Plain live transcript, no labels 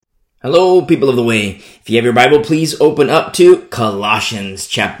Hello, people of the way. If you have your Bible, please open up to Colossians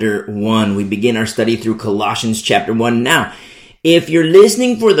chapter 1. We begin our study through Colossians chapter 1. Now, if you're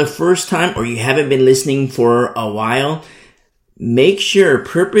listening for the first time or you haven't been listening for a while, make sure,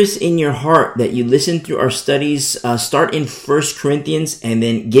 purpose in your heart that you listen through our studies. Start in 1 Corinthians and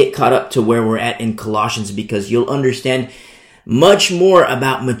then get caught up to where we're at in Colossians, because you'll understand much more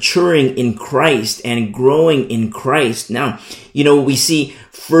about maturing in Christ and growing in Christ. Now, we see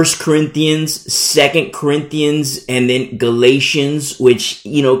 1 Corinthians, 2 Corinthians, and then Galatians, which,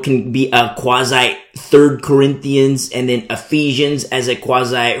 can be a quasi 3rd Corinthians, and then Ephesians as a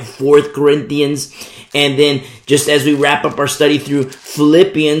quasi 4th Corinthians. And then just as we wrap up our study through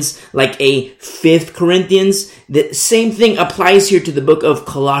Philippians, like a 5th Corinthians, the same thing applies here to the book of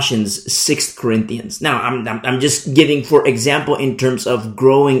Colossians, 6th Corinthians. Now, I'm just giving for example in terms of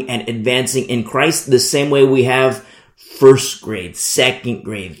growing and advancing in Christ, the same way we have 1st grade, 2nd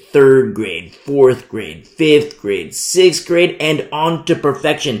grade, 3rd grade, 4th grade, 5th grade, 6th grade, and on to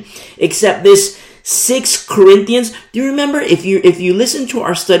perfection. Except this 6 Corinthians, do you remember if you listen to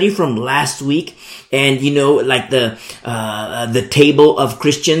our study from last week and like the table of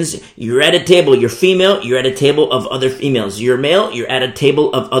Christians, you're at a table, you're female, you're at a table of other females, you're male, you're at a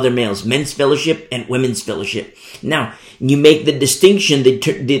table of other males, men's fellowship and women's fellowship. Now, you make the distinction,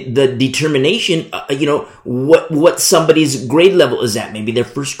 the determination, what somebody's grade level is at. Maybe they're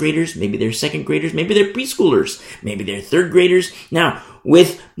 1st graders, maybe they're 2nd graders, maybe they're preschoolers, maybe they're 3rd graders. Now,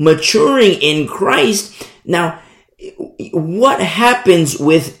 with maturing in Christ, now, what happens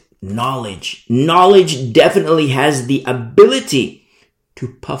with knowledge? Knowledge definitely has the ability to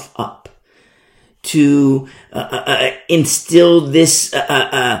puff up, to instill this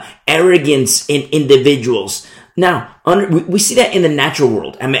arrogance in individuals. Now, we see that in the natural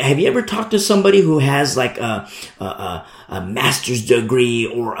world. I mean, have you ever talked to somebody who has like a master's degree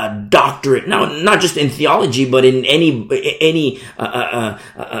or a doctorate? Now, not just in theology, but in any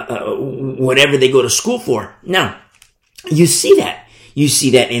whatever they go to school for. Now, you see that. You see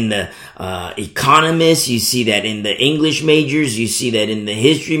that in the economists, you see that in the English majors, you see that in the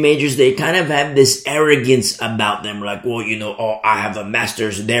history majors. They kind of have this arrogance about them, like, well, I have a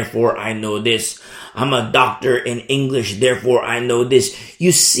master's, therefore I know this. I'm a doctor in English, therefore I know this.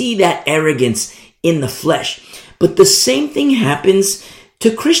 You see that arrogance in the flesh. But the same thing happens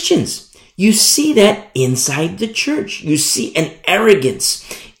to Christians. You see that inside the church. You see an arrogance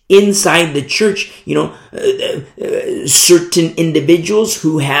inside the church, certain individuals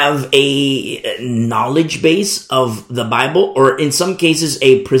who have a knowledge base of the Bible, or in some cases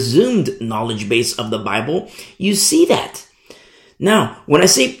a presumed knowledge base of the Bible. You see that. Now, when I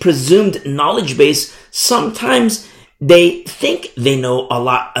say presumed knowledge base, sometimes they think they know a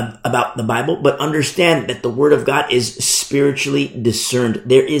lot about the Bible, but understand that the Word of God is spiritually discerned.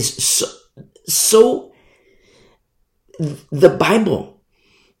 There is the Bible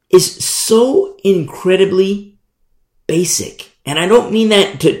is so incredibly basic. And I don't mean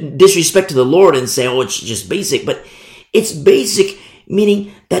that to disrespect to the Lord and say, it's just basic, but it's basic,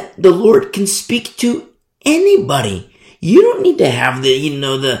 meaning that the Lord can speak to anybody. You don't need to have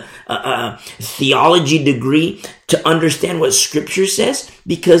the theology degree to understand what Scripture says,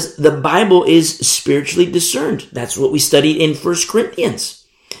 because the Bible is spiritually discerned. That's what we studied in 1 Corinthians.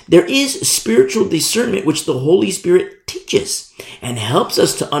 There is spiritual discernment which the Holy Spirit teaches and helps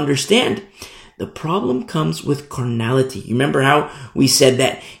us to understand. The problem comes with carnality. You remember how we said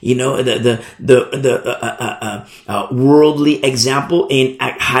that, the worldly example in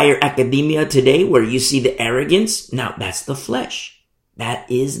higher academia today, where you see the arrogance. Now, that's the flesh. That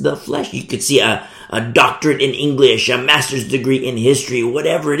is the flesh. You could see a doctorate in English, a master's degree in history,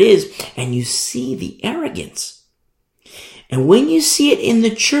 whatever it is, and you see the arrogance. And when you see it in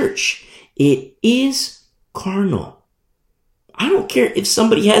the church, it is carnal. I don't care if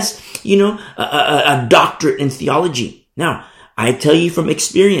somebody has, a doctorate in theology. Now, I tell you from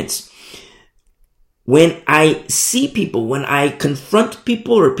experience, when I see people, when I confront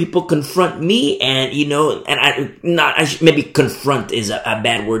people or people confront me, and, maybe confront is a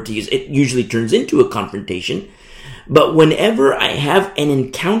bad word to use. It usually turns into a confrontation. But whenever I have an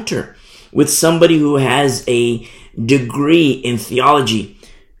encounter with somebody who has a degree in theology,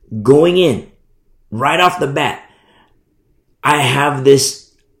 going in right off the bat, I have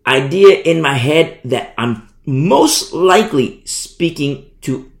this idea in my head that I'm most likely speaking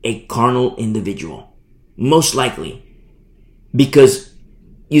to a carnal individual. Most likely. Because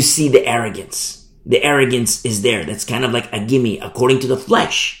you see the arrogance. The arrogance is there. That's kind of like a gimme according to the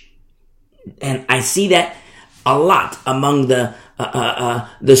flesh. And I see that a lot among the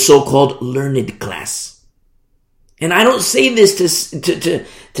so-called learned class. And I don't say this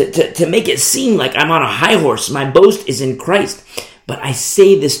to make it seem like I'm on a high horse. My boast is in Christ. But I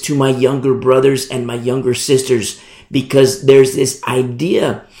say this to my younger brothers and my younger sisters because there's this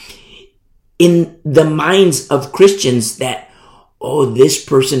idea in the minds of Christians that, oh, this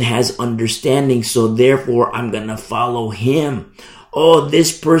person has understanding, so therefore I'm going to follow him. Oh,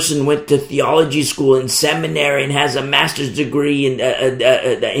 this person went to theology school and seminary and has a master's degree in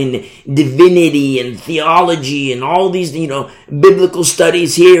divinity and theology and all these, biblical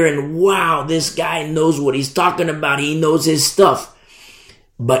studies here. And wow, this guy knows what he's talking about. He knows his stuff.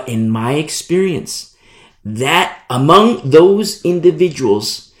 But in my experience, that among those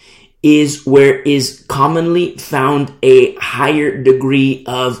individuals is where is commonly found a higher degree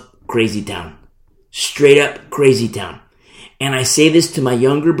of crazy town. Straight up crazy town. And I say this to my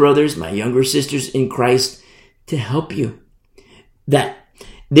younger brothers, my younger sisters in Christ to help you. That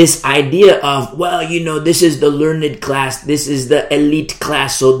this idea of, this is the learned class, this is the elite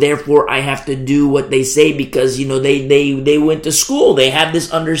class, so therefore I have to do what they say because, they went to school, they have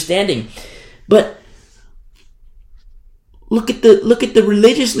this understanding. But look at the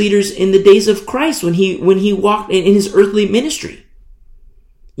religious leaders in the days of Christ when he walked in his earthly ministry.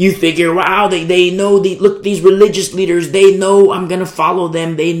 You figure, wow, they know, these religious leaders, they know I'm going to follow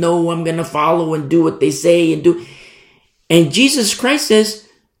them. They know I'm going to follow and do what they say and do. And Jesus Christ says,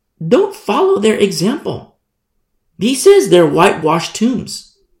 don't follow their example. He says they're whitewashed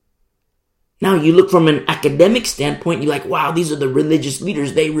tombs. Now you look from an academic standpoint, you're like, wow, these are the religious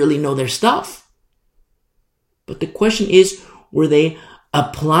leaders. They really know their stuff. But the question is, were they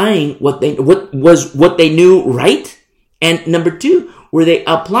applying what they knew right? And number two, were they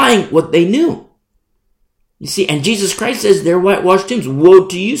applying what they knew? You see, and Jesus Christ says they're whitewashed tombs. Woe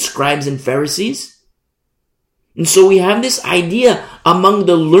to you, scribes and Pharisees. And so we have this idea among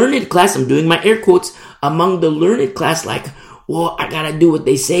the learned class, I'm doing my air quotes, among the learned class, like, well, I gotta do what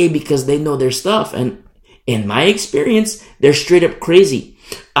they say because they know their stuff. And in my experience, they're straight up crazy.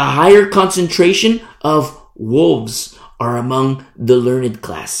 A higher concentration of wolves are among the learned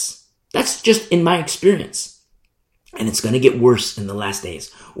class. That's just in my experience. And it's going to get worse in the last days,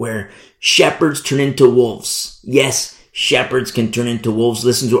 where shepherds turn into wolves. Yes, shepherds can turn into wolves.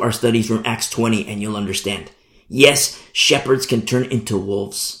 Listen to our studies from Acts 20 and you'll understand. Yes, shepherds can turn into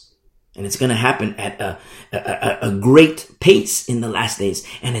wolves. And it's going to happen at a great pace in the last days.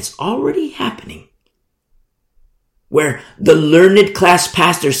 And it's already happening. Where the learned class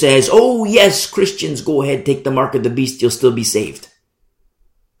pastor says, oh yes, Christians, go ahead, take the mark of the beast, you'll still be saved.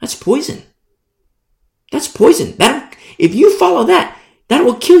 That's poison. That's poison. If you follow that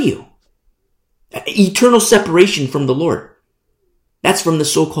will kill you. Eternal separation from the Lord. That's from the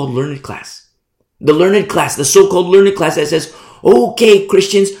so-called learned class. The learned class, the so-called learned class that says, okay,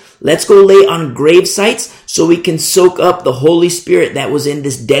 Christians, let's go lay on grave sites so we can soak up the Holy Spirit that was in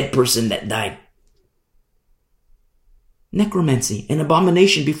this dead person that died. Necromancy, an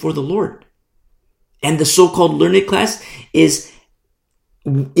abomination before the Lord. And the so-called learned class is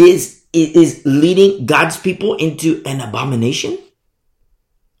leading God's people into an abomination?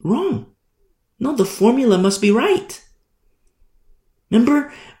 Wrong. No, the formula must be right.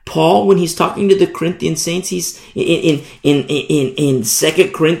 Remember Paul, when he's talking to the Corinthian saints, he's in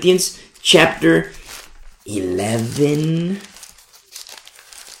 2 Corinthians chapter 11.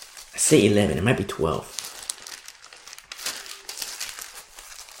 I say 11, it might be 12.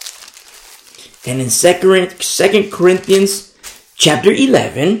 And in 2 Corinthians chapter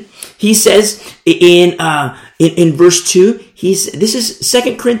 11, he says in verse 2, this is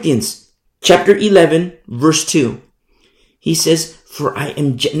 2 Corinthians chapter 11, verse 2. He says, for I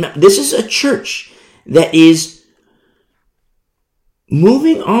am, this is a church that is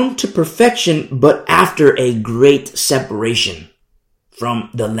moving on to perfection, but after a great separation from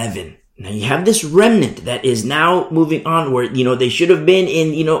the leaven. Now you have this remnant that is now moving on where, they should have been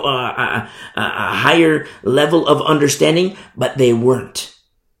in, a higher level of understanding, but they weren't.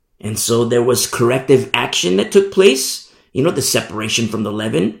 And so there was corrective action that took place, the separation from the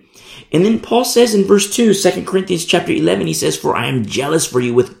leaven. And then Paul says in verse 2, 2 Corinthians chapter 11, he says, for I am jealous for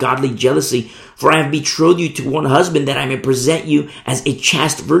you with godly jealousy, for I have betrothed you to one husband that I may present you as a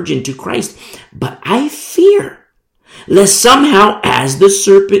chaste virgin to Christ. But I fear lest somehow, as the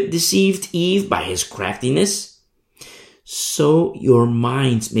serpent deceived Eve by his craftiness, so your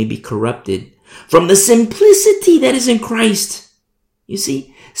minds may be corrupted from the simplicity that is in Christ. You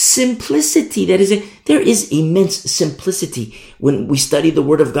see, simplicity that is there is immense simplicity when we study the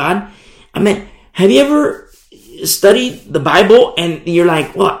Word of God. I mean, have you ever studied the Bible and you're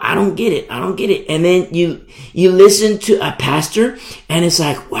like, well, I don't get it. And then you listen to a pastor and it's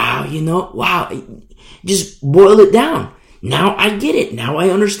like, wow, just boil it down. Now I get it. Now I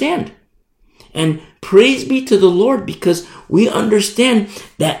understand. And praise be to the Lord, because we understand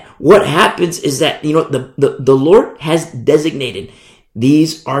that what happens is that, the Lord has designated,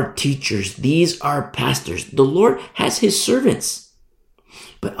 these are teachers, these are pastors. The Lord has his servants.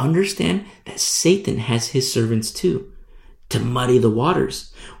 But understand that Satan has his servants too, to muddy the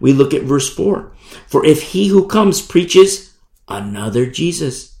waters. We look at verse 4. For if he who comes preaches another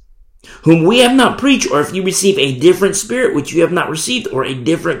Jesus, whom we have not preached, or if you receive a different spirit which you have not received, or a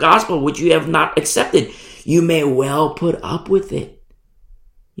different gospel which you have not accepted, you may well put up with it.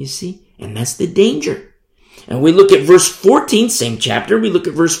 You see? And that's the danger. And we look at verse 14, same chapter, we look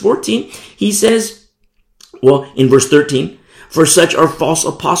at verse 14. He says, in verse 13, for such are false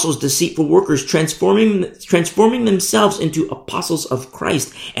apostles, deceitful workers, transforming themselves into apostles of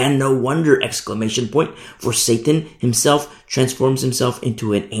Christ. And no wonder, ! For Satan himself transforms himself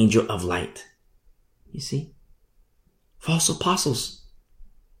into an angel of light. You see? False apostles.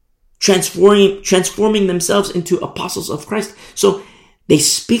 Transforming themselves into apostles of Christ. So they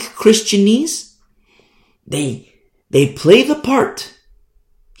speak Christianese. They play the part.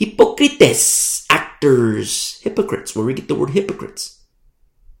 Hypocrites, actors, hypocrites, where we get the word hypocrites.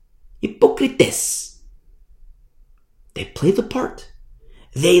 Hypocrites. They play the part.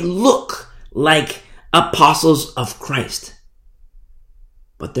 They look like apostles of Christ,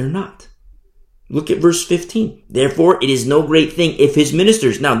 but they're not. Look at verse 15. Therefore, it is no great thing if his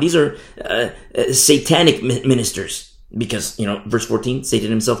ministers, now these are satanic ministers, because, verse 14,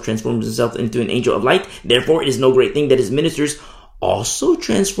 Satan himself transforms himself into an angel of light. Therefore, it is no great thing that his ministers also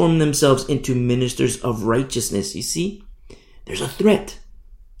transform themselves into ministers of righteousness. You see, there's a threat.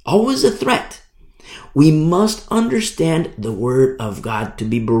 Always a threat. We must understand the word of God to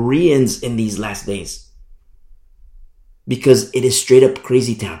be Bereans in these last days, because it is straight up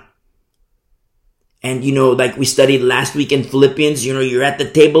crazy town. And, like we studied last week in Philippians, you're at the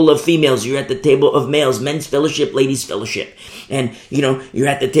table of females, you're at the table of males, men's fellowship, ladies' fellowship. And, you're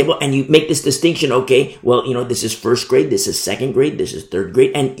at the table and you make this distinction. Okay, well, this is first grade, this is second grade, this is third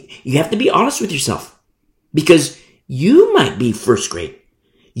grade. And you have to be honest with yourself, because you might be first grade.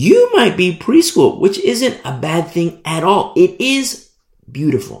 You might be preschool, which isn't a bad thing at all. It is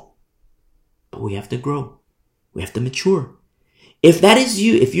beautiful, but we have to grow. We have to mature. If that is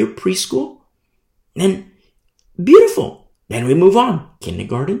you, if you're preschool, then beautiful. Then we move on.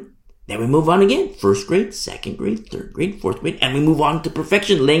 Kindergarten. Then we move on again. First grade, second grade, third grade, fourth grade. And we move on to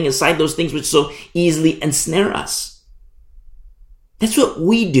perfection, laying aside those things which so easily ensnare us. That's what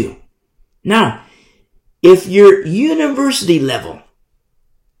we do. Now, if you're university level,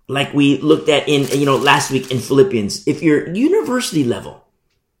 like we looked at in, last week in Philippians, if you're university level,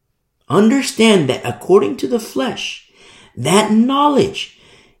 understand that according to the flesh, that knowledge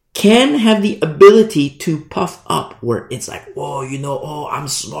can have the ability to puff up, where it's like, whoa, I'm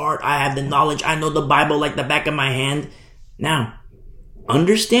smart, I have the knowledge, I know the Bible like the back of my hand. Now,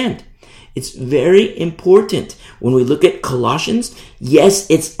 understand, it's very important when we look at Colossians. Yes,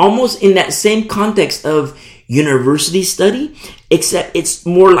 it's almost in that same context of university study, except it's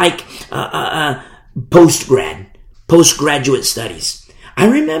more like postgraduate studies. I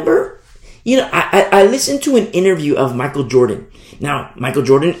remember, I listened to an interview of Michael Jordan. Now, Michael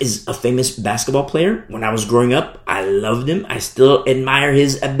Jordan is a famous basketball player. When I was growing up, I loved him. I still admire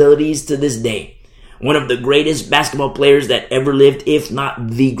his abilities to this day. One of the greatest basketball players that ever lived, if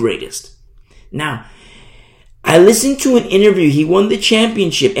not the greatest. Now, I listened to an interview. He won the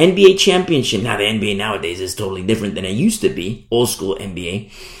championship, NBA championship. Now, the NBA nowadays is totally different than it used to be, old school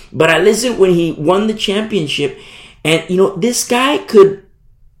NBA. But I listened when he won the championship, and, this guy could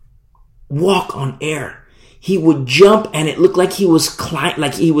walk on air. He would jump, and it looked like he was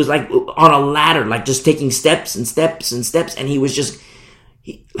on a ladder, like just taking steps and steps and steps, and he was just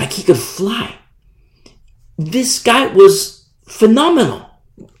like he could fly. This guy was phenomenal.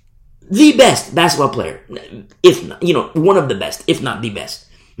 The best basketball player, if not, one of the best, if not the best,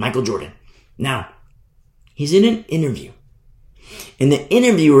 Michael Jordan. Now, he's in an interview, and the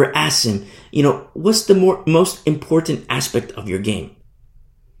interviewer asks him, what's the most important aspect of your game?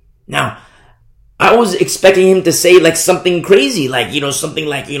 Now, I was expecting him to say like something crazy, like, something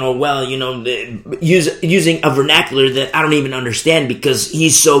like, using a vernacular that I don't even understand because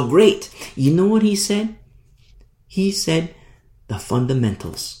he's so great. You know what he said? He said the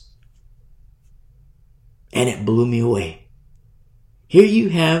fundamentals. And it blew me away. Here you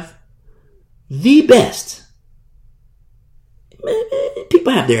have the best.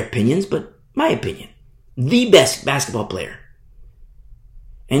 People have their opinions, but my opinion, the best basketball player.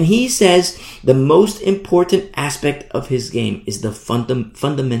 And he says the most important aspect of his game is the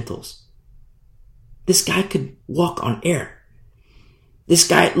fundamentals. This guy could walk on air. This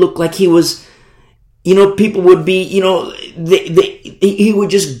guy looked like he was, people would be, he would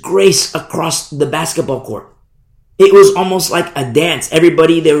just grace across the basketball court. It was almost like a dance.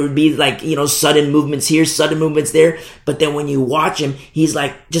 Everybody, there would be like, sudden movements here, sudden movements there. But then when you watch him, he's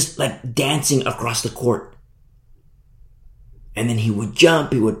just like dancing across the court. And then he would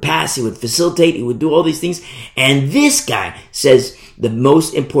jump, he would pass, he would facilitate, he would do all these things. And this guy says the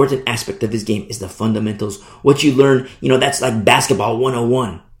most important aspect of his game is the fundamentals. What you learn, that's like basketball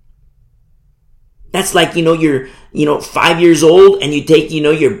 101. That's like, you're, 5 years old and you take,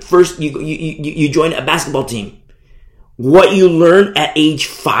 your first, you join a basketball team. What you learn at age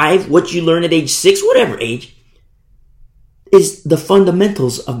 5, what you learn at age 6, whatever age, is the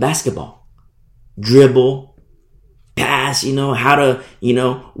fundamentals of basketball. Dribble, pass, how to,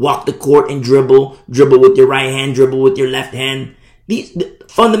 walk the court and dribble with your right hand, dribble with your left hand. The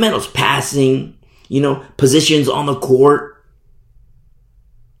fundamentals, passing, positions on the court,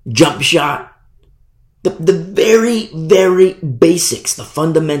 jump shot. The very, very basics, the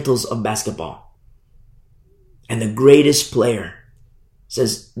fundamentals of basketball. And the greatest player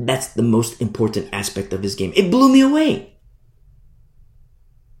says that's the most important aspect of his game. It blew me away.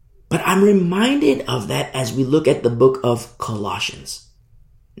 But I'm reminded of that as we look at the book of Colossians.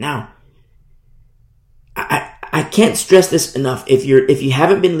 Now, I can't stress this enough. If you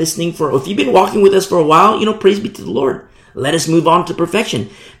haven't been listening if you've been walking with us for a while, praise be to the Lord. Let us move on to perfection.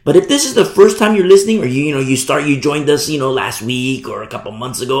 But if this is the first time you're listening, or you joined us, last week or a couple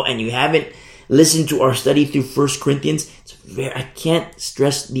months ago, and you haven't listened to our study through 1 Corinthians, I can't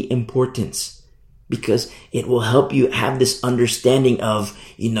stress the importance, because it will help you have this understanding of,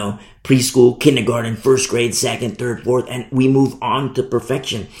 preschool, kindergarten, first grade, second, third, fourth, and we move on to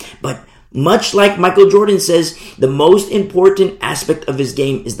perfection. But much like Michael Jordan says, the most important aspect of his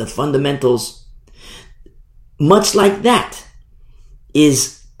game is the fundamentals. Much like that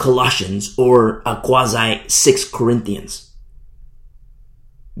is Colossians, or a quasi 6 Corinthians.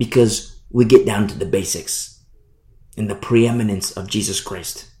 Because we get down to the basics and the preeminence of Jesus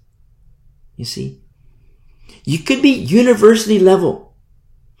Christ. You see? You could be university level.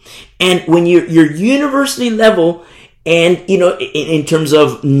 And when you're university level, and, in terms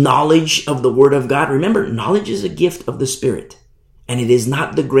of knowledge of the Word of God, remember, knowledge is a gift of the Spirit. And it is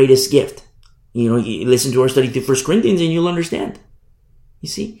not the greatest gift. You listen to our study through 1 Corinthians and you'll understand. You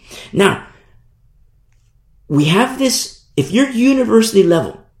see? Now, we have this, if you're university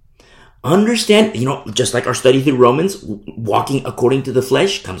level, understand, just like our study through Romans, walking according to the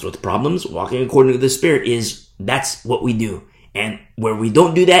flesh comes with problems. Walking according to the Spirit that's what we do. And where we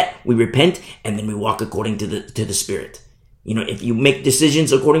don't do that, we repent, and then we walk according to the Spirit. If you make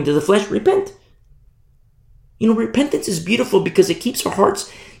decisions according to the flesh, repent. Repentance is beautiful because it keeps our hearts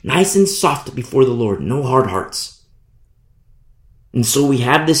nice and soft before the Lord. No hard hearts. And so we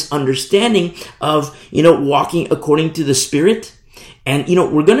have this understanding of, walking according to the Spirit. And,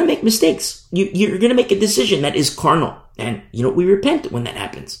 we're going to make mistakes. You're going to make a decision that is carnal. And, we repent when that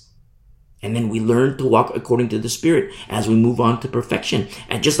happens. And then we learn to walk according to the Spirit as we move on to perfection.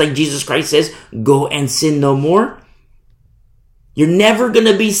 And just like Jesus Christ says, go and sin no more. You're never going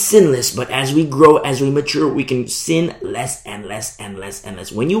to be sinless. But as we grow, as we mature, we can sin less and less and less and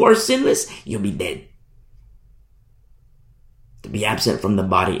less. When you are sinless, you'll be dead. To be absent from the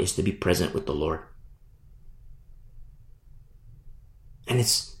body is to be present with the Lord. And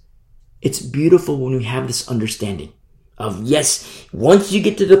it's beautiful when we have this understanding of, yes, once you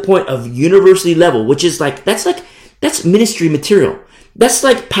get to the point of university level, which is that's ministry material. That's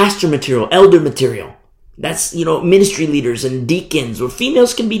like pastor material, elder material. That's, ministry leaders and deacons, or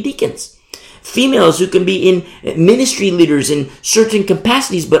females can be deacons. Females who can be in ministry leaders in certain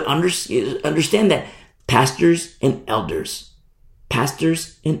capacities, but understand that pastors and elders,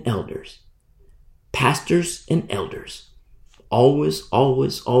 always,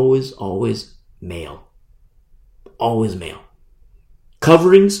 always, always, always male. Always male.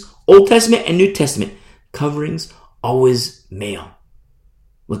 Coverings, Old Testament and New Testament. Coverings, always male.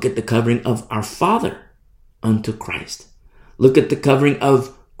 Look at the covering of our Father unto Christ. Look at the covering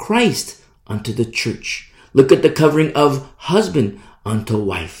of Christ unto the church. Look at the covering of husband unto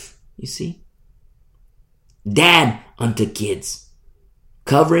wife. You see? Dad unto kids.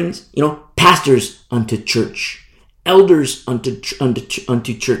 Coverings, pastors unto church. Elders unto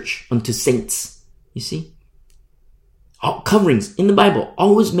church, unto saints. You see? All coverings in the Bible,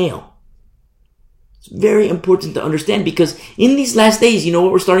 always male. It's very important to understand, because in these last days,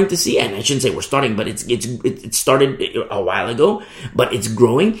 what we're starting to see, and I shouldn't say we're starting, but it started a while ago, but it's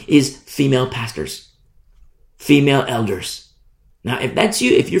growing, is female pastors, female elders. Now, if that's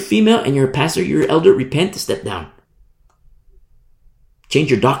you, if you're female and you're a pastor, you're an elder, repent, step down. Change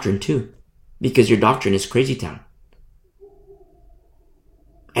your doctrine too, because your doctrine is crazy town.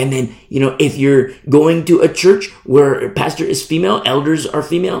 And then, if you're going to a church where a pastor is female, elders are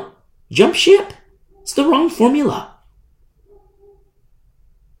female, jump ship. It's the wrong formula.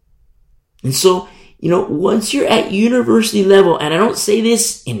 And so, once you're at university level, and I don't say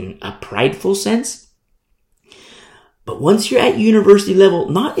this in a prideful sense, but once you're at university level,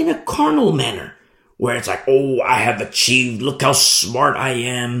 not in a carnal manner, where it's like, oh, I have achieved, look how smart I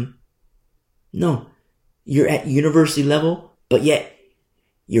am. No, you're at university level, but yet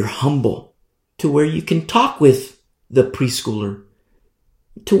you're humble to where you can talk with the preschooler,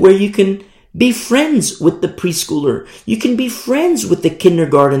 to where you can be friends with the preschooler. You can be friends with the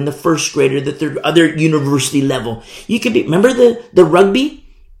kindergarten, the first grader, the third, other university level. You can be, remember the rugby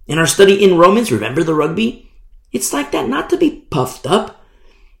in our study in Romans? Remember the rugby? It's like that, not to be puffed up.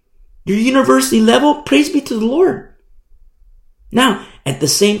 Your university level, praise be to the Lord. Now, at the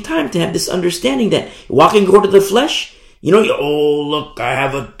same time, to have this understanding that walking according to the flesh, oh, look, I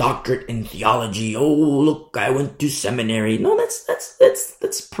have a doctorate in theology. Oh, look, I went to seminary. No,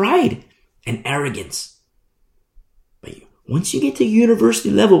 that's pride and arrogance. But once you get to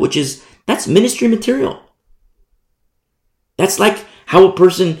university level, that's ministry material. That's like how a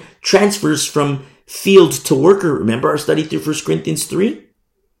person transfers from field to worker. Remember our study through 1 Corinthians 3?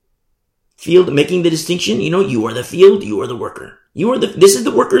 Field, making the distinction, you are the field, you are the worker. This is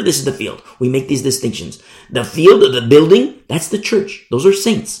the worker, this is the field. We make these distinctions. The field or the building, that's the church. Those are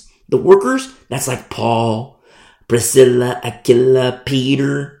saints. The workers, that's like Paul, Priscilla, Aquila,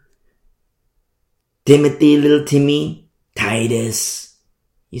 Peter, Timothy, little Timmy, Titus.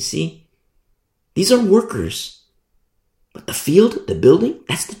 You see? These are workers. But the field, the building,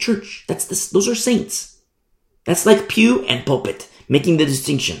 that's the church. Those are saints. That's like pew and pulpit, making the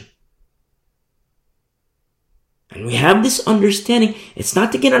distinction. And we have this understanding. It's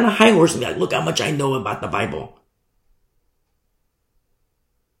not to get on a high horse and be like, look how much I know about the Bible.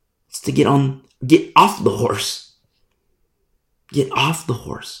 It's to get off the horse. Get off the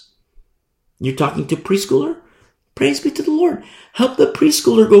horse. You're talking to preschooler? Praise be to the Lord. Help the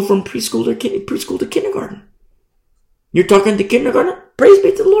preschooler go from preschool to kindergarten. You're talking to kindergarten? Praise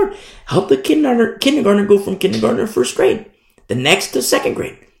be to the Lord. Help the kindergartner go from kindergarten to first grade. The next to second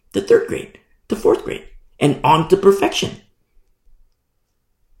grade, to third grade, to fourth grade, and on to perfection.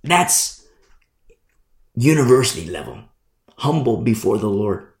 That's university level. Humble before the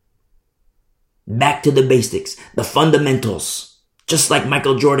Lord. Back to the basics, the fundamentals. Just like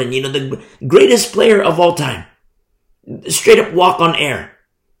Michael Jordan, the greatest player of all time. Straight up walk on air.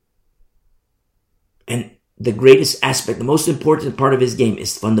 And the greatest aspect, the most important part of his game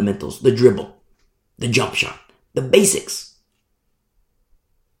is fundamentals. The dribble, the jump shot, the basics.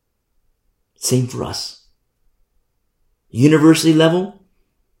 Same for us. University level.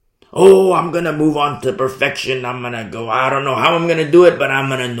 Oh, I'm going to move on to perfection. I'm going to go, I don't know how I'm going to do it, but I'm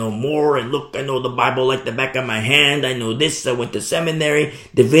going to know more. And look, I know the Bible like the back of my hand. I know this. I went to seminary,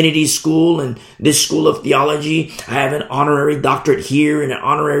 divinity school, and this school of theology. I have an honorary doctorate here and an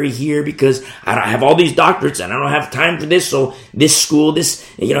honorary here because I have all these doctorates and I don't have time for this. So this school,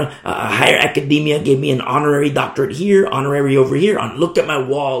 higher academia gave me an honorary doctorate here, honorary over here. Look at my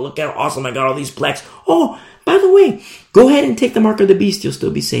wall. Look how awesome I got all these plaques. Oh, by the way, go ahead and take the mark of the beast. You'll still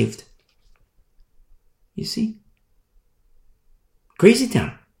be saved. You see? Crazy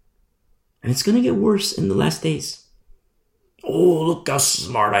town. And it's going to get worse in the last days. Oh, look how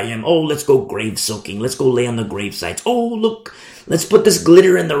smart I am. Oh, let's go grave soaking. Let's go lay on the grave sites. Oh, look, let's put this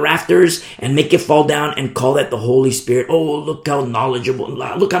glitter in the rafters and make it fall down and call that the Holy Spirit. Oh, look how knowledgeable.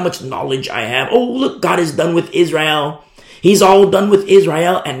 Look how much knowledge I have. Oh, look, God is done with Israel. He's all done with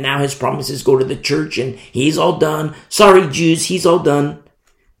Israel, and now his promises go to the church, and he's all done. Sorry, Jews, he's all done.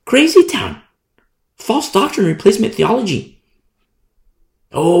 Crazy town. False doctrine, replacement theology.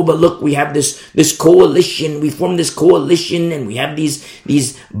 Oh, but look, we have this coalition. We formed this coalition, and we have these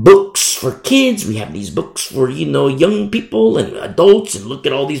books for kids. We have these books for, young people and adults, and look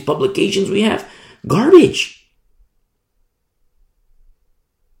at all these publications we have. Garbage.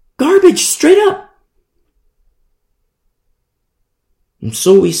 Garbage, straight up. And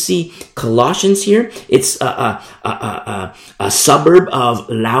so we see Colossians here. It's a suburb of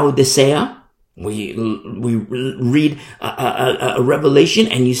Laodicea. We read a Revelation,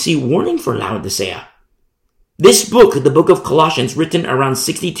 and you see warning for Laodicea. This book, the book of Colossians, written around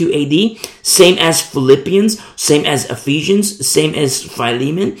 62 AD, same as Philippians, same as Ephesians, same as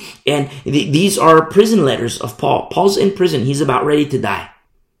Philemon, and these are prison letters of Paul. Paul's in prison. He's about ready to die.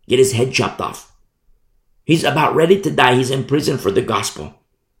 Get his head chopped off. He's about ready to die. He's in prison for the gospel.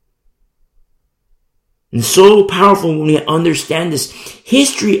 And so powerful when we understand this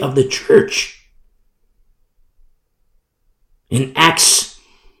history of the church. In Acts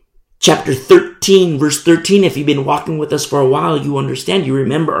chapter 13, verse 13, if you've been walking with us for a while, you understand, you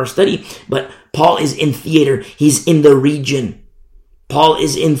remember our study. But Paul is in theater. He's in the region. Paul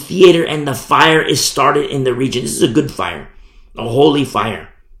is in theater and the fire is started in the region. This is a good fire, a holy fire.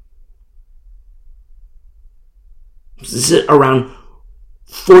 This is around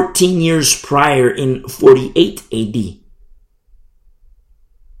 14 years prior in 48 AD.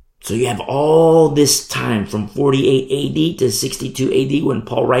 So you have all this time from 48 AD to 62 AD when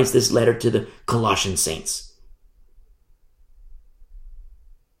Paul writes this letter to the Colossian saints.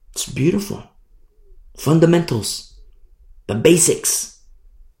 It's beautiful. Fundamentals. The basics.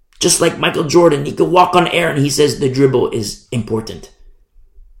 Just like Michael Jordan, he could walk on air and he says the dribble is important.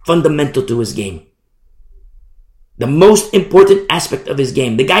 Fundamental to his game. The most important aspect of his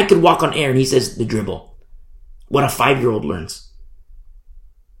game. The guy could walk on air and he says the dribble. What a 5-year-old learns.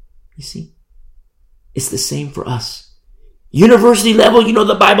 You see? It's the same for us. University level, you know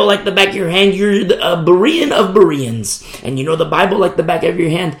the Bible like the back of your hand. You're a Berean of Bereans. And you know the Bible like the back of your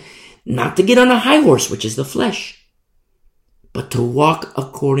hand. Not to get on a high horse, which is the flesh. But to walk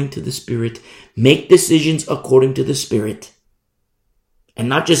according to the Spirit. Make decisions according to the Spirit. And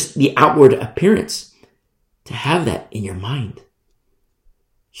not just the outward appearance. To have that in your mind.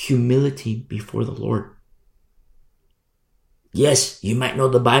 Humility before the Lord. Yes, you might know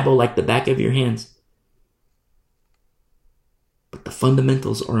the Bible like the back of your hands. But the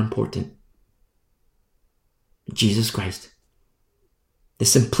fundamentals are important. Jesus Christ. The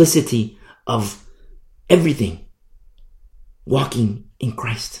simplicity of everything. Walking in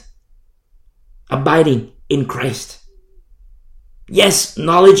Christ. Abiding in Christ. Yes,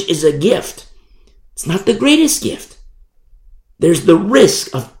 knowledge is a gift. It's not the greatest gift. There's the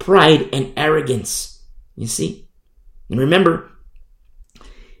risk of pride and arrogance. You see? And remember,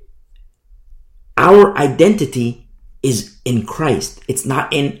 our identity is in Christ. It's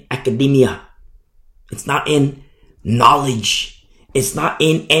not in academia. It's not in knowledge. It's not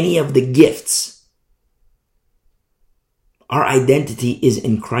in any of the gifts. Our identity is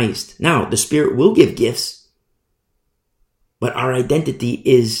in Christ. Now, the Spirit will give gifts, but our identity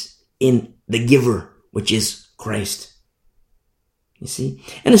is in the giver, which is Christ. You see?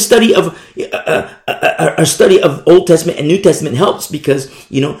 And a study of Old Testament and New Testament helps because,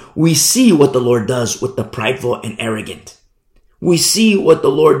 we see what the Lord does with the prideful and arrogant. We see what the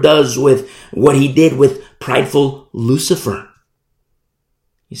Lord does with what he did with prideful Lucifer.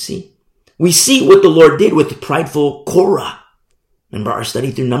 You see? We see what the Lord did with prideful Korah. Remember our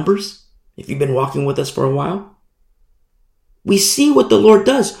study through Numbers? If you've been walking with us for a while? We see what the Lord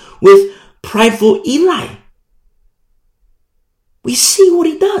does with prideful Eli. We see what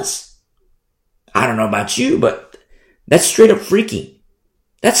he does. I don't know about you, but that's straight up freaky.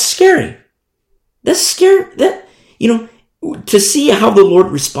 That's scary. That's scary. To see how the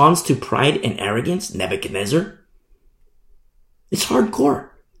Lord responds to pride and arrogance, Nebuchadnezzar, it's hardcore.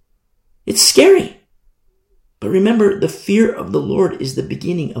 It's scary. But remember, the fear of the Lord is the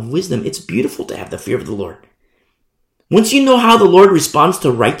beginning of wisdom. It's beautiful to have the fear of the Lord. Once you know how the Lord responds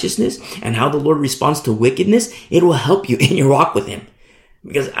to righteousness and how the Lord responds to wickedness, it will help you in your walk with him.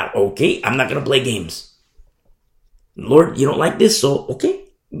 Because, I'm not going to play games. Lord, you don't like this, so, I'm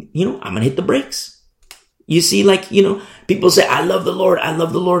going to hit the brakes. You see, people say, I love the Lord, I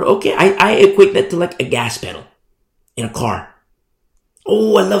love the Lord. Okay, I equate that to like a gas pedal in a car.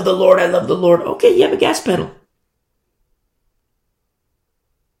 Oh, I love the Lord, I love the Lord. Okay, you have a gas pedal.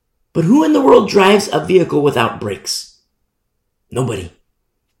 But who in the world drives a vehicle without brakes? Nobody.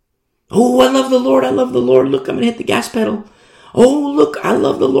 Oh, I love the Lord, I love the Lord. Look, I'm going to hit the gas pedal. Oh, look, I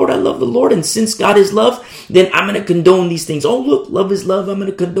love the Lord, I love the Lord. And since God is love, then I'm going to condone these things. Oh, look, love is love. I'm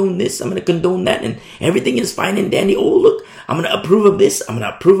going to condone this. I'm going to condone that. And everything is fine and dandy. Oh, look, I'm going to approve of this. I'm going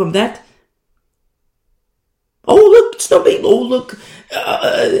to approve of that. Oh, look, it's no big. Oh, look,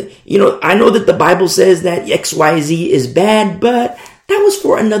 I know that the Bible says that XYZ is bad, but that was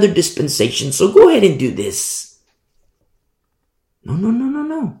for another dispensation. So go ahead and do this.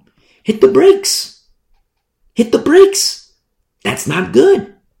 No. Hit the brakes. Hit the brakes. That's not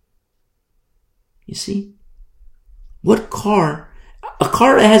good. You see? A car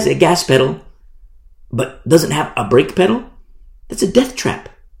that has a gas pedal but doesn't have a brake pedal, that's a death trap.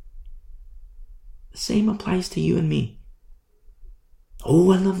 The same applies to you and me.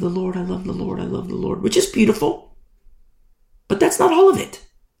 Oh, I love the Lord, I love the Lord, I love the Lord, which is beautiful. But that's not all of it.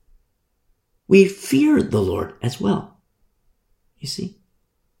 We fear the Lord as well. You see?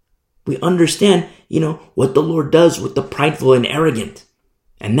 We understand, what the Lord does with the prideful and arrogant.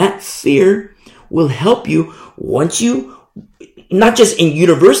 And that fear will help you once you, not just in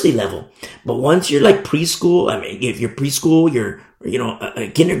university level, but once you're like preschool. I mean, if you're preschool, you're,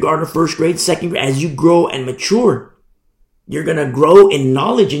 a kindergarten, first grade, second grade, as you grow and mature, you're going to grow in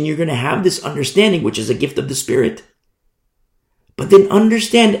knowledge and you're going to have this understanding, which is a gift of the Spirit. But then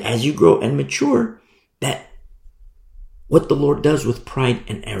understand as you grow and mature that what the Lord does with pride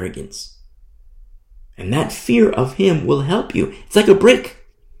and arrogance. And that fear of Him will help you. It's like a brick.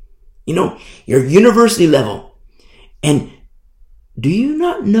 Your university level. And do you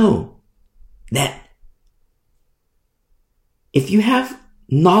not know that if you have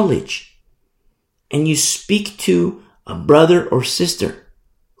knowledge and you speak to a brother or sister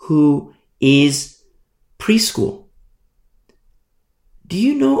who is preschool, do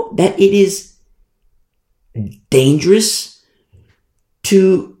you know that it is dangerous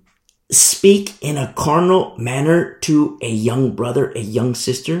to speak in a carnal manner to a young brother, a young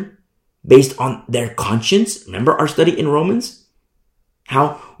sister, based on their conscience? Remember our study in Romans?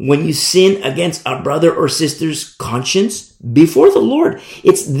 How when you sin against a brother or sister's conscience before the Lord,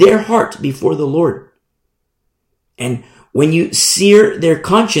 it's their heart before the Lord. And when you sear their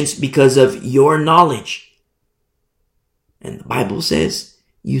conscience because of your knowledge, and the Bible says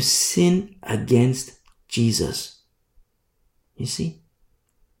you sin against Jesus. You see?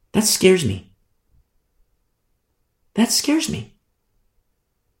 That scares me. That scares me.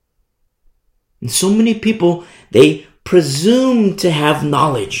 And so many people, they presume to have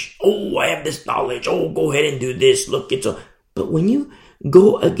knowledge. Oh, I have this knowledge. Oh, go ahead and do this. Look, it's a... But when you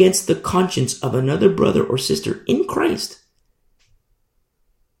go against the conscience of another brother or sister in Christ,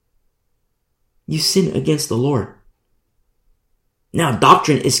 you sin against the Lord. Now,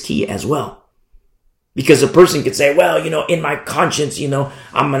 doctrine is key as well. Because a person could say, well, in my conscience,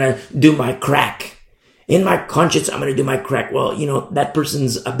 I'm going to do my crack. In my conscience, I'm going to do my crack. Well, that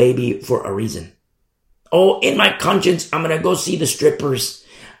person's a baby for a reason. Oh, in my conscience, I'm going to go see the strippers.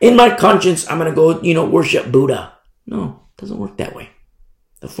 In my conscience, I'm going to go, worship Buddha. No, it doesn't work that way.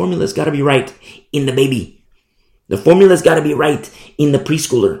 The formula's got to be right in the baby. The formula's got to be right in the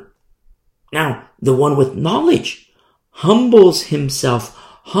preschooler. Now, the one with knowledge humbles himself,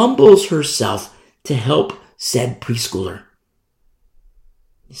 humbles herself to help said preschooler.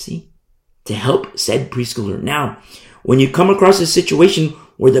 You see? To help said preschooler. Now, when you come across a situation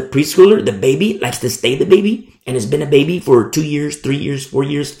where the preschooler, the baby, likes to stay the baby and has been a baby for 2 years, 3 years, 4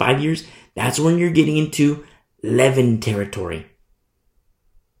 years, 5 years, that's when you're getting into leaven territory.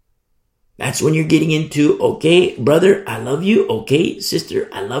 That's when you're getting into, okay, brother, I love you. Okay, sister,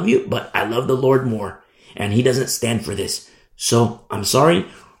 I love you, but I love the Lord more. And He doesn't stand for this. So, I'm sorry,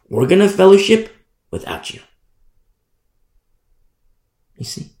 we're going to fellowship without you. You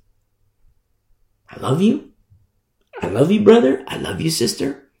see? I love you. I love you, brother. I love you,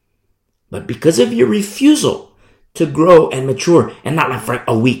 sister. But because of your refusal to grow and mature, and not like for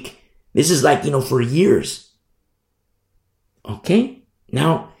a week, this is like, for years. Okay?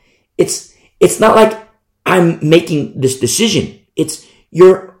 Now, it's not like I'm making this decision. It's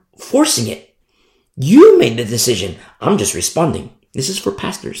you're forcing it. You made the decision. I'm just responding. This is for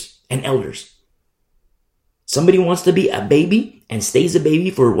pastors and elders. Somebody wants to be a baby and stays a baby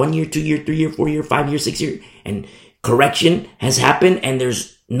for 1 year, 2 year, 3 year, 4 year, 5 year, 6 year, and correction has happened and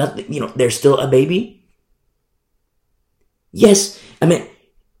there's nothing, they're still a baby. Yes,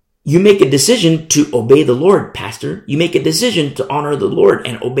 you make a decision to obey the Lord, pastor. You make a decision to honor the Lord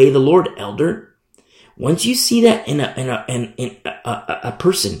and obey the Lord, elder. Once you see that in a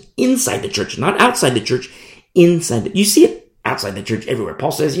person inside the church, not outside the church, you see it outside the church everywhere.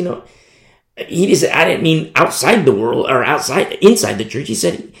 Paul says, he said, I didn't mean outside the world or inside the church. He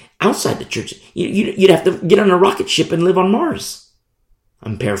said outside the church. You'd have to get on a rocket ship and live on Mars.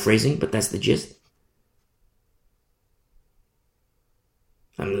 I'm paraphrasing, but that's the gist.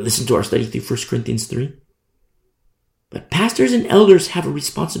 Listen to our study through 1 Corinthians 3. But pastors and elders have a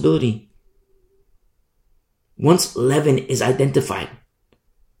responsibility. Once leaven is identified,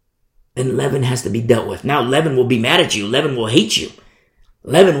 then leaven has to be dealt with. Now leaven will be mad at you. Leaven will hate you.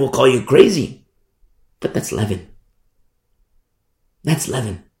 Leaven will call you crazy. But that's leaven. That's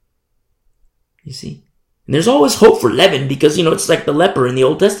leaven. You see? And there's always hope for leaven because, it's like the leper in the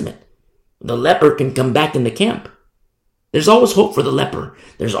Old Testament. The leper can come back in the camp. There's always hope for the leper.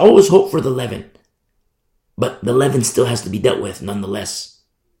 There's always hope for the leaven. But the leaven still has to be dealt with nonetheless.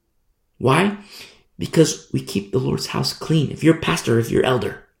 Why? Because we keep the Lord's house clean. If you're a pastor, if you're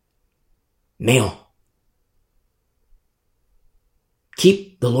elder, male,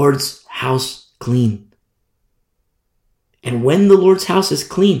 keep the Lord's house clean. And when the Lord's house is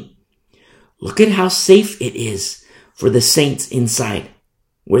clean, Look at how safe it is for the saints inside,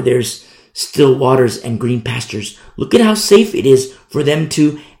 where there's still waters and green pastures. Look at how safe it is for them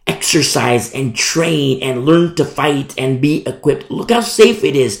to exercise and train and learn to fight and be equipped. Look how safe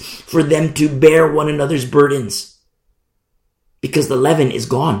it is for them to bear one another's burdens, because the leaven is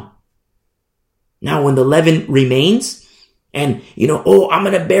gone. Now, when the leaven remains, and, I'm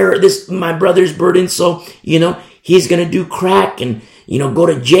going to bear my brother's burden, so, he's going to do crack and, go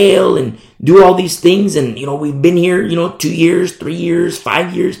to jail and do all these things. And, we've been here, 2 years, 3 years,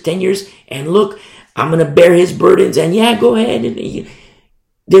 5 years, 10 years. And look, I'm going to bear his burdens. And yeah, go ahead. And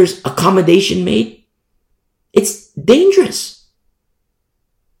there's accommodation made. It's dangerous.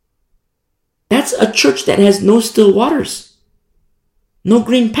 That's a church that has no still waters, no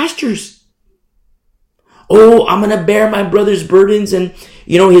green pastures. Oh, I'm going to bear my brother's burdens. And,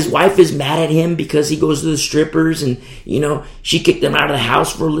 his wife is mad at him because he goes to the strippers and, she kicked him out of the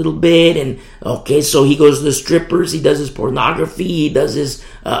house for a little bit. And okay, so he goes to the strippers. He does his pornography. He does his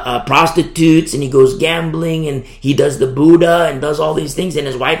prostitutes, and he goes gambling, and he does the Buddha and does all these things. And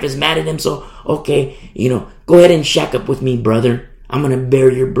his wife is mad at him. So, okay, go ahead and shack up with me, brother. I'm going to bear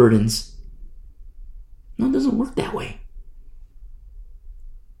your burdens. No, it doesn't work that way.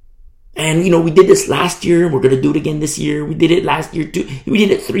 And, we did this last year. We're going to do it again this year. We did it last year too. We did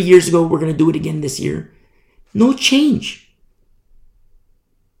it 3 years ago. We're going to do it again this year. No change.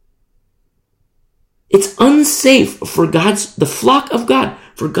 It's unsafe for the flock of God,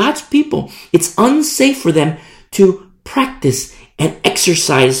 for God's people. It's unsafe for them to practice and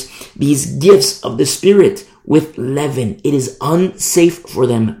exercise these gifts of the Spirit with leaven. It is unsafe for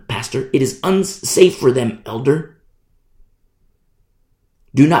them, pastor. It is unsafe for them, elder.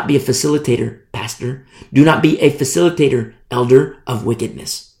 Do not be a facilitator, pastor. Do not be a facilitator, elder, of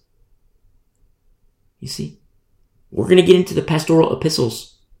wickedness. You see, we're going to get into the pastoral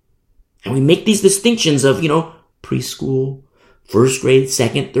epistles, and we make these distinctions of, preschool, first grade,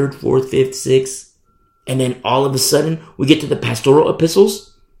 second, third, fourth, fifth, sixth. And then all of a sudden we get to the pastoral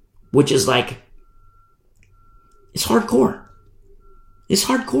epistles, which is like, it's hardcore. It's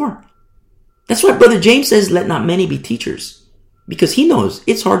hardcore. That's why Brother James says, let not many be teachers. Because he knows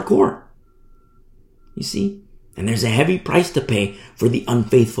it's hardcore. You see? And there's a heavy price to pay for the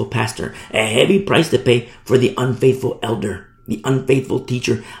unfaithful pastor. A heavy price to pay for the unfaithful elder. The unfaithful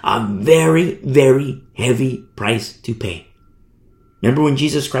teacher. A very, very heavy price to pay. Remember when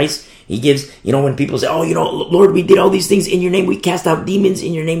Jesus Christ, he gives, when people say, Lord, we did all these things in your name. We cast out demons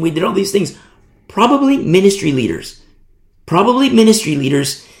in your name. We did all these things. Probably ministry leaders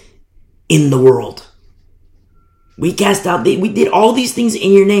in the world. We did all these things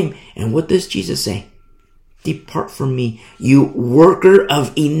in your name. And what does Jesus say? Depart from me, you worker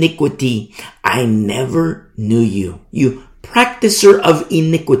of iniquity. I never knew you. You practicer of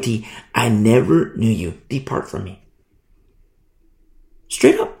iniquity. I never knew you. Depart from me.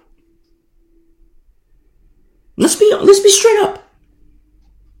 Straight up. Let's be straight up.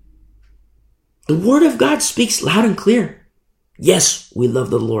 The word of God speaks loud and clear. Yes, we love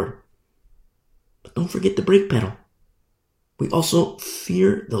the Lord. But don't forget the brake pedal. We also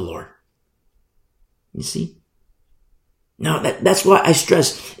fear the Lord. You see? Now that's why I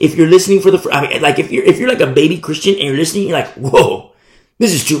stress, if you're listening for if you're like a baby Christian and you're listening, you're like, whoa,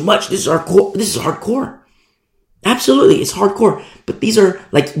 this is too much. This is hardcore. Absolutely, it's hardcore. But these are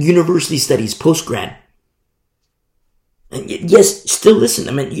like university studies, post-grad. And yes, still listen.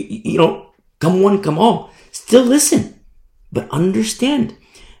 I mean, come one, come all. Still listen. But understand.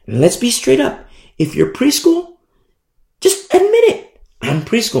 And let's be straight up. If you're preschool, just admit it. I'm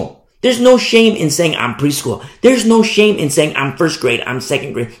preschool. There's no shame in saying I'm preschool. There's no shame in saying I'm first grade, I'm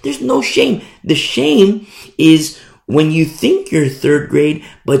second grade. There's no shame. The shame is when you think you're third grade,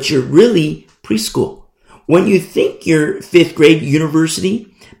 but you're really preschool. When you think you're fifth grade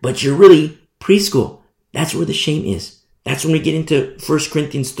university, but you're really preschool. That's where the shame is. That's when we get into 1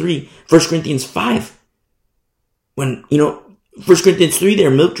 Corinthians 5. When, 1 Corinthians 3,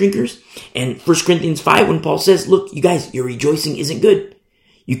 they're milk drinkers. And 1 Corinthians 5, when Paul says, look, you guys, your rejoicing isn't good.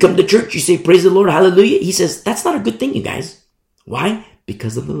 You come to church, you say, praise the Lord, hallelujah. He says, that's not a good thing, you guys. Why?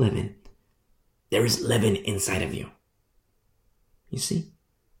 Because of the leaven. There is leaven inside of you. You see?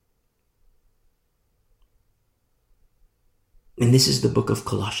 And this is the book of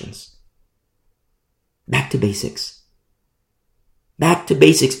Colossians. Back to basics. Back to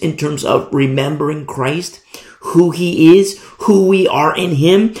basics in terms of remembering Christ, who he is, who we are in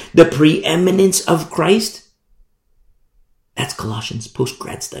him, the preeminence of Christ. That's Colossians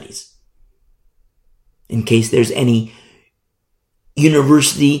post-grad studies. In case there's any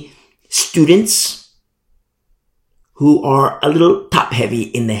university students who are a little top-heavy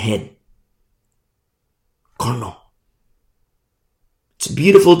in the head. carnal. It's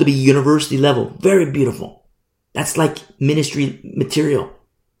beautiful to be university level. Very beautiful. That's like ministry material.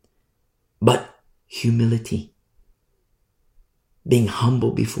 But humility. Being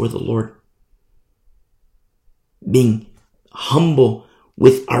humble before the Lord. Being humble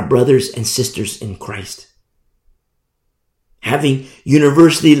with our brothers and sisters in Christ. Having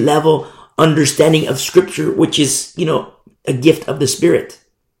university level understanding of Scripture, which is, a gift of the Spirit.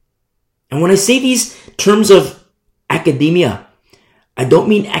 And when I say these terms of academia, I don't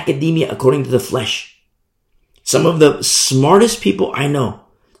mean academia according to the flesh. Some of the smartest people I know,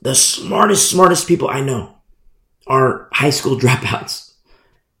 the smartest people I know are high school dropouts.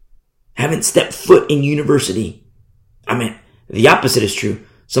 Haven't stepped foot in university. I mean, the opposite is true.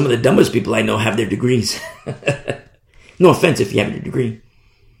 Some of the dumbest people I know have their degrees. No offense if you have your degree.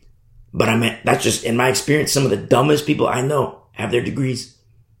 But I mean, that's just in my experience. Some of the dumbest people I know have their degrees.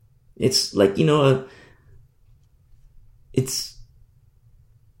 It's like, it's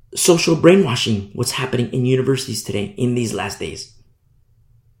social brainwashing what's happening in universities today in these last days.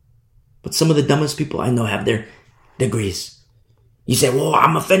 But some of the dumbest people I know have their degrees. You say, well,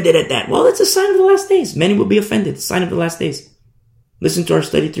 I'm offended at that. Well, it's a sign of the last days. Many will be offended. It's a sign of the last days. Listen to our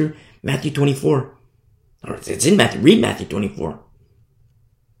study through Matthew 24. Or it's in Matthew. Read Matthew 24.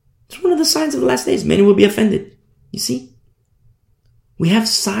 It's one of the signs of the last days. Many will be offended. You see? We have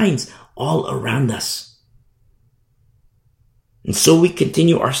signs all around us. And so we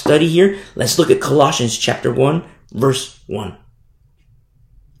continue our study here. Let's look at Colossians chapter 1, verse 1.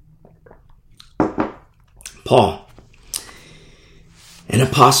 Paul, an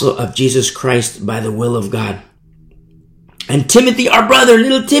apostle of Jesus Christ by the will of God. And Timothy, our brother,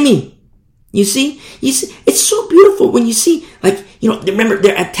 little Timmy. You see, it's so beautiful when you see, remember,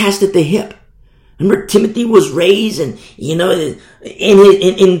 they're attached at the hip. Remember, Timothy was raised and,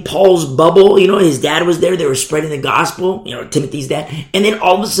 in Paul's bubble, his dad was there. They were spreading the gospel, Timothy's dad. And then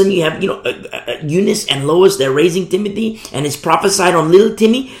all of a sudden you have, Eunice and Lois, they're raising Timothy, and it's prophesied on little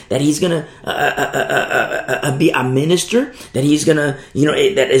Timmy that he's going to be a minister, that he's going to,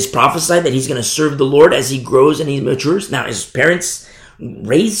 that is prophesied that he's going to serve the Lord as he grows and he matures. Now, his parents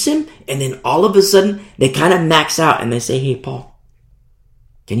raised him, and then all of a sudden they kind of max out and they say, hey, Paul,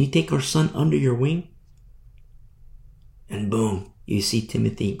 can you take our son under your wing? And boom, you see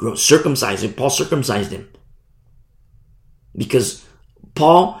Timothy grow, circumcised him. Paul circumcised him. Because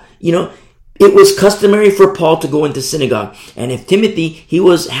Paul, it was customary for Paul to go into synagogue. And if Timothy, he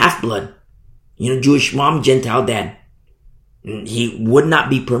was half-blood, Jewish mom, Gentile dad, he would not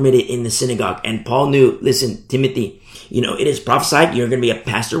be permitted in the synagogue. And Paul knew, listen, Timothy, it is prophesied you're going to be a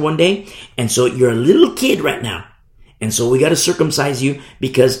pastor one day. And so you're a little kid right now. And so we got to circumcise you,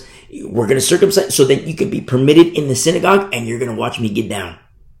 because we're going to circumcise so that you can be permitted in the synagogue, and you're going to watch me get down.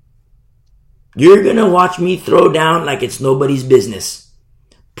 You're going to watch me throw down like it's nobody's business,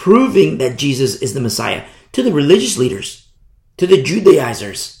 proving that Jesus is the Messiah to the religious leaders, to the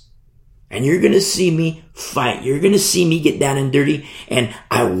Judaizers. And you're going to see me fight. You're going to see me get down and dirty. And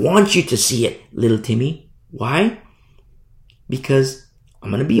I want you to see it, little Timmy. Why? Because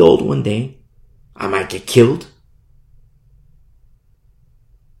I'm going to be old one day. I might get killed.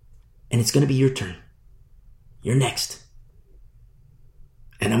 And it's going to be your turn. You're next.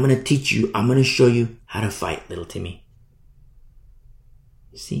 And I'm going to teach you. I'm going to show you how to fight, little Timmy.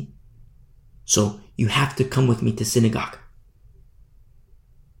 You see? So you have to come with me to synagogue.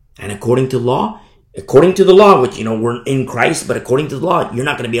 And according to the law, which, we're in Christ, but according to the law, you're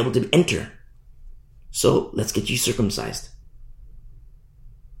not going to be able to enter. So let's get you circumcised.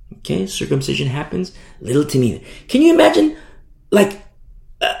 Okay, circumcision happens. Little Timmy. Can you imagine,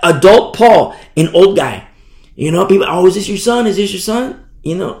 adult Paul, an old guy? People, oh, is this your son? Is this your son?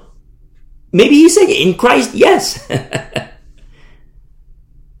 Maybe he said, in Christ, yes. And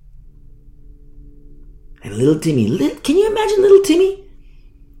little Timmy, can you imagine little Timmy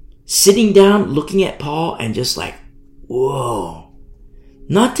sitting down, looking at Paul, and just like, whoa.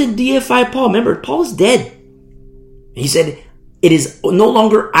 Not to deify Paul. Remember, Paul's dead. He said, it is no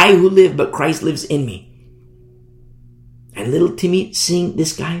longer I who live, but Christ lives in me. And little Timmy seeing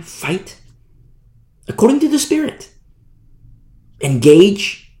this guy fight according to the Spirit,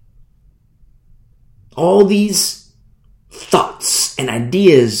 engage all these thoughts and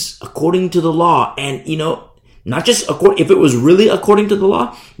ideas according to the law. And, not just if it was really according to the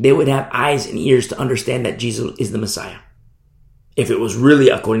law, they would have eyes and ears to understand that Jesus is the Messiah. If it was really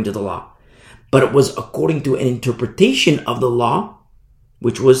according to the law. But it was according to an interpretation of the law,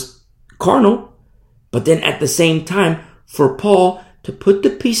 which was carnal. But then at the same time, for Paul to put the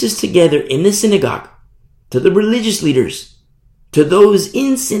pieces together in the synagogue, to the religious leaders, to those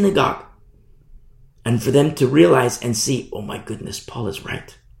in synagogue, And for them to realize and see, oh my goodness, Paul is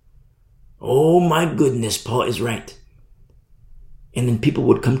right. Oh my goodness, Paul is right. And then people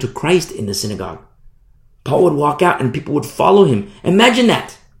would come to Christ in the synagogue. Paul would walk out and people would follow him. Imagine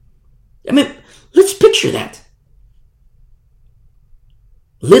that. I mean, let's picture that.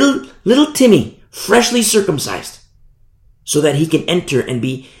 Little Timmy, freshly circumcised, so that he can enter and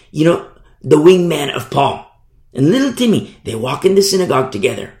be, the wingman of Paul. And little Timmy, they walk in the synagogue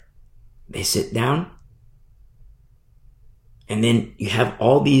together. They sit down. And then you have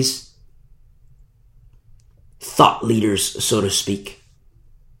all these thought leaders, so to speak,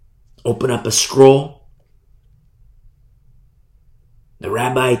 open up a scroll. The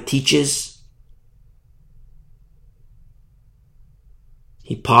rabbi teaches.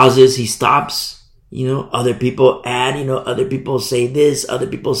 He pauses, he stops. Other people add, other people say this, other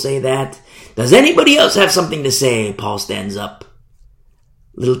people say that. Does anybody else have something to say? Paul stands up.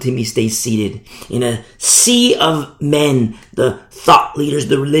 Little Timmy stays seated in a sea of men, the thought leaders,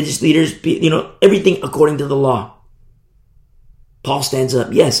 the religious leaders, everything according to the law. Paul stands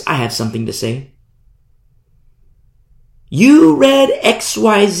up. Yes, I have something to say. You read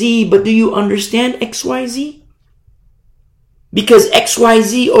XYZ, but do you understand XYZ? Because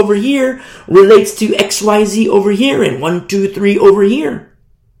XYZ over here relates to XYZ over here and 1, 2, 3 over here.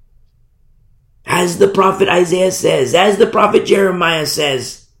 As the prophet Isaiah says, as the prophet Jeremiah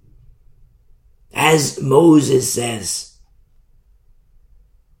says, as Moses says.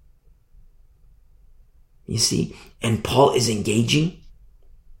 You see, and Paul is engaging,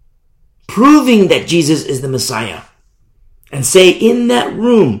 proving that Jesus is the Messiah. And say in that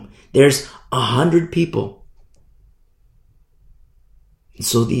room, there's 100 people. And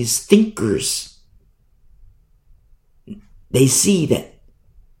so these thinkers, they see that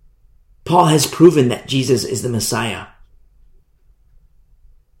Paul has proven that Jesus is the Messiah.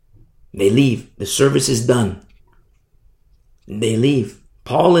 They leave. The service is done. They leave.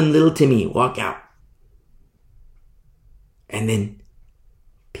 Paul and little Timmy walk out. And then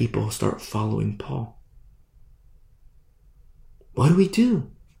people start following Paul. What do we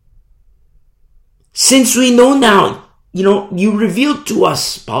do? Since we know now, you revealed to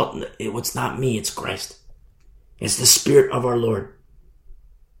us, Paul, it's not me, it's Christ. It's the Spirit of our Lord.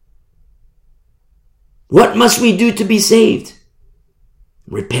 What must we do to be saved?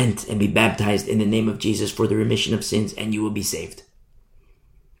 Repent and be baptized in the name of Jesus for the remission of sins, and you will be saved.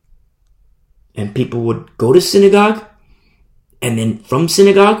 And people would go to synagogue, and then from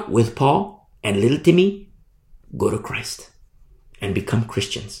synagogue with Paul and little Timmy, go to Christ and become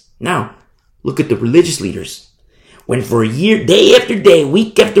Christians. Now, look at the religious leaders. When for a year, day after day,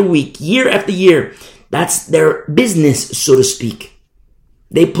 week after week, year after year, that's their business, so to speak.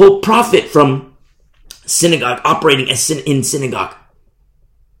 They pull profit from synagogue, operating in synagogue.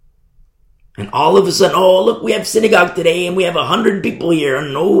 And all of a sudden, oh, look, we have synagogue today and we have 100 people here.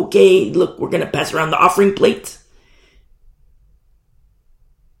 And okay, look, we're going to pass around the offering plate.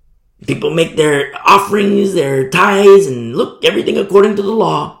 People make their offerings, their tithes, and look, everything according to the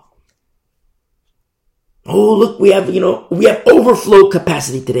law. Oh, look, we have overflow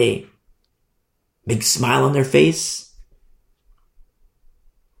capacity today. Big smile on their face.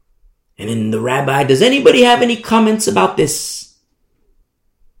 And then the rabbi, does anybody have any comments about this?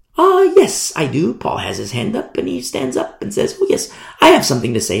 Yes, I do. Paul has his hand up and he stands up and says, oh yes, I have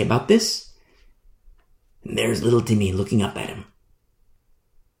something to say about this. And there's little Timmy looking up at him.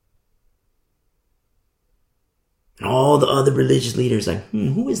 And all the other religious leaders like,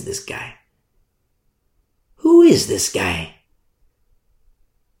 who is this guy? Who is this guy?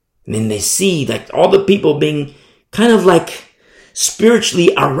 And then they see like all the people being kind of like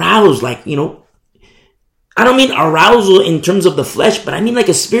spiritually aroused, like, I don't mean arousal in terms of the flesh, but I mean like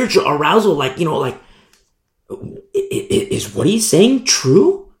a spiritual arousal, like, is what he's saying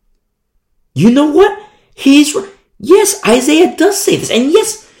true? You know what? Yes, Isaiah does say this, and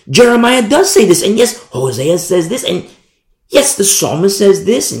yes, Jeremiah does say this, and yes, Hosea says this, and yes, the psalmist says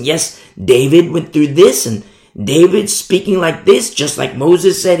this, and yes, David went through this, and David's speaking like this, just like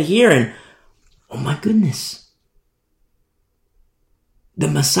Moses said here, and oh my goodness. The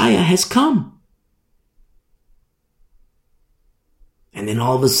Messiah has come. And then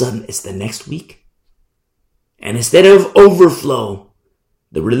all of a sudden, it's the next week. And instead of overflow,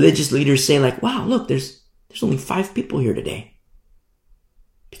 the religious leaders say like, wow, look, there's only 5 people here today.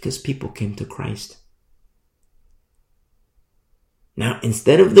 Because people came to Christ. Now,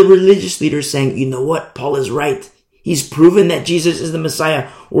 instead of the religious leaders saying, you know what, Paul is right. He's proven that Jesus is the Messiah.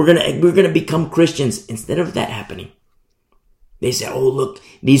 We're gonna become Christians. Instead of that happening, they say, oh, look,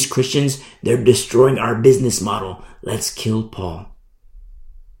 these Christians, they're destroying our business model. Let's kill Paul.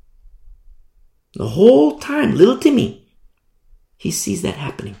 The whole time, little Timmy, he sees that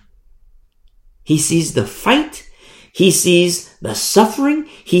happening. He sees the fight. He sees the suffering.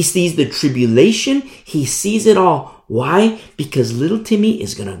 He sees the tribulation. He sees it all. Why? Because little Timmy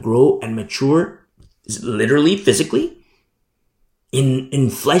is going to grow and mature, literally, physically, in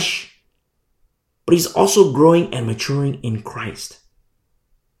flesh. But he's also growing and maturing in Christ.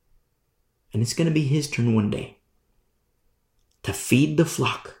 And it's going to be his turn one day to feed the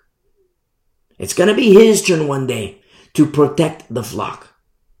flock. It's going to be his turn one day to protect the flock.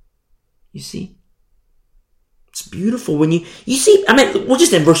 You see? It's beautiful when you see, we're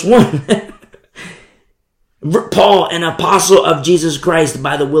just in verse 1. Paul, an apostle of Jesus Christ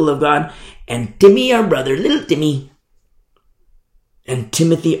by the will of God, and Timmy, our brother, little Timmy, and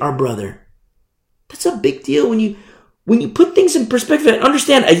Timothy, our brother. That's a big deal when you put things in perspective.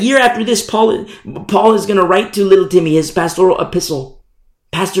 Understand, a year after this, Paul is going to write to little Timmy his pastoral epistle,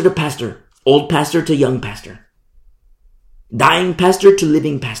 pastor to pastor, old pastor to young pastor, dying pastor to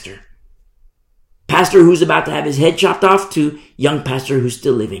living pastor, pastor who's about to have his head chopped off to young pastor who's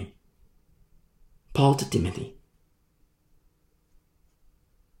still living. Paul to Timothy.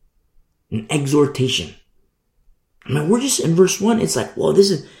 An exhortation. We're just in verse 1. It's like, whoa,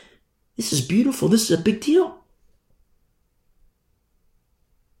 this is beautiful. This is a big deal.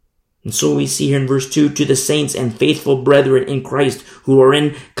 And so we see here in verse 2, to the saints and faithful brethren in Christ who are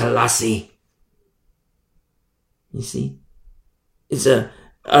in Colossae. You see? It's a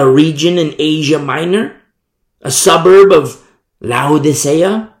region in Asia Minor, a suburb of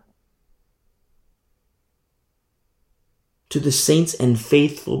Laodicea. To the saints and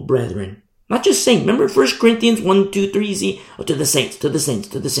faithful brethren. Not just saints. Remember 1 Corinthians 1, 2, 3, see? Oh, to the saints, to the saints,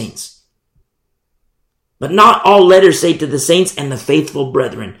 to the saints. But not all letters say to the saints and the faithful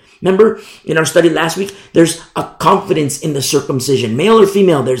brethren. Remember in our study last week, there's a confidence in the circumcision. Male or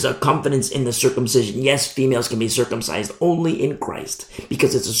female, there's a confidence in the circumcision. Yes, females can be circumcised only in Christ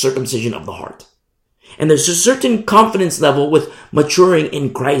because it's a circumcision of the heart. And there's a certain confidence level with maturing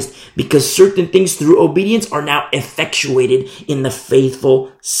in Christ because certain things through obedience are now effectuated in the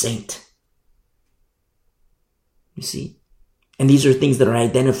faithful saint. You see? And these are things that are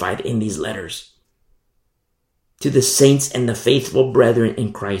identified in these letters. To the saints and the faithful brethren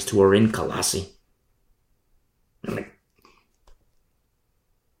in Christ who are in Colossae.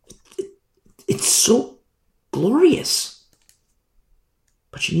 It's so glorious.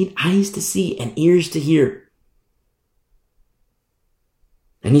 But you need eyes to see and ears to hear.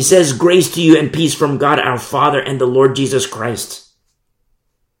 And he says, grace to you and peace from God our Father and the Lord Jesus Christ.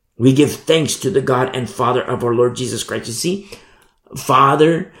 We give thanks to the God and Father of our Lord Jesus Christ. You see,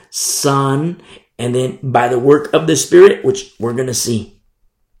 Father, Son, and then by the work of the Spirit, which we're going to see.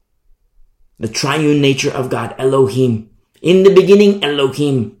 The triune nature of God, Elohim. In the beginning,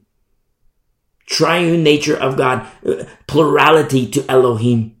 Elohim. Triune nature of God, plurality to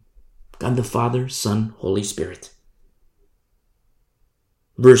Elohim. God the Father, Son, Holy Spirit.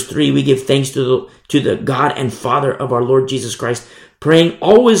 Verse 3, we give thanks to the God and Father of our Lord Jesus Christ, praying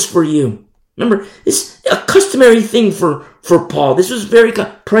always for you. Remember, it's a customary thing for Paul. This was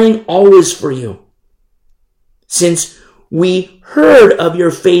praying always for you. Since we heard of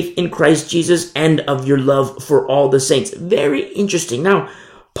your faith in Christ Jesus and of your love for all the saints. Very interesting. Now,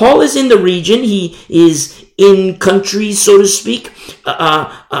 Paul is in the region. He is in country, so to speak,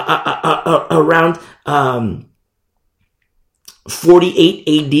 around 48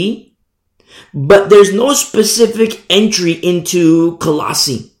 AD. But there's no specific entry into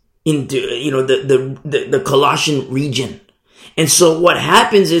Colossae, into the Colossian region. And so what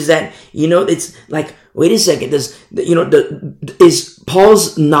happens is that it's like, wait a second, is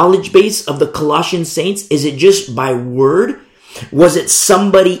Paul's knowledge base of the Colossian saints, is it just by word? Was it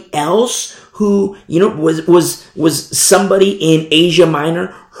somebody else who, was somebody in Asia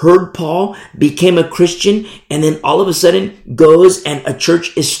Minor, heard Paul, became a Christian, and then all of a sudden goes and a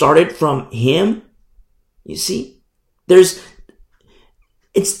church is started from him? You see, I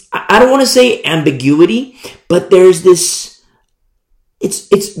don't want to say ambiguity, but there's this,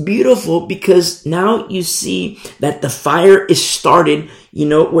 it's beautiful because now you see that the fire is started,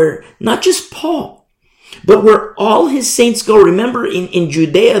 where not just Paul, but where all his saints go. Remember, in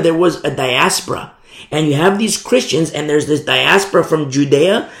Judea, there was a diaspora. And you have these Christians, and there's this diaspora from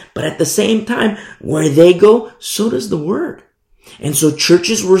Judea. But at the same time, where they go, so does the word. And so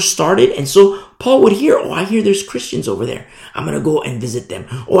churches were started. And so Paul would hear, I hear there's Christians over there. I'm going to go and visit them.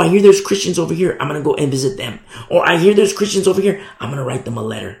 I hear there's Christians over here. I'm going to go and visit them. Or I hear there's Christians over here. I'm going to write them a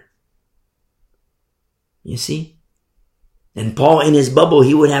letter. You see? And Paul, in his bubble,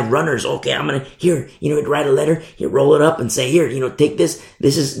 he would have runners. Okay, I'm going to, here, he'd write a letter, he'd roll it up and say, here, take this.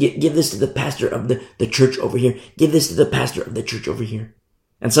 Give this to the pastor of the church over here. Give this to the pastor of the church over here.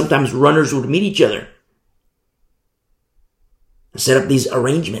 And sometimes runners would meet each other, set up these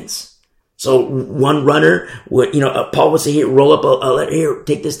arrangements. So one runner would, Paul would say, here, roll up a letter, here,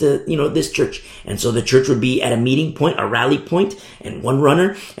 take this to, this church. And so the church would be at a meeting point, a rally point, and one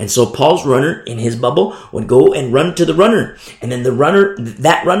runner. And so Paul's runner in his bubble would go and run to the runner. And then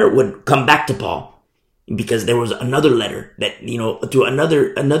that runner would come back to Paul because there was another letter that, to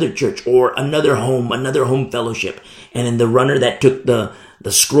another church or another home fellowship. And then the runner that took the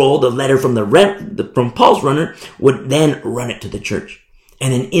scroll, the letter from Paul's runner would then run it to the church.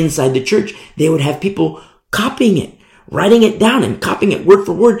 And then inside the church, they would have people copying it, writing it down and copying it word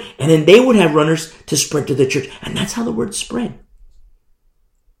for word. And then they would have runners to spread to the church. And that's how the word spread.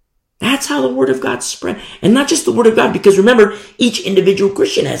 That's how the word of God spread. And not just the word of God, because remember, each individual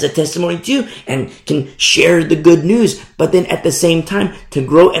Christian has a testimony too and can share the good news. But then at the same time, to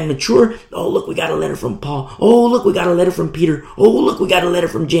grow and mature, oh, look, we got a letter from Paul. Oh, look, we got a letter from Peter. Oh, look, we got a letter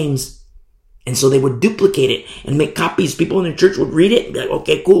from James. And so they would duplicate it and make copies. People in the church would read it and be like,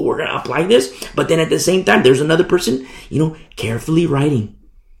 okay, cool, we're going to apply this. But then at the same time, there's another person, carefully writing.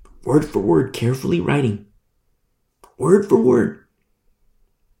 Word for word, carefully writing. Word for word.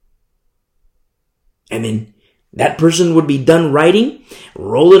 And then that person would be done writing,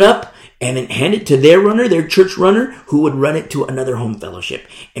 roll it up, and then hand it to their church runner, who would run it to another home fellowship.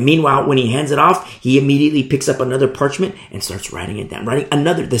 And meanwhile, when he hands it off, he immediately picks up another parchment and starts writing it down. Writing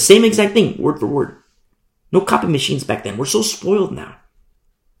the same exact thing, word for word. No copy machines back then. We're so spoiled now.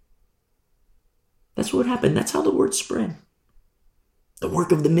 That's what happened. That's how the word spread. The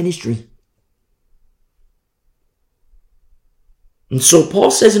work of the ministry. And so Paul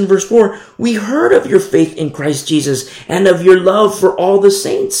says in verse 4, we heard of your faith in Christ Jesus and of your love for all the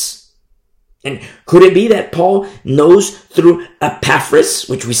saints. And could it be that Paul knows through Epaphras,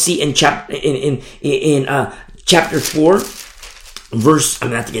 which we see in chapter 4, verse, I'm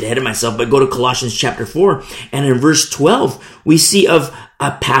going to have to get ahead of myself, but go to Colossians chapter 4, and in verse 12, we see of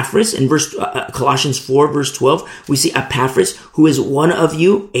Epaphras, in Colossians 4, verse 12, we see Epaphras, who is one of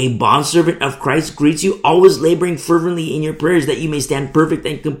you, a bondservant of Christ, greets you, always laboring fervently in your prayers, that you may stand perfect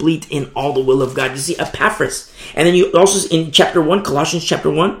and complete in all the will of God. You see Epaphras. And then you also, in chapter 1, Colossians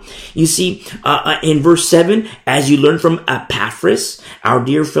chapter 1, you see in verse 7, as you learn from Epaphras, our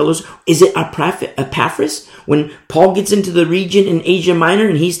dear fellows, is it Epaphras? When Paul gets into the region in Asia Minor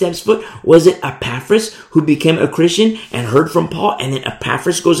and he steps foot, was it Epaphras who became a Christian and heard from Paul? And then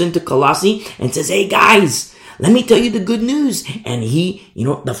Epaphras goes into Colossae and says, hey guys, let me tell you the good news. And he,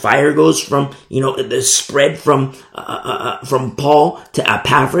 the fire goes from, the spread from Paul to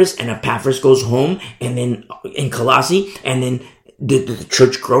Epaphras, and Epaphras goes home, and then in Colossae, and then did the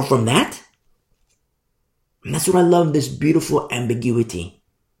church grow from that? And that's what I love, this beautiful ambiguity.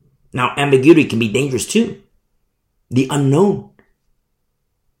 Now, ambiguity can be dangerous too. The unknown.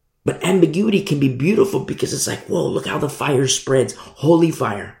 But ambiguity can be beautiful because it's like, whoa, look how the fire spreads. Holy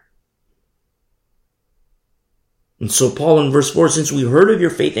fire. And so Paul in verse 4, since we heard of your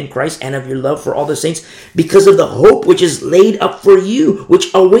faith in Christ and of your love for all the saints, because of the hope which is laid up for you,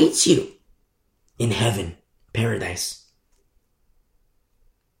 which awaits you in heaven, paradise.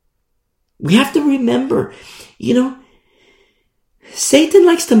 We have to remember, Satan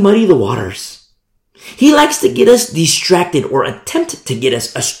likes to muddy the waters. He likes to get us distracted, or attempt to get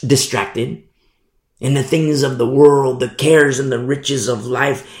us distracted in the things of the world, the cares and the riches of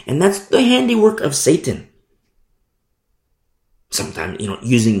life. And that's the handiwork of Satan. Sometimes,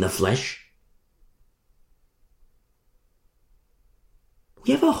 using the flesh.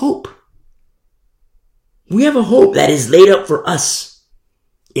 We have a hope. We have a hope that is laid up for us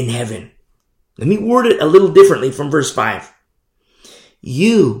in heaven. Let me word it a little differently from verse 5.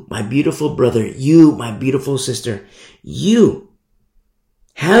 You, my beautiful brother, you, my beautiful sister, you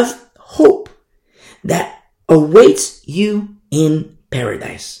have hope that awaits you in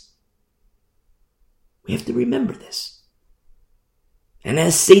paradise. We have to remember this. And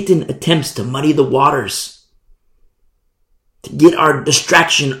as Satan attempts to muddy the waters, to get our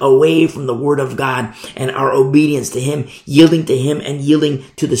distraction away from the Word of God and our obedience to Him, yielding to Him and yielding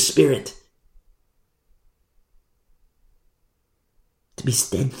to the Spirit, to be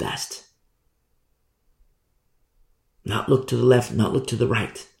steadfast. Not look to the left, not look to the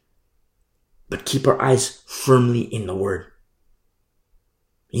right, but keep our eyes firmly in the Word.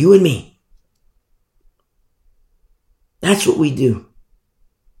 You and me. That's what we do.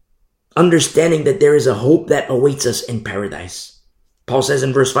 Understanding that there is a hope that awaits us in paradise. Paul says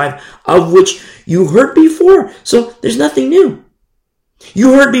in verse 5, of which you heard before. So there's nothing new.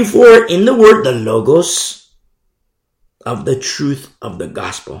 You heard before in the word, the logos of the truth of the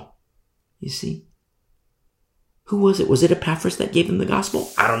gospel. You see? Who was it? Was it Epaphras that gave them the gospel?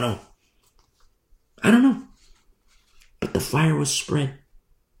 I don't know. But the fire was spread.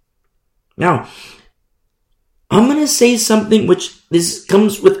 Now, I'm going to say something which this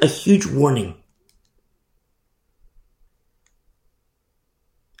comes with a huge warning.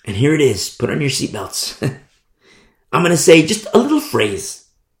 And here it is. Put on your seatbelts. I'm going to say just a little phrase.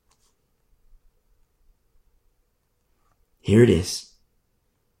 Here it is.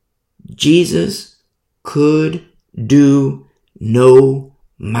 Jesus could do no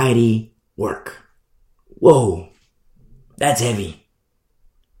mighty work. Whoa. That's heavy.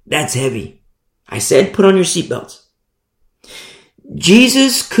 That's heavy. I said put on your seatbelts.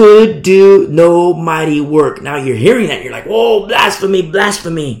 Jesus could do no mighty work. Now you're hearing that. You're like, whoa, blasphemy,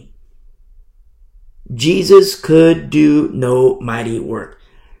 blasphemy. Jesus could do no mighty work.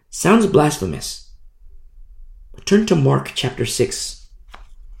 Sounds blasphemous. Turn to Mark chapter 6.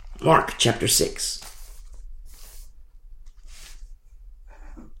 Mark chapter 6.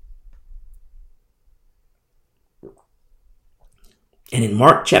 And in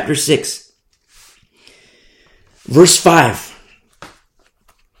Mark chapter 6, verse 5,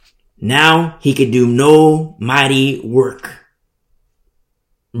 now he could do no mighty work.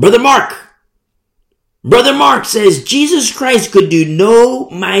 Brother Mark says Jesus Christ could do no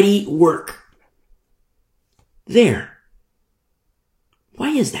mighty work. There. Why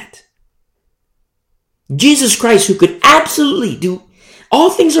is that? Jesus Christ, who could absolutely do, all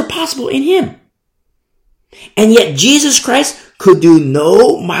things are possible in him. And yet Jesus Christ could do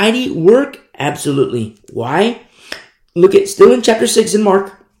no mighty work? Absolutely. Why? Look at, still in chapter 6 in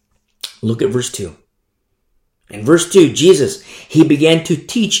Mark, look at verse 2. In verse 2, Jesus, he began to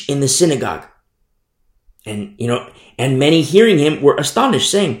teach in the synagogue. And, and many hearing him were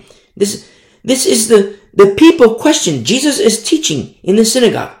astonished, saying, this is the people question. Jesus is teaching in the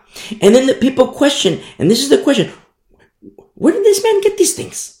synagogue. And then the people question, and this is the question, where did this man get these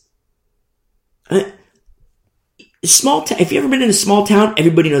things? Small town. If you've ever been in a small town,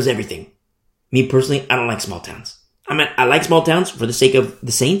 everybody knows everything. Me personally, I don't like small towns. I like small towns for the sake of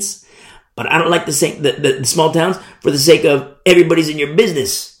the saints, but I don't like the small towns for the sake of everybody's in your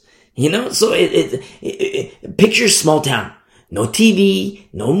business. So picture small town. No TV,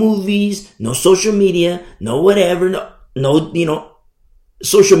 no movies, no social media, no whatever, no,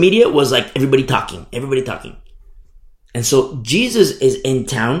 social media was like everybody talking. And so Jesus is in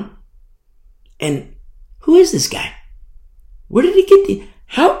town, and who is this guy? Where did he get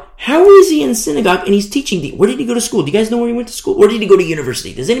how is he in synagogue and he's teaching? Where did he go to school? Do you guys know where he went to school? Where did he go to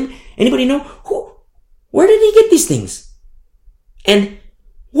university? Does anybody know? Where did he get these things? And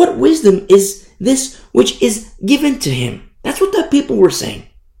what wisdom is this which is given to him? That's what the people were saying.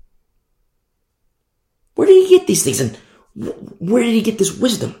 Where did he get these things? And where did he get this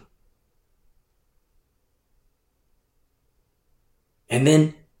wisdom? And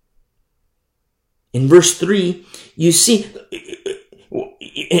then in verse 3, you see,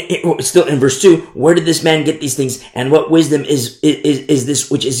 still in verse 2, where did this man get these things? And what wisdom is this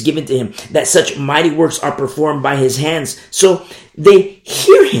which is given to him, that such mighty works are performed by his hands? So they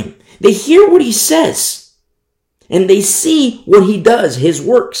hear him. They hear what he says. And they see what he does, his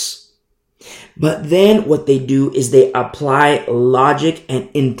works. But then what they do is they apply logic and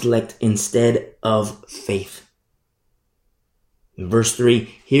intellect instead of faith. In verse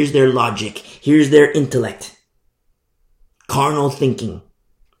 3, here's their logic. Here's their intellect. Carnal thinking.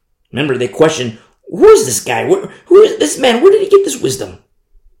 Remember, they question, who is this guy? Who is this man? Where did he get this wisdom?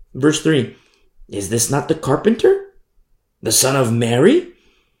 Verse 3, is this not the carpenter? The son of Mary?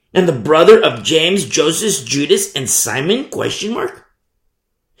 And the brother of James, Joseph, Judas, and Simon? Question mark.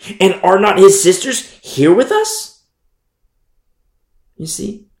 And are not his sisters here with us? You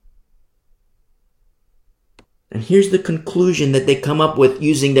see? And here's the conclusion that they come up with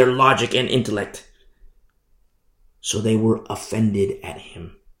using their logic and intellect. So they were offended at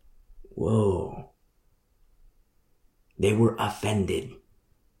him. Whoa. They were offended.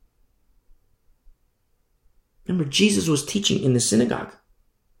 Remember, Jesus was teaching in the synagogue.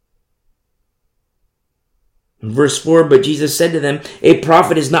 In verse 4, but Jesus said to them, a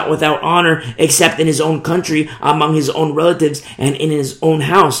prophet is not without honor except in his own country, among his own relatives, and in his own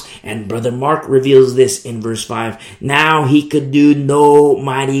house. And Brother Mark reveals this in verse 5. Now he could do no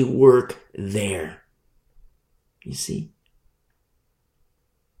mighty work there. You see?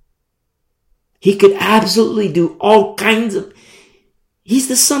 He could absolutely do all kinds of... He's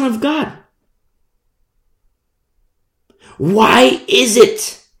the Son of God. Why is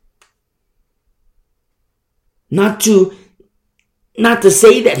it? Not to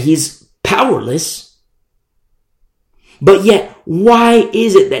say that he's powerless, but yet why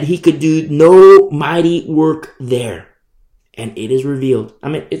is it that he could do no mighty work there? And it is revealed. I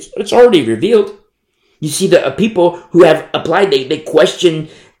mean, it's already revealed. You see, the people who have applied, they question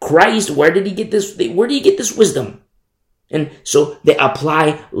Christ. Where did he get this? Where did he get this wisdom? And so they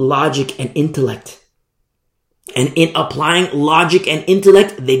apply logic and intellect. And in applying logic and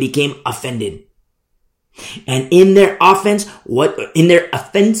intellect, they became offended. And in their offense, what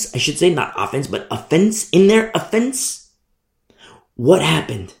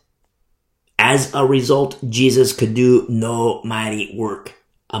happened? As a result, Jesus could do no mighty work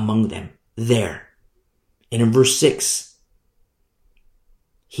among them there. And in verse 6,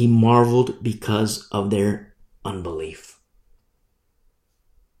 he marveled because of their unbelief.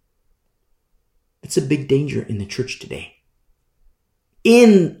 It's a big danger in the church today.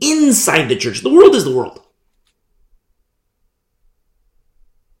 Inside the church. The world is the world.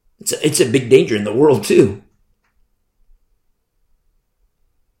 It's a big danger in the world too.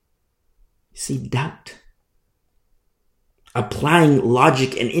 See, doubt. Applying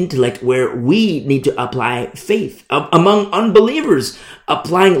logic and intellect where we need to apply faith. Among unbelievers,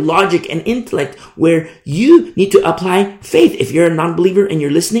 applying logic and intellect where you need to apply faith. If you're a non-believer and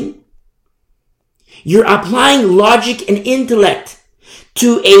you're listening, you're applying logic and intellect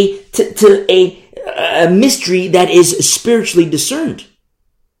to a mystery that is spiritually discerned.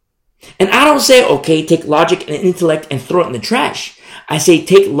 And I don't say, okay, take logic and intellect and throw it in the trash. I say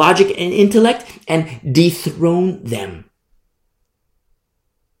take logic and intellect and dethrone them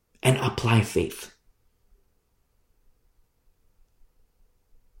and apply faith.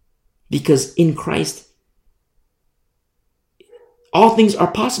 Because in Christ, all things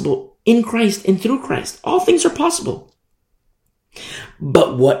are possible. In Christ and through Christ, all things are possible.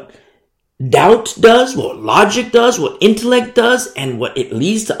 But what doubt does, what logic does, what intellect does, and what it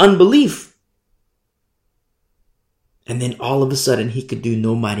leads to unbelief. And then all of a sudden, he could do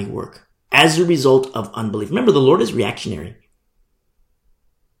no mighty work as a result of unbelief. Remember, the Lord is reactionary.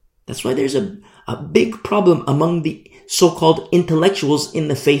 That's why there's a big problem among the so-called intellectuals in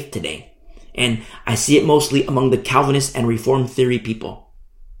the faith today. And I see it mostly among the Calvinist and Reformed theory people.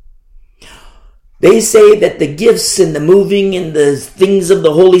 They say that the gifts and the moving and the things of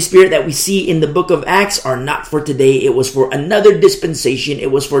the Holy Spirit that we see in the book of Acts are not for today. It was for another dispensation.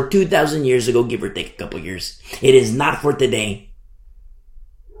 It was for 2,000 years ago, give or take a couple years. It is not for today.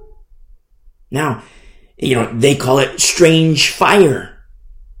 Now, they call it strange fire.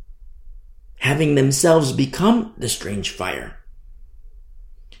 Having themselves become the strange fire.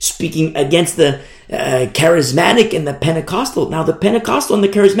 Speaking against the charismatic and the Pentecostal. Now, the Pentecostal and the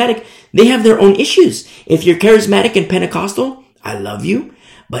charismatic, they have their own issues. If you're charismatic and Pentecostal, I love you,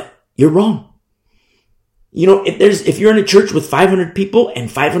 but you're wrong. If you're in a church with 500 people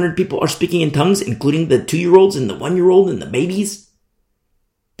and 500 people are speaking in tongues, including the 2-year-olds and the 1-year-old and the babies,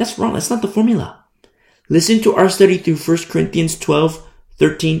 that's wrong. That's not the formula. Listen to our study through 1 Corinthians 12,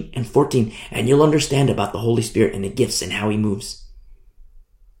 13, and 14, and you'll understand about the Holy Spirit and the gifts and how he moves.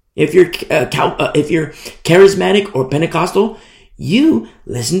 If you're charismatic or Pentecostal, you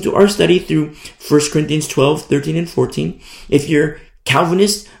listen to our study through 1 Corinthians 12, 13, and 14. If you're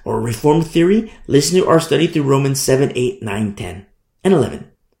Calvinist or Reformed theory, listen to our study through Romans 7, 8, 9, 10, and 11.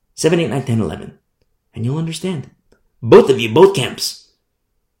 7, 8, 9, 10, 11. And you'll understand. Both of you, both camps.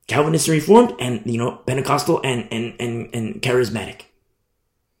 Calvinist and Reformed and, Pentecostal and charismatic.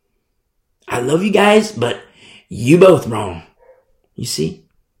 I love you guys, but you both wrong. You see?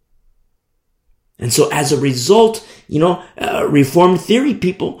 And so as a result, Reformed theory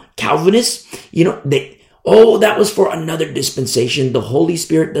people, Calvinists, that was for another dispensation. The Holy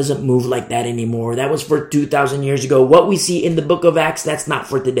Spirit doesn't move like that anymore. That was for 2,000 years ago. What we see in the book of Acts, that's not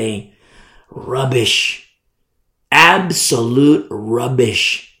for today. Rubbish. Absolute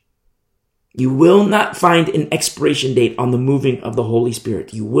rubbish. You will not find an expiration date on the moving of the Holy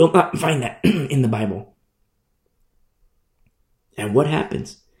Spirit. You will not find that in the Bible. And what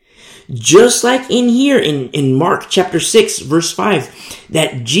happens? Just like in here in Mark chapter 6 verse 5,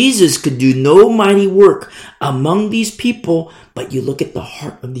 that Jesus could do no mighty work among these people, but you look at the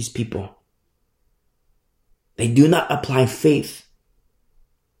heart of these people. They do not apply faith.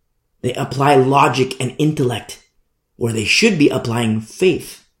 They apply logic and intellect where they should be applying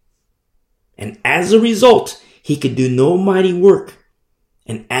faith. And as a result, he could do no mighty work.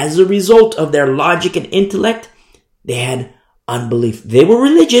 And as a result of their logic and intellect, they had unbelief. They were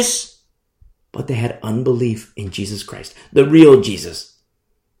religious, but they had unbelief in Jesus Christ, the real Jesus,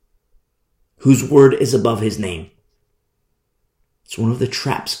 whose word is above his name. It's one of the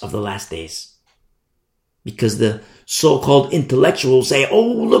traps of the last days. Because the so-called intellectuals say, oh,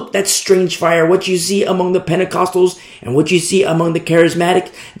 look, that's strange fire. What you see among the Pentecostals and what you see among the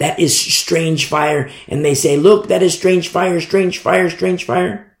charismatic, that is strange fire. And they say, look, that is strange fire, strange fire, strange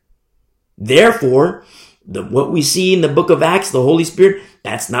fire. Therefore, what we see in the book of Acts, the Holy Spirit,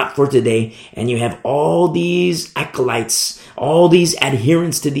 that's not for today. And you have all these acolytes, all these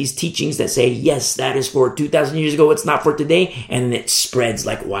adherents to these teachings that say, yes, that is for 2,000 years ago. It's not for today. And then it spreads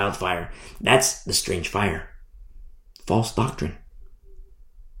like wildfire. That's the strange fire. False doctrine.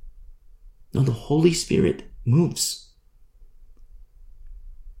 No, the Holy Spirit moves.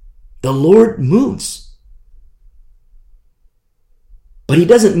 The Lord moves. But he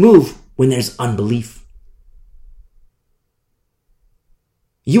doesn't move when there's unbelief.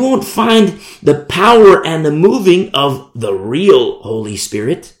 You won't find the power and the moving of the real Holy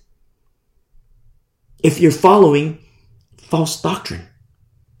Spirit if you're following false doctrine.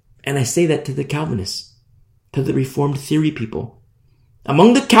 And I say that to the Calvinists, to the Reformed theory people.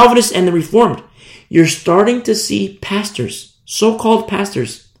 Among the Calvinists and the Reformed, you're starting to see pastors, so-called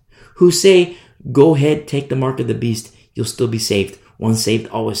pastors, who say, go ahead, take the mark of the beast, you'll still be saved. Once saved,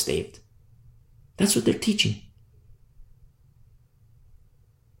 always saved. That's what they're teaching.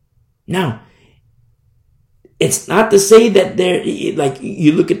 Now, it's not to say that they're, like,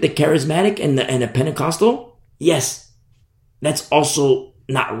 you look at the charismatic and the Pentecostal. Yes, that's also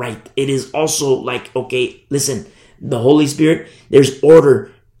not right. It is also like, okay, listen, the Holy Spirit, there's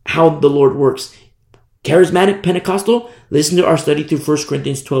order, how the Lord works. Charismatic, Pentecostal, listen to our study through 1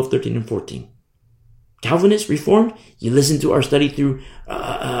 Corinthians 12, 13, and 14. Calvinist, Reformed, you listen to our study through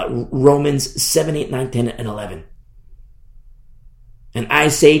Romans 7, 8, 9, 10, and 11. And I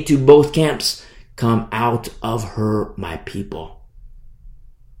say to both camps, come out of her, my people.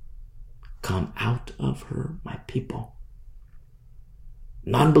 Come out of her, my people.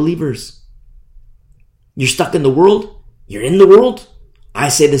 Non-believers, you're stuck in the world. You're in the world. I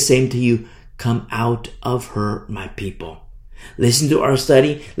say the same to you. Come out of her, my people. Listen to our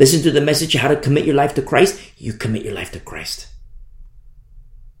study. Listen to the message, how to commit your life to Christ. You commit your life to Christ.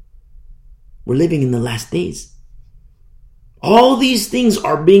 We're living in the last days. All these things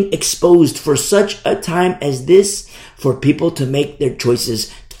are being exposed for such a time as this, for people to make their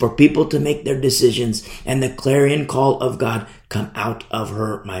choices, for people to make their decisions. And the clarion call of God, come out of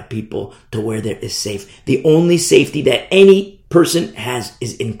her, my people, to where there is safe. The only safety that any person has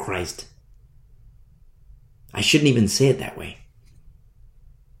is in Christ. I shouldn't even say it that way.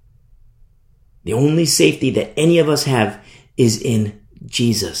 The only safety that any of us have is in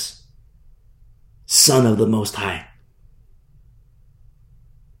Jesus, Son of the Most High.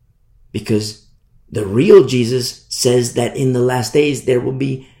 Because the real Jesus says that in the last days there will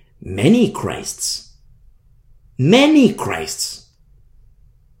be many Christs. Many Christs.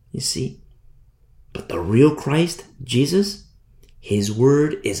 You see? But the real Christ, Jesus, his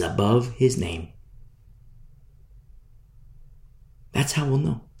word is above his name. That's how we'll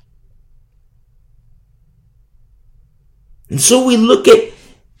know. And so we look at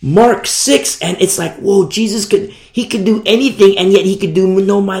Mark 6 and it's like, whoa, Jesus could do anything and yet he could do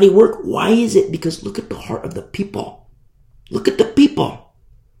no mighty work. Why is it? Because look at the heart of the people. Look at the people.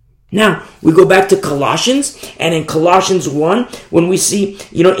 Now, we go back to Colossians, and in Colossians 1, when we see,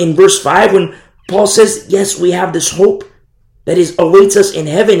 in verse 5, when Paul says, yes, we have this hope that awaits us in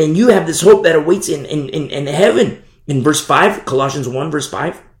heaven, and you have this hope that awaits in heaven. In verse 5, Colossians 1, verse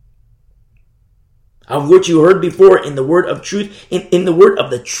 5, of which you heard before in the word of truth, in the word of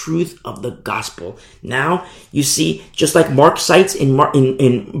the truth of the gospel. Now, you see, just like Mark cites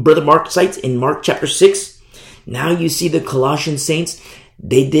Brother Mark cites in Mark chapter 6, now you see the Colossian saints,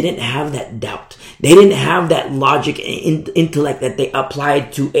 they didn't have that doubt. They didn't have that logic and intellect that they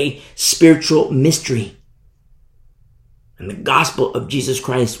applied to a spiritual mystery. And the gospel of Jesus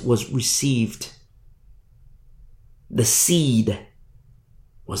Christ was received. The seed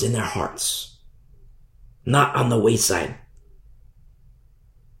was in their hearts, not on the wayside.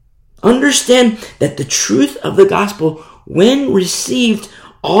 Understand that the truth of the gospel, when received,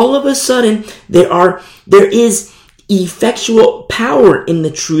 all of a sudden there is effectual power in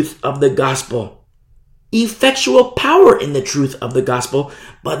the truth of the gospel. Effectual power in the truth of the gospel,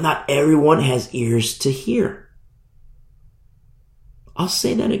 but not everyone has ears to hear. I'll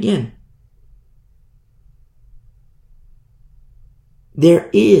say that again. There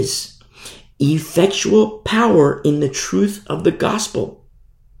is effectual power in the truth of the gospel,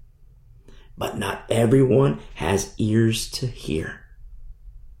 but not everyone has ears to hear.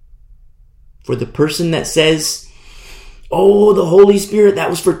 For the person that says, Oh, the Holy Spirit, that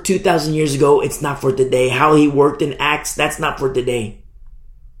was for 2,000 years ago. It's not for today. How he worked in Acts, that's not for today.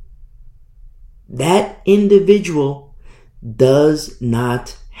 That individual does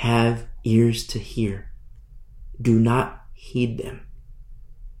not have ears to hear. Do not heed them.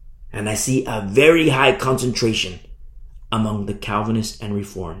 And I see a very high concentration among the Calvinists and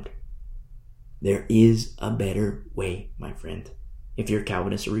Reformed. There is a better way, my friend, if you're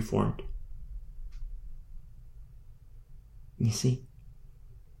Calvinist or Reformed. You see?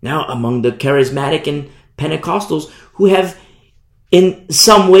 Now, among the charismatic and Pentecostals who have, in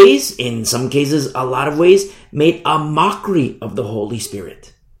some ways, in some cases, a lot of ways, made a mockery of the Holy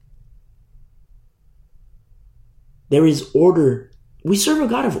Spirit. There is order. We serve a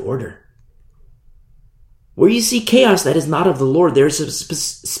God of order. Where you see chaos that is not of the Lord, there is a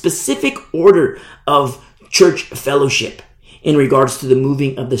specific order of church fellowship in regards to the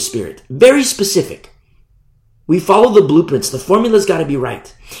moving of the Spirit. Very specific. We follow the blueprints. The formula's got to be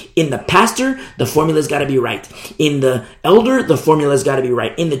right. In the pastor, the formula's got to be right. In the elder, the formula's got to be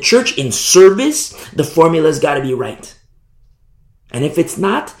right. In the church, in service, the formula's got to be right. And if it's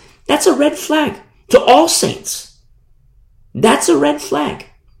not, that's a red flag to all saints. That's a red flag.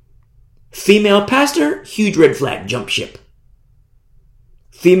 Female pastor, huge red flag, jump ship.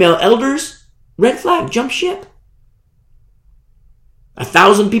 Female elders, red flag, jump ship.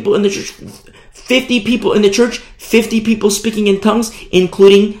 1,000 people in the church, 50 people in the church, 50 people speaking in tongues,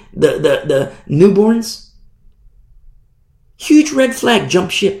 including the newborns. Huge red flag,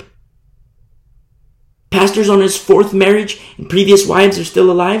 jump ship. Pastor's on his 4th marriage and previous wives are still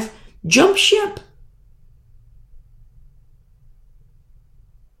alive, jump ship.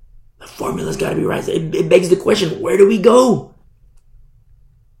 The formula's got to be right. It begs the question, where do we go?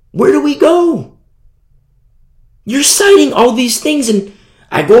 Where do we go? You're citing all these things, and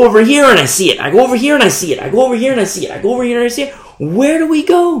I go over here and I see it. I go over here and I see it. I go over here and I see it. I go over here and I see it. Where do we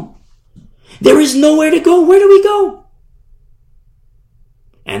go? There is nowhere to go. Where do we go?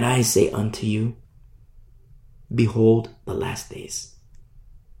 And I say unto you, behold the last days.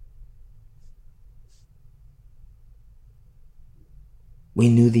 We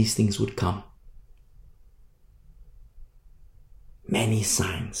knew these things would come. Many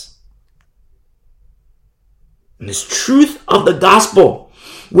signs. And this truth of the gospel,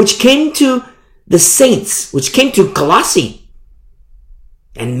 which came to the saints, which came to Colossae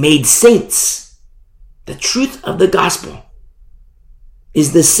and made saints, the truth of the gospel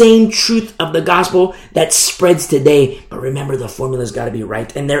is the same truth of the gospel that spreads today. But remember, the formula's got to be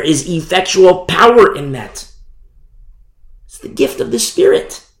right. And there is effectual power in that. It's the gift of the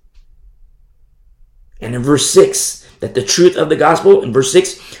Spirit. And in verse 6, that the truth of the gospel, in verse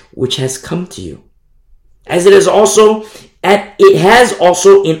 6, which has come to you, as it has also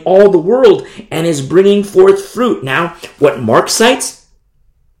in all the world, and is bringing forth fruit. Now, what Mark cites?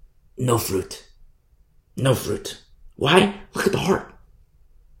 No fruit. No fruit. Why? Look at the heart.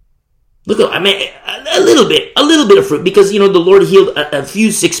 Look at, a little bit of fruit, because, the Lord healed a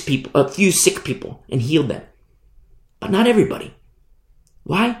few sick people and healed them. But not everybody.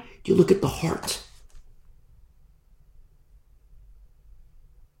 Why? You look at the heart.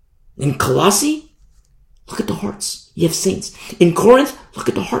 In Colossae, look at the hearts. You have saints. In Corinth, look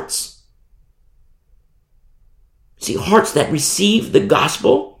at the hearts. See, hearts that receive the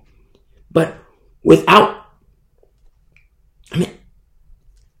gospel, but without,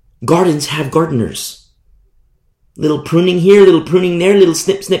 gardens have gardeners. Little pruning here, little pruning there, little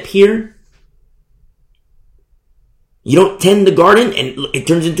snip, snip here. You don't tend the garden and it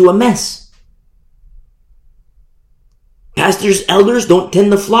turns into a mess. Pastors, elders don't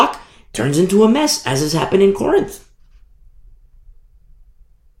tend the flock, turns into a mess, as has happened in Corinth.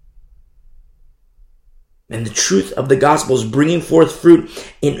 And the truth of the gospel is bringing forth fruit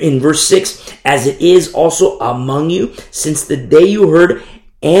in verse 6, as it is also among you since the day you heard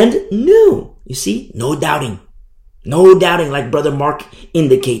and knew. You see, no doubting. No doubting, like Brother Mark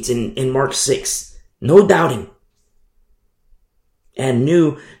indicates in Mark 6. No doubting. And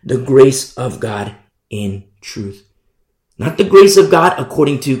knew the grace of God in truth. Not the grace of God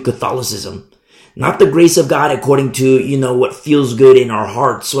according to Catholicism. Not the grace of God according to, what feels good in our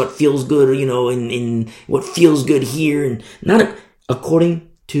hearts, what feels good, in what feels good here, and not according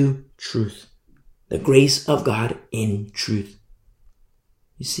to truth. The grace of God in truth.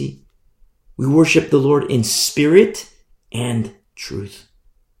 You see, we worship the Lord in spirit and truth.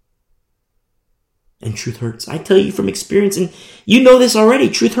 And truth hurts. I tell you from experience, and you know this already,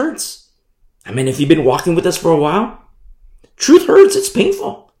 truth hurts. If you've been walking with us for a while, truth hurts. It's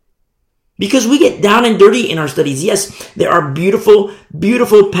painful. Because we get down and dirty in our studies. Yes, there are beautiful,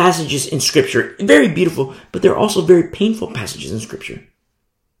 beautiful passages in Scripture. Very beautiful, but there are also very painful passages in Scripture.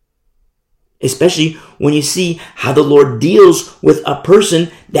 Especially when you see how the Lord deals with a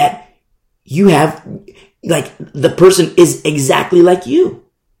person that you have, like the person is exactly like you.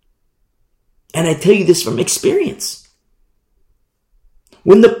 And I tell you this from experience.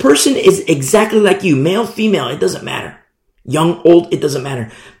 When the person is exactly like you, male, female, it doesn't matter. Young, old, it doesn't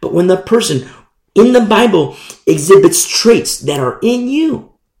matter. But when the person in the Bible exhibits traits that are in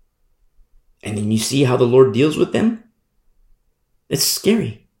you, and then you see how the Lord deals with them, it's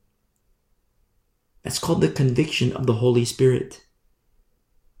scary. That's called the conviction of the Holy Spirit.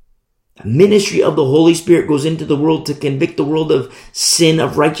 The ministry of the Holy Spirit goes into the world to convict the world of sin,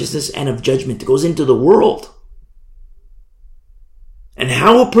 of righteousness, and of judgment. It goes into the world. And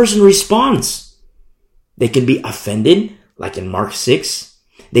how a person responds. They can be offended, like in Mark 6.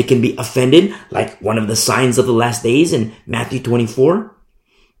 They can be offended, like one of the signs of the last days in Matthew 24.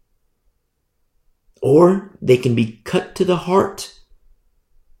 Or they can be cut to the heart.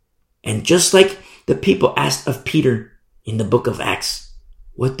 And just like the people asked of Peter in the book of Acts,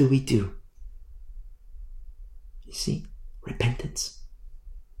 what do we do? You see, repentance.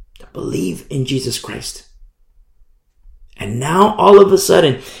 To believe in Jesus Christ. And now all of a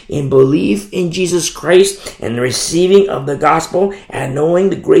sudden, in belief in Jesus Christ and the receiving of the gospel and knowing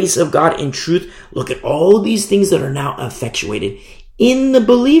the grace of God in truth, look at all these things that are now effectuated in the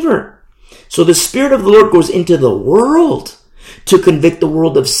believer. So the Spirit of the Lord goes into the world to convict the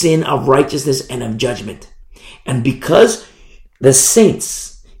world of sin, of righteousness, and of judgment. And because the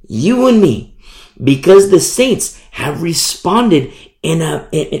saints, you and me, because the saints have responded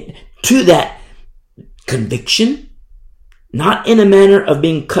to that conviction, not in a manner of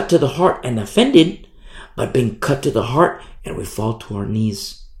being cut to the heart and offended, but being cut to the heart and we fall to our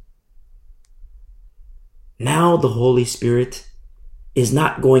knees. Now the Holy Spirit is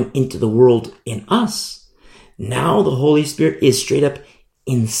not going into the world in us. Now the Holy Spirit is straight up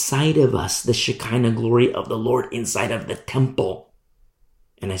inside of us, the Shekinah glory of the Lord inside of the temple.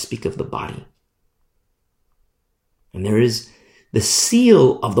 And I speak of the body. And there is the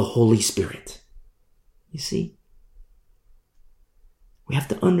seal of the Holy Spirit. You see? We have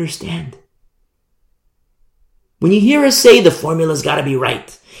to understand. When you hear us say the formula's got to be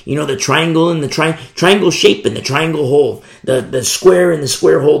right, you know, the triangle and the triangle shape and the triangle hole, the square and the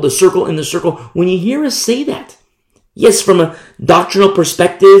square hole, the circle and the circle. When you hear us say that, yes, from a doctrinal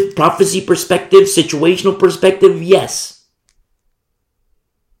perspective, prophecy perspective, situational perspective, yes.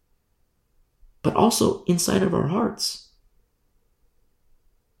 But also inside of our hearts.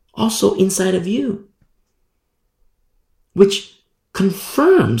 Also inside of you. Which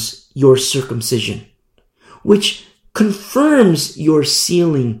confirms your circumcision, which confirms your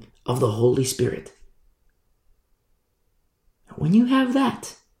sealing of the Holy Spirit. When you have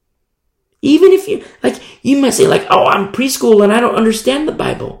that, even if you might say oh, I'm preschool and I don't understand the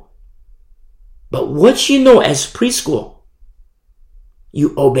Bible. But what you know as preschool,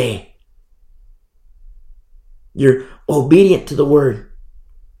 you obey. You're obedient to the word.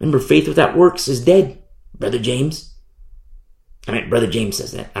 Remember, faith without works is dead, Brother James. I mean, Brother James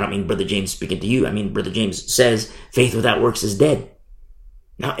says that. I don't mean Brother James speaking to you. I mean, Brother James says faith without works is dead.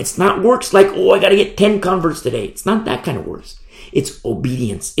 Now, it's not works like, I got to get 10 converts today. It's not that kind of works. It's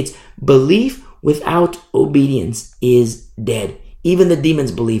obedience. It's belief without obedience is dead. Even the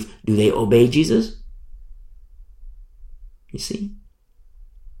demons believe. Do they obey Jesus? You see?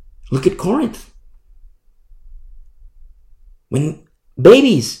 Look at Corinth. When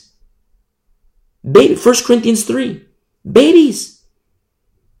babies, 1 Corinthians 3, babies.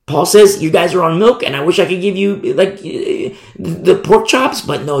 Paul says, you guys are on milk and I wish I could give you the pork chops,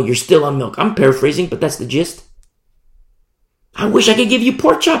 but no, you're still on milk. I'm paraphrasing, but that's the gist. I wish I could give you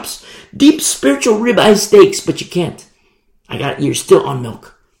pork chops, deep spiritual ribeye steaks, but you can't. You're still on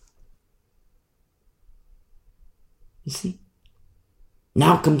milk. You see?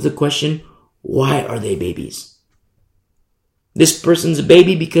 Now comes the question, why are they babies? This person's a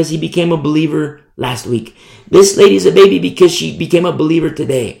baby because he became a believer last week. This lady's a baby because she became a believer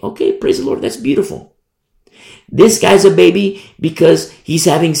today. Okay, praise the Lord, that's beautiful. This guy's a baby because he's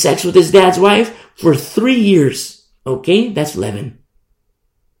having sex with his dad's wife for 3 years. Okay, that's 11.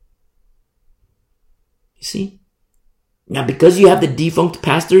 You see? Now, because you have the defunct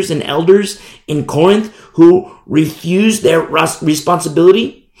pastors and elders in Corinth who refused their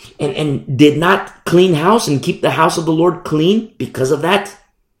responsibility and did not clean house and keep the house of the Lord clean because of that.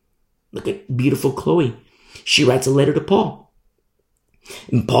 Look at beautiful Chloe. She writes a letter to Paul.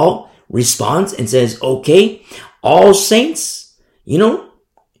 And Paul responds and says, okay, all saints,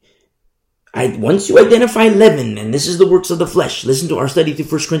 Once you identify leaven, and this is the works of the flesh, listen to our study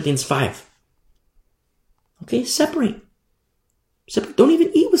through 1 Corinthians 5. Okay, separate. Don't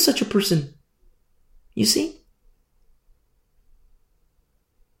even eat with such a person. You see?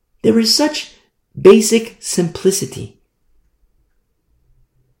 There is such basic simplicity.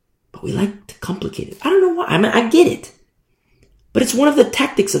 But we like to complicate it. I don't know why. I get it. But it's one of the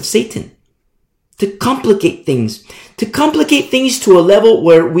tactics of Satan. To complicate things. To complicate things to a level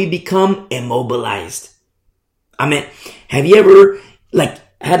where we become immobilized. Have you ever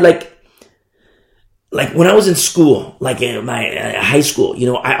had when I was in school, like in my high school,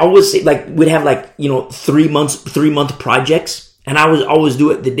 I always say we'd have 3-month projects. And I would always do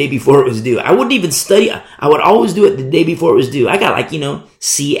it the day before it was due. I wouldn't even study. I would always do it the day before it was due. I got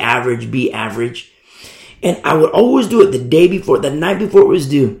C average, B average. And I would always do it the night before it was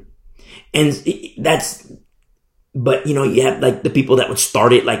due. And but you have the people that would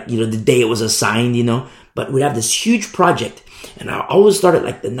start it the day it was assigned, but we'd have this huge project. And I always start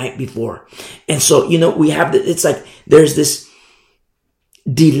it the night before. And so, we have there's this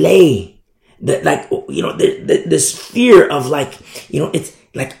delay. This fear of it's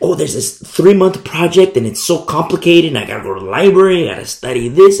there's this 3-month project and it's so complicated and I gotta go to the library, I gotta study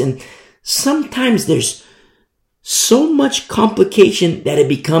this. And sometimes there's so much complication that it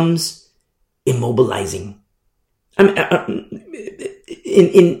becomes immobilizing.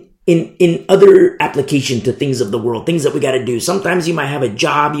 In other application to things of the world, things that we gotta do. Sometimes you might have a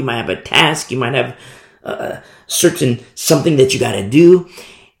job, you might have a task, you might have something that you gotta do.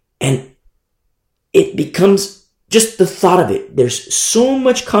 And it becomes just the thought of it. There's so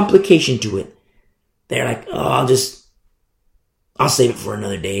much complication to it. They're like, oh, I'll save it for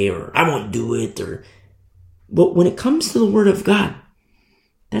another day, or I won't do it. But when it comes to the Word of God,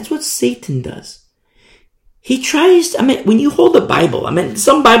 that's what Satan does. He tries, when you hold a Bible,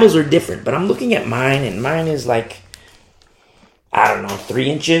 some Bibles are different, but I'm looking at mine, and mine is 3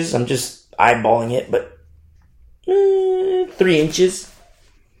 inches. I'm just eyeballing it, but 3 inches.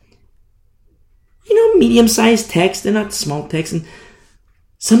 Medium-sized text, they're not small text. And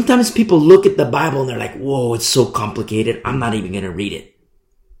sometimes people look at the Bible and they're like, whoa, it's so complicated. I'm not even going to read it.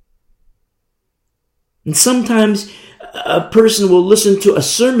 And sometimes a person will listen to a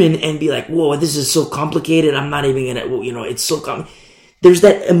sermon and be like, whoa, this is so complicated. I'm not even going to, it's so complicated. There's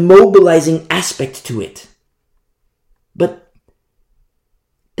that immobilizing aspect to it. But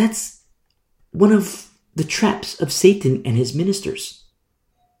that's one of the traps of Satan and his ministers.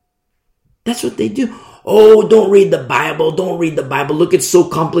 That's what they do. Oh, don't read the Bible. Don't read the Bible. Look, it's so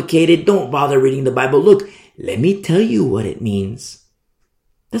complicated. Don't bother reading the Bible. Look, let me tell you what it means.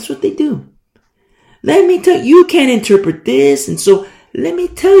 That's what they do. Let me tell you, you can't interpret this. And so let me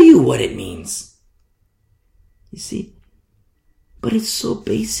tell you what it means. You see? But it's so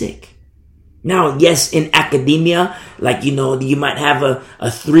basic. Now, yes, in academia, you might have a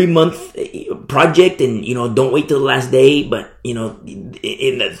 3-month project and, don't wait till the last day. But, in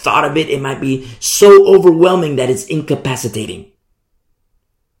the thought of it might be so overwhelming that it's incapacitating.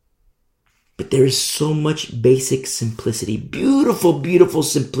 But there is so much basic simplicity, beautiful, beautiful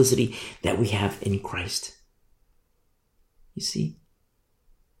simplicity that we have in Christ. You see?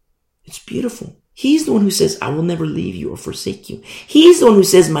 It's beautiful. He's the one who says, I will never leave you or forsake you. He's the one who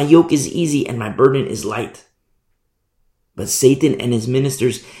says, my yoke is easy and my burden is light. But Satan and his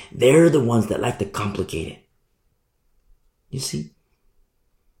ministers, they're the ones that like to complicate it. You see?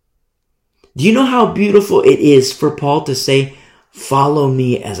 Do you know how beautiful it is for Paul to say, follow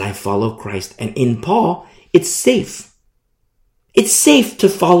me as I follow Christ? And in Paul, it's safe. It's safe to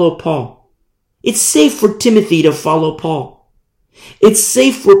follow Paul. It's safe for Timothy to follow Paul. It's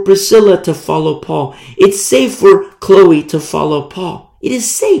safe for Priscilla to follow Paul. It's safe for Chloe to follow Paul. It is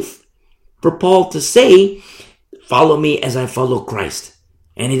safe for Paul to say, follow me as I follow Christ.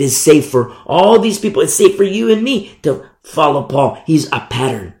 And it is safe for all these people. It's safe for you and me to follow Paul. He's a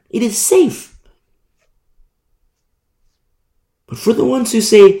pattern. It is safe. But for the ones who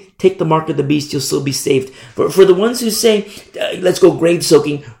say, take the mark of the beast, you'll still be saved. For the ones who say, let's go grave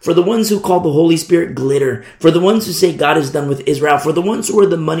soaking. For the ones who call the Holy Spirit glitter. For the ones who say God is done with Israel. For the ones who are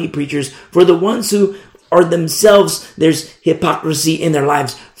the money preachers. For the ones who are themselves, there's hypocrisy in their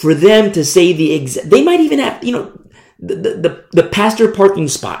lives. For them to say they might even have, the pastor parking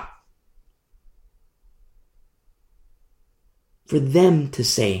spot. For them to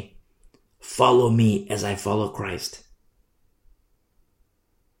say, follow me as I follow Christ.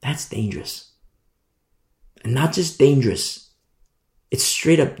 That's dangerous. And not just dangerous, it's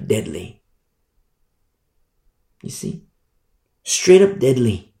straight up deadly. You see? Straight up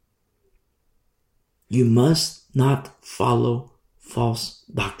deadly. You must not follow false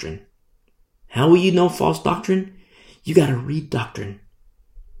doctrine. How will you know false doctrine? You got to read doctrine.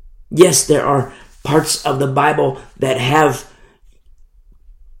 Yes, there are parts of the Bible that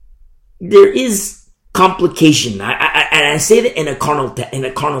there is complication. I say that in a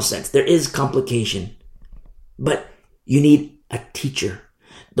carnal sense. There is complication. But you need a teacher.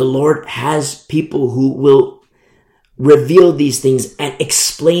 The Lord has people who will reveal these things and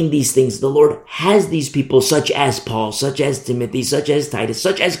explain these things. The Lord has these people such as Paul, such as Timothy, such as Titus,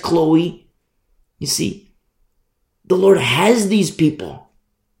 such as Chloe. You see, the Lord has these people.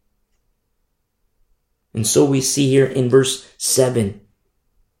 And so we see here in verse 7,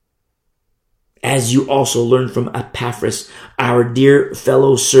 as you also learned from Epaphras, our dear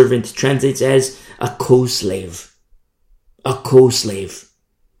fellow servant, translates as a co-slave. A co-slave.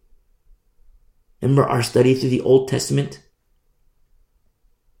 Remember our study through the Old Testament?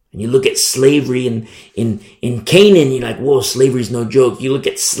 And you look at slavery in Canaan, you're like, whoa, slavery's no joke. You look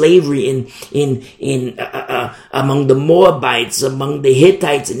at slavery among the Moabites, among the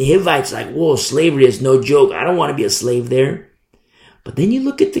Hittites and Hivites, like, whoa, slavery is no joke. I don't want to be a slave there. But then you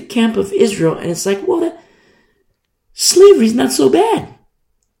look at the camp of Israel and it's like, well, slavery's not so bad.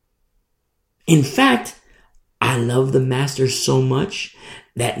 In fact, I love the master so much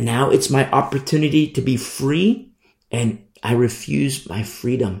that now it's my opportunity to be free, and I refuse my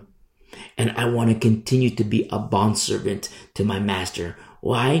freedom. And I want to continue to be a bondservant to my master.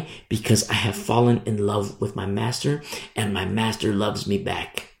 Why? Because I have fallen in love with my master, and my master loves me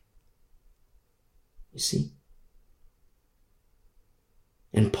back. You see?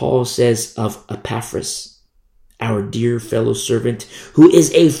 And Paul says of Epaphras, our dear fellow servant, who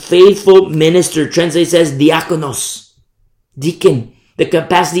is a faithful minister, translates as diakonos, deacon, the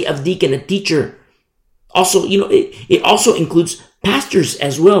capacity of deacon, a teacher. Also, it also includes pastors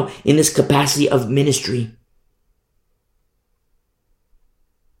as well in this capacity of ministry.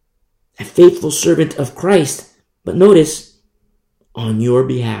 A faithful servant of Christ, but notice, on your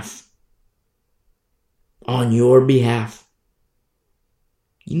behalf. On your behalf.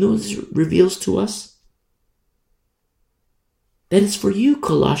 You know what this reveals to us? That it's for you,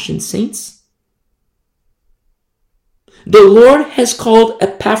 Colossian saints. The Lord has called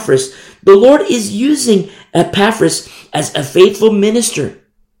Epaphras. The Lord is using Epaphras as a faithful minister.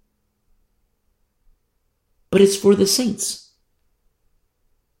 But it's for the saints.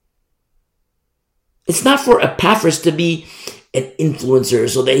 It's not for Epaphras to be an influencer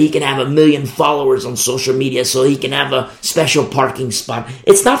so that he can have 1 million followers on social media, so he can have a special parking spot.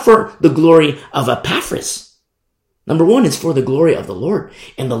 It's not for the glory of Epaphras. Number one, it's for the glory of the Lord.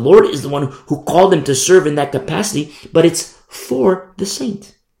 And the Lord is the one who called him to serve in that capacity, but it's for the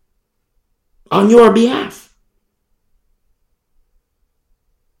saint. On your behalf.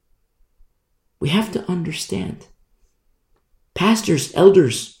 We have to understand. Pastors,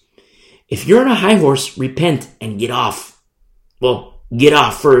 elders, if you're on a high horse, repent and get off. Well, get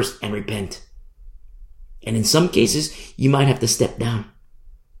off first and repent. And in some cases, you might have to step down.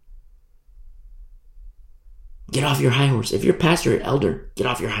 Get off your high horse. If you're pastor or elder, get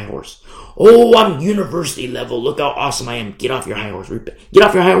off your high horse. Oh, I'm university level. Look how awesome I am. Get off your high horse. Get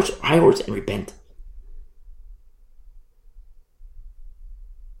off your high horse and repent.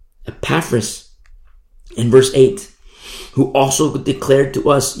 Epaphras, in verse 8, who also declared to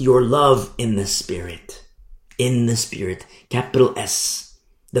us your love in the Spirit. In the Spirit, capital S,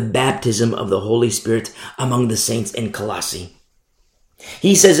 the baptism of the Holy Spirit among the saints in Colossae.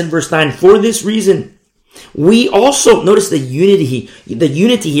 He says in verse 9, for this reason, we also, notice the unity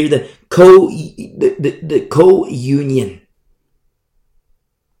here, the co-union.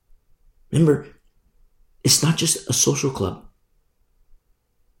 Remember, it's not just a social club.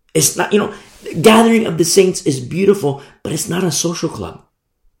 It's not, the gathering of the saints is beautiful, but it's not a social club.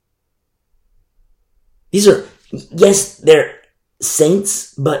 These are, yes, they're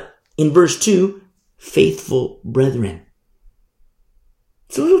saints, but in verse 2, faithful brethren.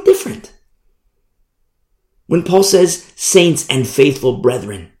 It's a little different. When Paul says saints and faithful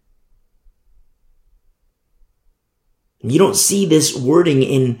brethren, you don't see this wording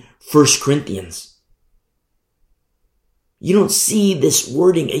in 1 Corinthians. You don't see this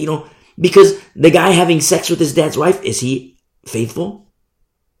wording, because the guy having sex with his dad's wife, is he faithful?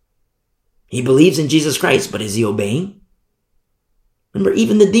 He believes in Jesus Christ, but is he obeying? Remember,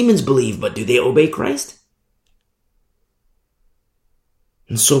 even the demons believe, but do they obey Christ?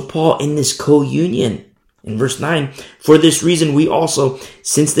 And so Paul, in this co-union, in verse 9, for this reason we also,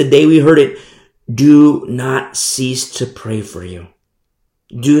 since the day we heard it, do not cease to pray for you.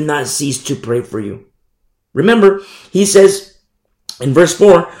 Do not cease to pray for you. Remember, he says, In verse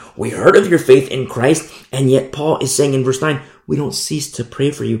 4, we heard of your faith in Christ, and yet Paul is saying in verse 9, we don't cease to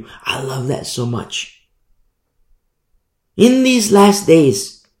pray for you. I love that so much. In these last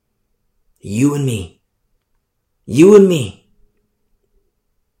days, you and me,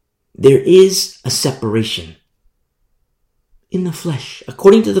 there is a separation in the flesh.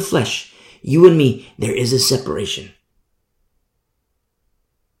 According to the flesh, you and me, there is a separation.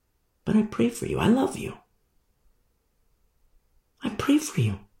 But I pray for you. I love you. I pray for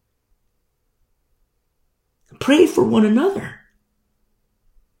you. Pray for one another.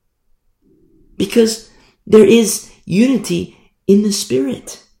 Because there is unity in the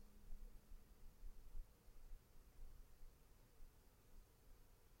Spirit.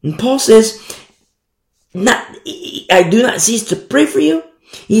 And Paul says, I do not cease to pray for you.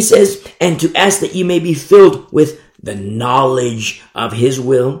 He says, and to ask that you may be filled with the knowledge of his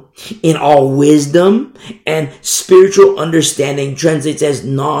will in all wisdom and spiritual understanding, translates as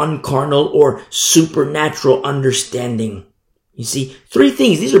non-carnal or supernatural understanding. You see, three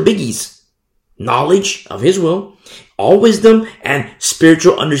things. These are biggies. Knowledge of his will, all wisdom, and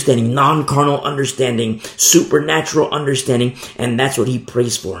spiritual understanding, non-carnal understanding, supernatural understanding, and that's what he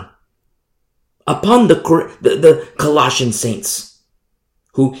prays for. Upon the Colossian saints,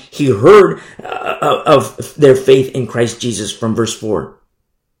 who he heard of their faith in Christ Jesus from verse 4.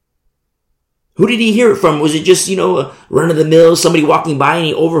 Who did he hear it from? Was it just, a run-of-the-mill, somebody walking by and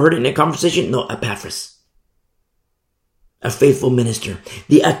he overheard it in a conversation? No, Epaphras. A faithful minister.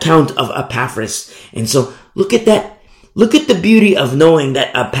 The account of Epaphras. And so, look at that. Look at the beauty of knowing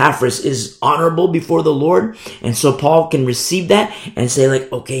that Epaphras is honorable before the Lord. And so Paul can receive that and say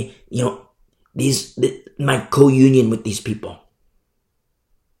okay, my co-union with these people.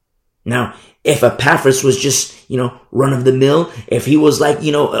 Now, if Epaphras was just, run of the mill, if he was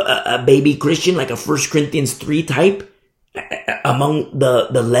a baby Christian, like a 1 Corinthians 3 type, among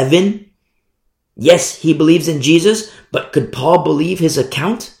the leaven, yes, he believes in Jesus, but could Paul believe his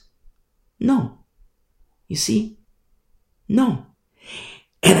account? No. You see? No.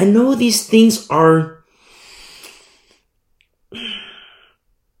 And I know these things are,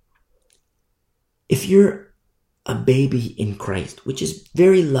 if you're a baby in Christ, which is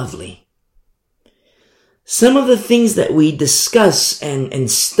very lovely, some of the things that we discuss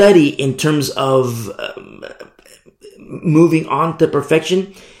and study in terms of moving on to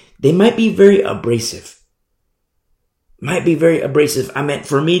perfection, they might be very abrasive. I meant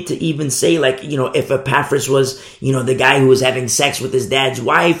for me to even say if Epaphras was, the guy who was having sex with his dad's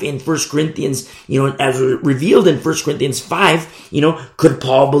wife in 1 Corinthians, as revealed in 1 Corinthians 5, could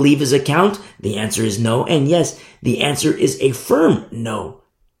Paul believe his account? The answer is no. And yes, the answer is a firm no.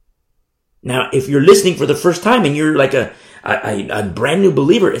 Now, if you're listening for the first time and you're like a brand new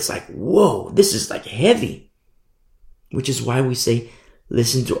believer, it's like, whoa, this is heavy. Which is why we say,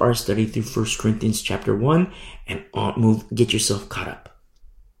 listen to our study through 1 Corinthians chapter 1 and get yourself caught up.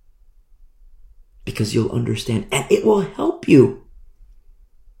 Because you'll understand and it will help you.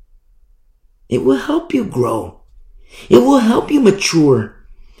 It will help you grow. It will help you mature.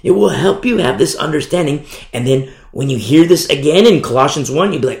 It will help you have this understanding. And then when you hear this again in Colossians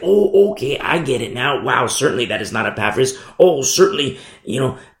 1, you'll be like, oh, okay, I get it now. Wow, certainly that is not Epaphras. Oh, certainly,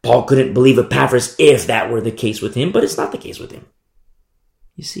 Paul couldn't believe Epaphras if that were the case with him, but it's not the case with him.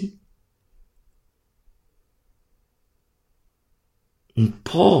 You see? And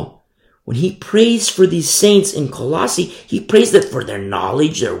Paul, when he prays for these saints in Colossae, he prays that for their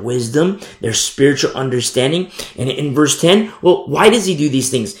knowledge, their wisdom, their spiritual understanding. And in verse 10, well, why does he do these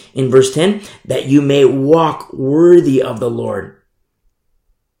things? In verse 10, that you may walk worthy of the Lord,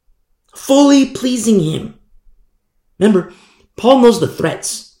 fully pleasing him. Remember, Paul knows the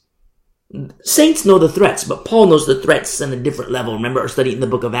threats. Saints know the threats, but Paul knows the threats on a different level. Remember our study in the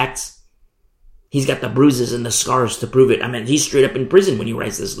book of Acts? He's got the bruises and the scars to prove it. I mean, he's straight up in prison when he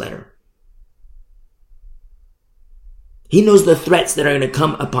writes this letter. He knows the threats that are going to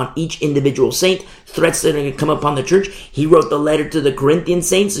come upon each individual saint, threats that are going to come upon the church. He wrote the letter to the Corinthian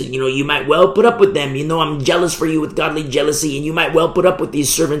saints. You might well put up with them. I'm jealous for you with godly jealousy, and you might well put up with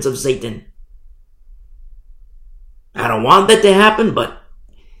these servants of Satan. I don't want that to happen, but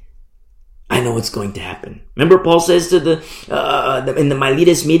I know it's going to happen. Remember, Paul says to in the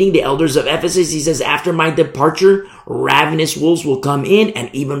Miletus meeting, the elders of Ephesus, he says, after my departure, ravenous wolves will come in,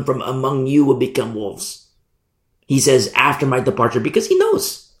 and even from among you will become wolves. He says, after my departure, because he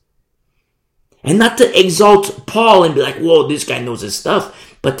knows. And not to exalt Paul and be like, whoa, this guy knows his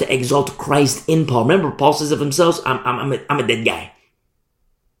stuff, but to exalt Christ in Paul. Remember, Paul says of himself, I'm a dead guy.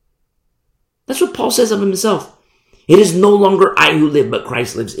 That's what Paul says of himself. It is no longer I who live, but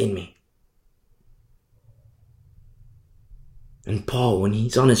Christ lives in me. And Paul, when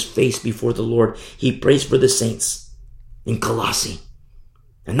he's on his face before the Lord, he prays for the saints in Colossae.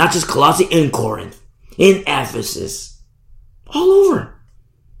 And not just Colossae, in Corinth, in Ephesus, all over.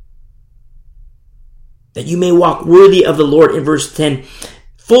 That you may walk worthy of the Lord, in verse 10,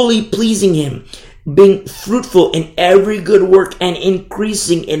 fully pleasing him, being fruitful in every good work and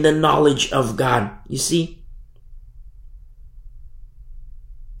increasing in the knowledge of God. You see?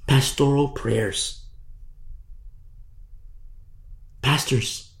 Pastoral prayers.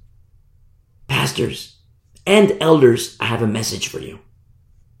 Pastors, and elders, I have a message for you.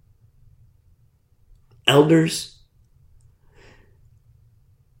 Elders,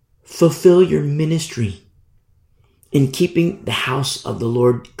 fulfill your ministry in keeping the house of the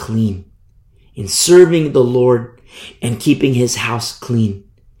Lord clean, in serving the Lord and keeping his house clean,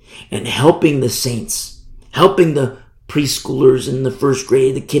 and helping the saints, helping the preschoolers in the first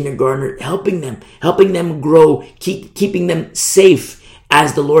grade, the kindergartner, helping them grow, keeping them safe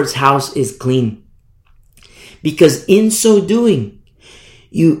as the Lord's house is clean. Because in so doing,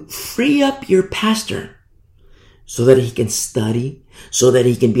 you free up your pastor so that he can study, so that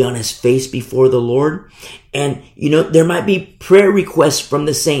he can be on his face before the Lord. And, there might be prayer requests from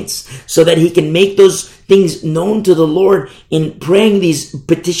the saints so that he can make those things known to the Lord in praying these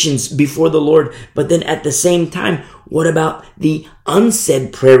petitions before the Lord. But then at the same time, what about the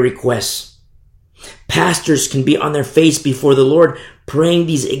unsaid prayer requests? Pastors can be on their face before the Lord praying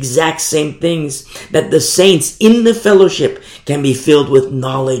these exact same things, that the saints in the fellowship can be filled with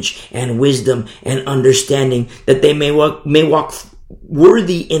knowledge and wisdom and understanding, that they may walk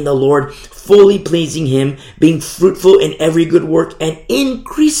worthy in the Lord, fully pleasing him, being fruitful in every good work and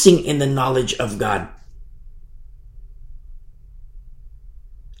increasing in the knowledge of God.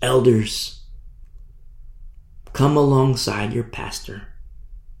 Elders, come alongside your pastor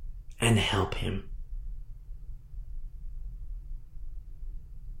and help him.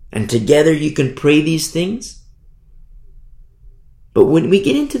 And together you can pray these things. But when we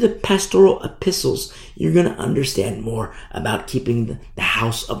get into the pastoral epistles, you're going to understand more about keeping the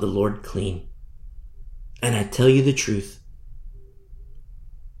house of the Lord clean. And I tell you the truth,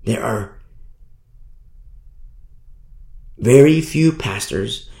 there are very few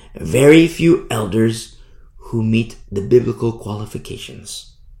pastors, very few elders who meet the biblical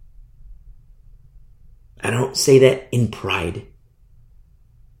qualifications. I don't say that in pride.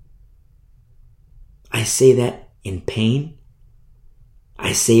 I say that in pain.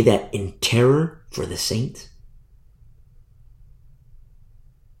 I say that in terror for the saint.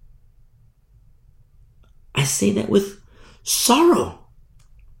 I say that with sorrow.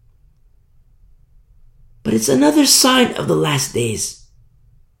 But it's another sign of the last days.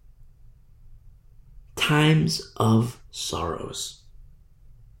 Times of sorrows.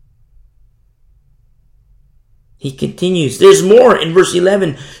 He continues, there's more in verse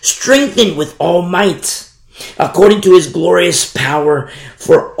 11. Strengthened with all might, according to his glorious power,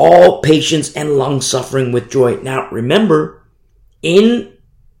 for all patience and long-suffering with joy. Now remember, in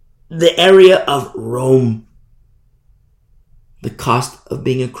the area of Rome, the cost of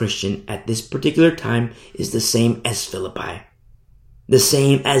being a Christian at this particular time is the same as Philippi, the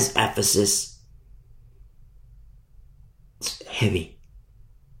same as Ephesus. It's heavy.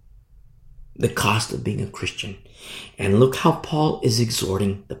 The cost of being a Christian. And look how Paul is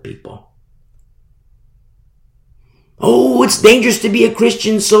exhorting the people. Oh, it's dangerous to be a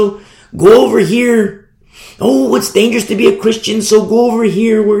Christian, so go over here. Oh, it's dangerous to be a Christian, so go over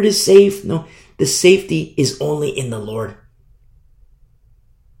here where it is safe. No, the safety is only in the Lord.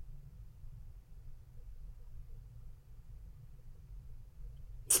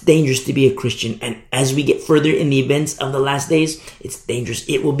 It's dangerous to be a Christian. And as we get further in the events of the last days, it's dangerous.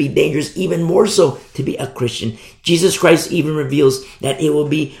 It will be dangerous even more so to be a Christian. Jesus Christ even reveals that it will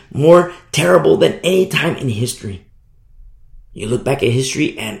be more terrible than any time in history. You look back at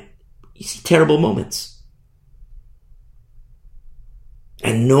history and you see terrible moments.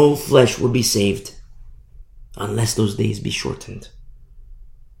 And no flesh will be saved unless those days be shortened.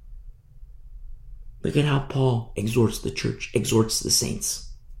 Look at how Paul exhorts the church, exhorts the saints.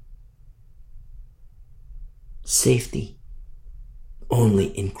 Safety only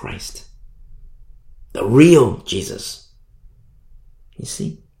in Christ. The real Jesus. You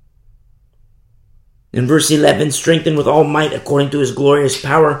see? In verse 11, strengthened with all might according to his glorious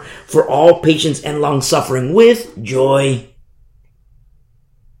power, for all patience and long suffering with joy.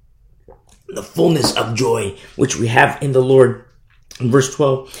 The fullness of joy which we have in the Lord. In verse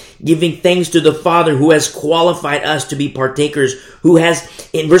 12, giving thanks to the Father who has qualified us to be partakers, who has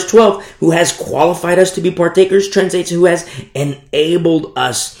qualified us to be partakers, translates who has enabled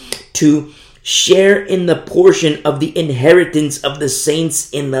us to share in the portion of the inheritance of the saints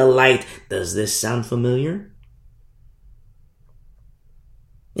in the light. Does this sound familiar?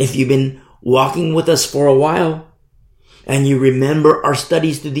 If you've been walking with us for a while, and you remember our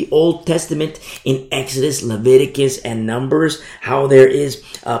studies through the Old Testament in Exodus, Leviticus, and Numbers, how there is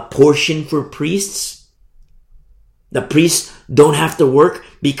a portion for priests. The priests don't have to work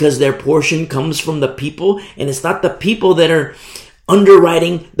because their portion comes from the people, and it's not the people that are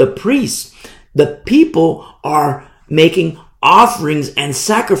underwriting the priests. The people are making offerings and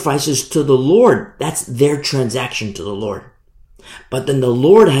sacrifices to the Lord. That's their transaction to the Lord. But then the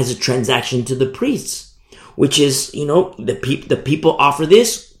Lord has a transaction to the priests, which is, the people offer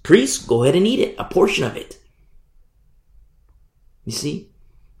this, priests, go ahead and eat it, a portion of it. You see?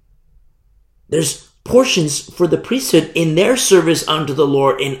 There's portions for the priesthood in their service unto the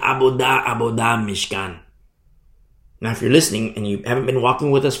Lord in Abodah Mishkan. Now, if you're listening and you haven't been walking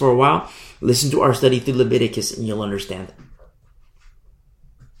with us for a while, listen to our study through Leviticus and you'll understand.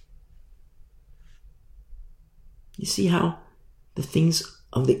 You see how the things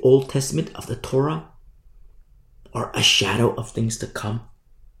of the Old Testament, of the Torah, are a shadow of things to come?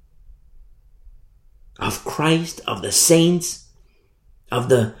 Of Christ, of the saints, of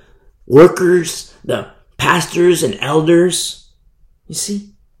the workers, the pastors and elders. You see?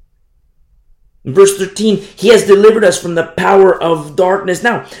 In verse 13, he has delivered us from the power of darkness.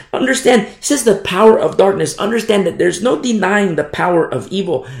 Now, understand, he says the power of darkness. Understand that there's no denying the power of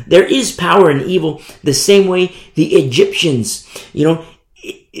evil. There is power in evil the same way the Egyptians, the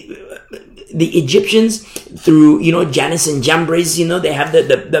Egyptians through, Jannes and Jambres, they have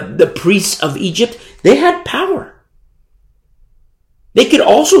the priests of Egypt. They had power. They could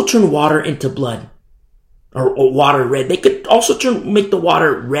also turn water into blood or water red. They could also make the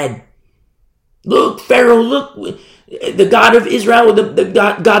water red. Look, Pharaoh, look, the God of Israel, the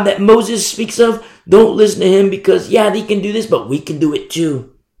God that Moses speaks of, don't listen to him because, they can do this, but we can do it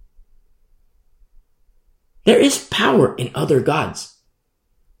too. There is power in other gods.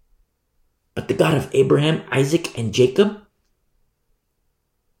 But the God of Abraham, Isaac, and Jacob,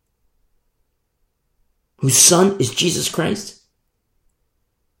 whose son is Jesus Christ,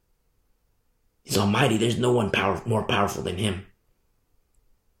 he's almighty. There's no one more powerful than him.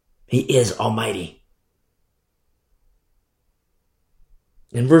 He is almighty.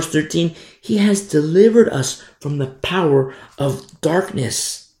 In verse 13, he has delivered us from the power of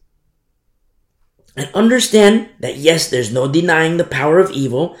darkness. And understand that yes, there's no denying the power of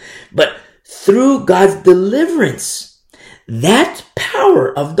evil, but through God's deliverance, that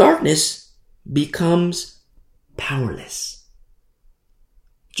power of darkness becomes powerless.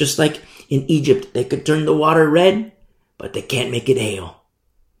 Just like in Egypt, they could turn the water red, but they can't make it ale.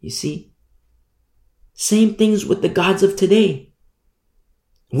 You see? Same things with the gods of today.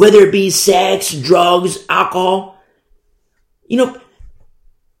 Whether it be sex, drugs, alcohol.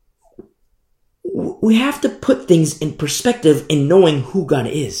 We have to put things in perspective in knowing who God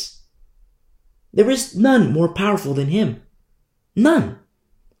is. There is none more powerful than him. None.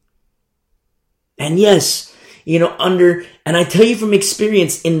 And yes, and I tell you from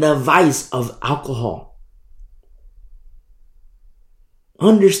experience in the vice of alcohol,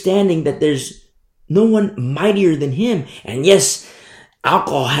 understanding that there's no one mightier than him. And yes,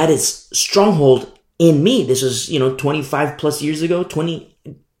 alcohol had its stronghold in me. This was, 25 plus years ago,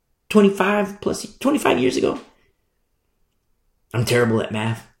 25 years ago. I'm terrible at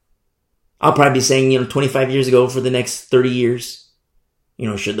math. I'll probably be saying, 25 years ago for the next 30 years,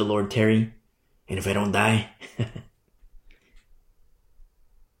 should the Lord tarry, and if I don't die.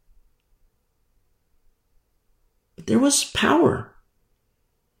 But there was power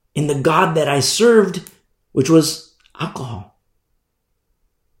in the God that I served, which was alcohol.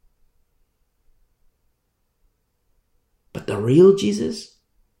 But the real Jesus,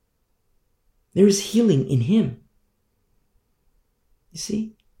 there is healing in him. You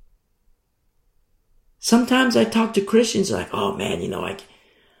see? Sometimes I talk to Christians like, oh man,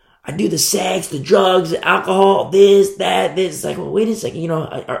 I do the sex, the drugs, the alcohol, this, that, this. It's like, well, wait a second,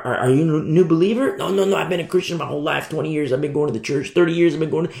 are you a new believer? No, I've been a Christian my whole life, 20 years. I've been going to the church, 30 years I've been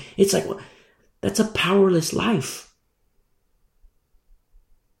going to... It's like, well, that's a powerless life.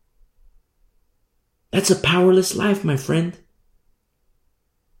 That's a powerless life, my friend.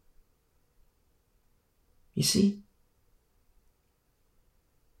 You see?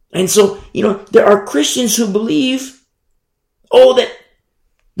 And so, there are Christians who believe, that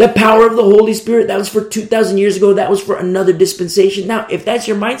the power of the Holy Spirit, that was for 2,000 years ago, that was for another dispensation. Now, if that's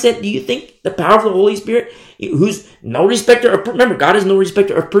your mindset, do you think the power of the Holy Spirit, who's no respecter of, remember, God is no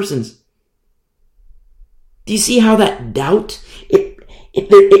respecter of persons. Do you see how that doubt,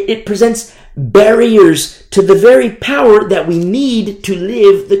 it presents barriers to the very power that we need to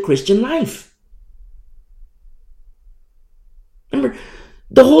live the Christian life. Remember,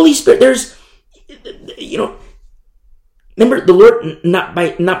 the Holy Spirit, remember the Lord, not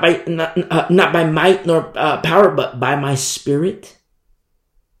by might nor power, but by my Spirit.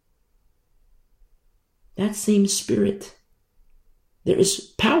 That same Spirit, there is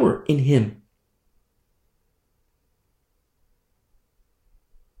power in Him.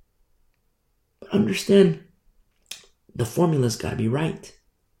 Understand, the formula's got to be right.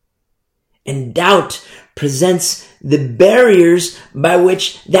 And doubt presents the barriers by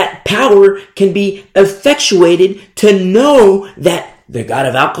which that power can be effectuated to know that the God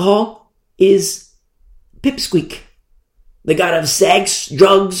of alcohol is pipsqueak. The God of sex,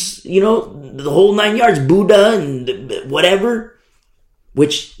 drugs, the whole 9 yards, Buddha and whatever,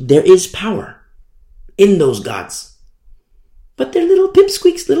 which there is power in those gods. But they're little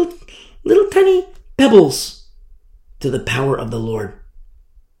pipsqueaks, little tiny pebbles to the power of the Lord.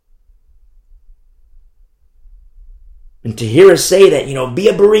 And to hear us say that, be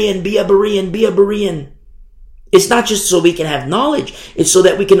a Berean, be a Berean, be a Berean. It's not just so we can have knowledge. It's so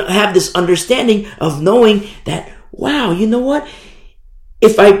that we can have this understanding of knowing that, wow, you know what?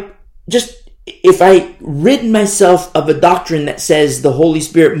 If I rid myself of a doctrine that says the Holy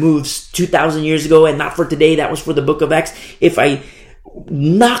Spirit moves 2,000 years ago and not for today, that was for the book of Acts. If I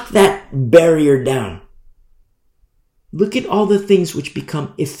knock that barrier down, look at all the things which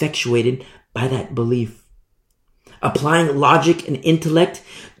become effectuated by that belief. Applying logic and intellect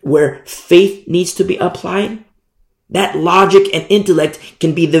where faith needs to be applied. That logic and intellect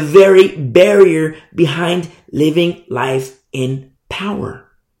can be the very barrier behind living life in power.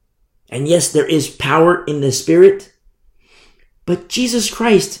 And yes, there is power in the Spirit, but Jesus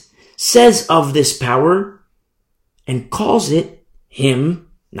Christ says of this power and calls it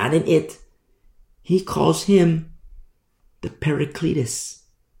Him, not an it. He calls Him the Paracletus,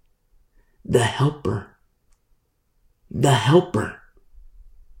 the Helper. The Helper.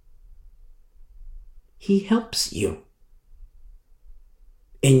 He helps you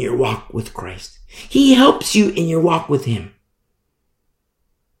in your walk with Christ. He helps you in your walk with Him.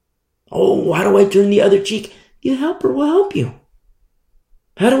 Oh, how do I turn the other cheek? The Helper will help you.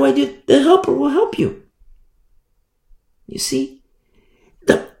 How do I do it? The Helper will help you. You see?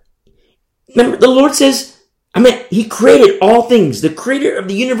 Remember, the Lord says, He created all things. The creator of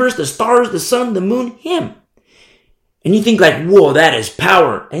the universe, the stars, the sun, the moon, Him. And you think like, whoa, that is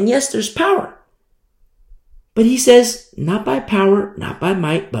power. And yes, there's power. But He says, not by power, not by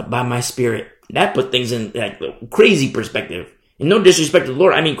might, but by my Spirit. That put things in like crazy perspective. And no disrespect to the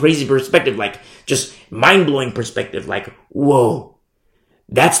Lord, I mean crazy perspective, like just mind-blowing perspective. Like, whoa,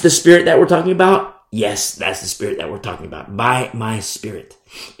 that's the Spirit that we're talking about? Yes, that's the Spirit that we're talking about. By my Spirit.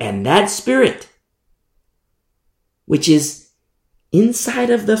 And that Spirit, which is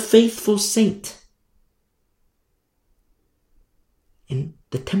inside of the faithful saint, in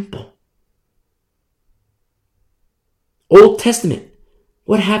the temple. Old Testament,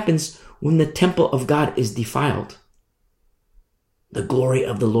 what happens when the temple of God is defiled? The glory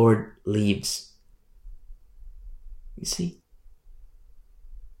of the Lord leaves. You see?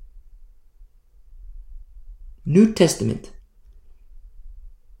 New Testament.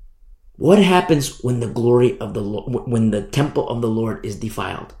 What happens when the glory of the Lord, when the temple of the Lord is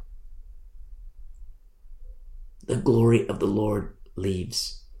defiled? The glory of the Lord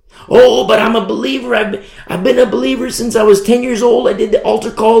leaves. Oh, but I'm a believer. I've been a believer since I was 10 years old. I did the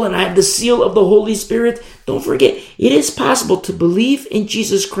altar call and I have the seal of the Holy Spirit. Don't forget, it is possible to believe in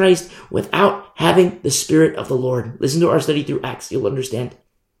Jesus Christ without having the Spirit of the Lord. Listen to our study through Acts. You'll understand.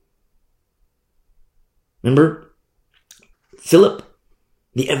 Remember, Philip,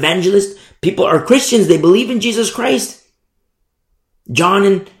 the evangelist, people are Christians. They believe in Jesus Christ.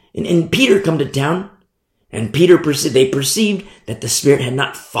 John and Peter come to town. And they perceived that the Spirit had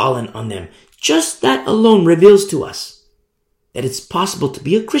not fallen on them. Just that alone reveals to us that it's possible to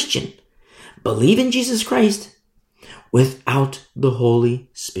be a Christian, believe in Jesus Christ, without the Holy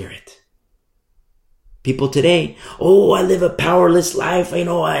Spirit. People today, oh, I live a powerless life.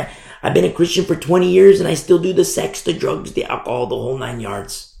 I've been a Christian for 20 years and I still do the sex, the drugs, the alcohol, the whole 9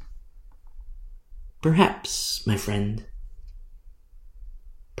 yards. Perhaps, my friend,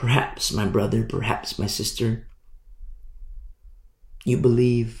 perhaps, my brother, perhaps, my sister, you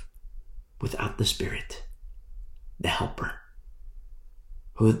believe without the Spirit, the Helper,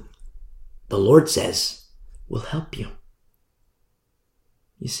 who the Lord says will help you.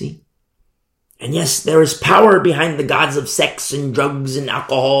 You see? And yes, there is power behind the gods of sex and drugs and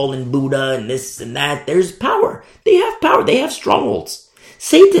alcohol and Buddha and this and that. There's power. They have power. They have strongholds.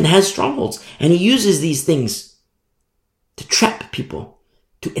 Satan has strongholds, and he uses these things to trap people,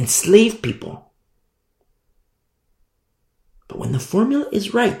 to enslave people. But when the formula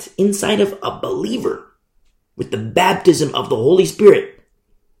is right inside of a believer, with the baptism of the Holy Spirit,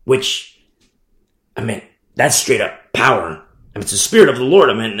 which, that's straight up power. It's the Spirit of the Lord.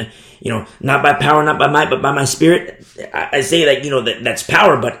 Not by power, not by might, but by my Spirit. I say that, that's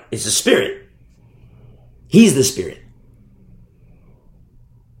power, but it's the Spirit. He's the Spirit.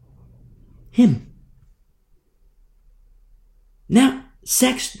 Him. Now,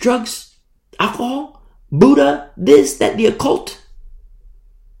 sex, drugs, alcohol, Buddha, this, that, the occult.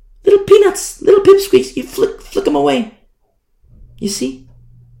 Little peanuts, little pipsqueaks, you flick them away. You see?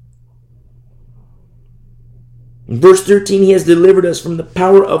 In verse 13, he has delivered us from the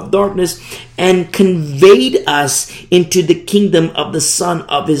power of darkness and conveyed us into the kingdom of the Son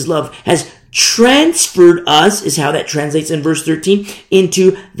of his love. Has transferred us, is how that translates in verse 13,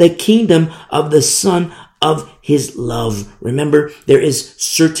 into the kingdom of the Son of his love. Remember, there is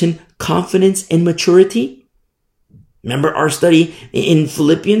certain confidence and maturity. Remember our study in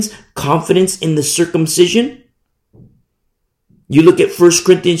Philippians, confidence in the circumcision. You look at 1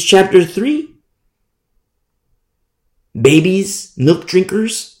 Corinthians chapter 3. Babies, milk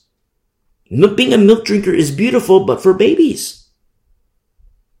drinkers. Being a milk drinker is beautiful, but for babies.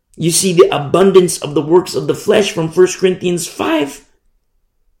 You see the abundance of the works of the flesh from 1 Corinthians 5.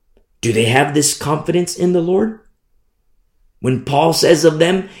 Do they have this confidence in the Lord? When Paul says of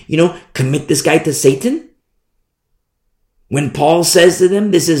them, commit this guy to Satan. When Paul says to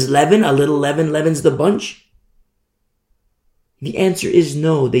them, this is leaven, a little leaven leavens the bunch. The answer is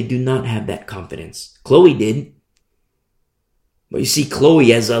no, they do not have that confidence. Chloe did. But you see, Chloe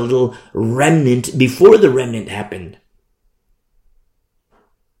has a little remnant before the remnant happened.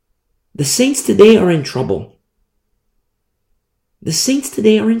 The saints today are in trouble. The saints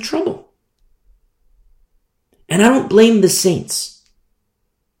today are in trouble. And I don't blame the saints.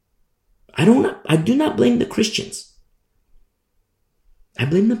 I do not blame the Christians. I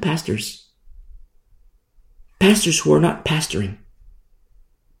blame the pastors. Pastors who are not pastoring.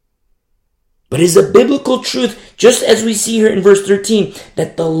 But it is a biblical truth, just as we see here in verse 13,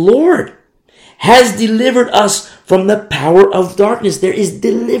 that the Lord has delivered us from the power of darkness. There is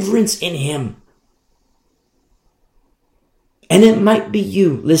deliverance in him. And it might be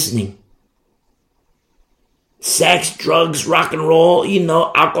you listening. Sex, drugs, rock and roll,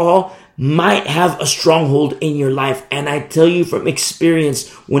 alcohol might have a stronghold in your life. And I tell you from experience,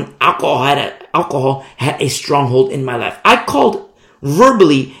 when alcohol had a stronghold in my life, I called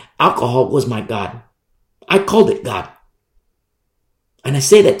verbally, alcohol was my God. I called it God. And I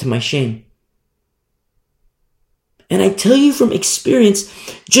say that to my shame. And I tell you from experience,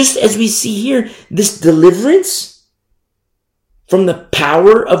 just as we see here, this deliverance from the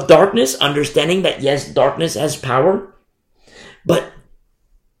power of darkness, understanding that yes, darkness has power, but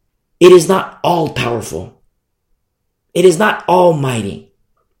it is not all powerful. It is not almighty.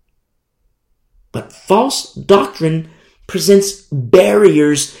 But false doctrine presents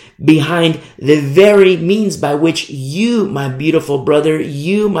barriers behind the very means by which you, my beautiful brother,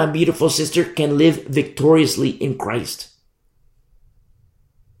 you, my beautiful sister, can live victoriously in Christ.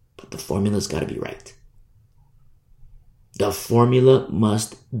 But the formula's got to be right. The formula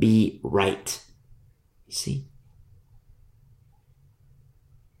must be right. You see?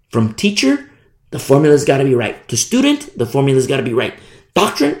 From teacher, the formula's got to be right. To student, the formula's got to be right.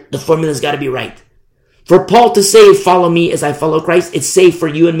 Doctrine, the formula's got to be right. For Paul to say, follow me as I follow Christ, it's safe for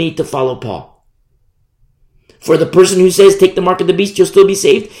you and me to follow Paul. For the person who says, take the mark of the beast, you'll still be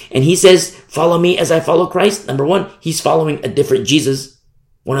saved, and he says, follow me as I follow Christ, number one, he's following a different Jesus.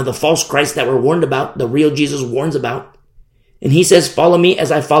 One of the false Christs that we're warned about, the real Jesus warns about. And he says, follow me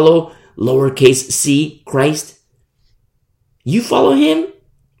as I follow lowercase c, Christ. You follow him?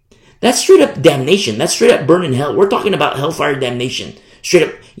 That's straight up damnation. That's straight up burn in hell. We're talking about hellfire damnation. Straight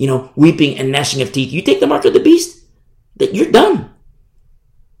up, weeping and gnashing of teeth. You take the mark of the beast, that you're done.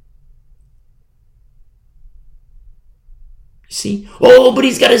 See? Oh, but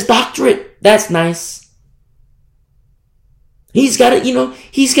he's got his doctorate. That's nice. He's got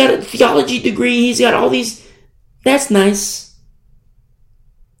he's got a theology degree. He's got all these. That's nice.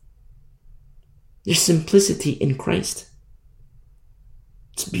 There's simplicity in Christ.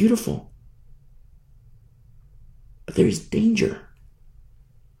 It's beautiful. But there is danger.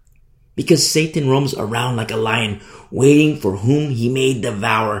 Because Satan roams around like a lion, waiting for whom he may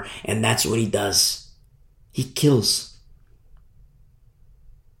devour. And that's what he does. He kills.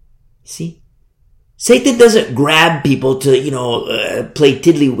 See? Satan doesn't grab people to, play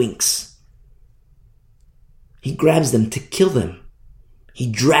tiddlywinks. He grabs them to kill them.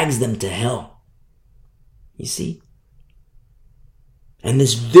 He drags them to hell. You see? And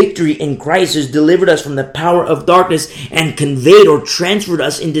this victory in Christ has delivered us from the power of darkness and conveyed or transferred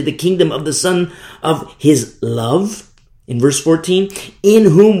us into the kingdom of the Son of His love. In verse 14, in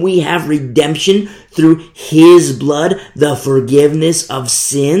whom we have redemption through His blood, the forgiveness of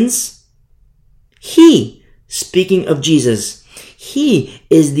sins. He, speaking of Jesus, He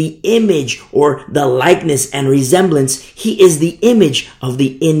is the image or the likeness and resemblance. He is the image of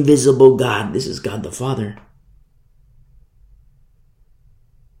the invisible God. This is God the Father.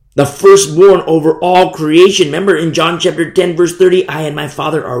 The firstborn over all creation. Remember in John chapter 10 verse 30, I and my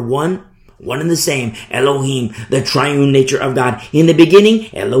Father are one and the same. Elohim, the triune nature of God. In the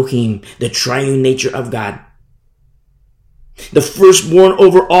beginning, Elohim, the triune nature of God. The firstborn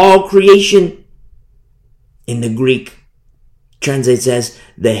over all creation. In the Greek, translates as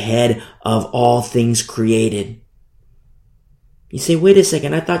the head of all things created. You say, wait a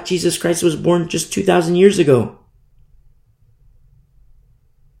second, I thought Jesus Christ was born just 2,000 years ago.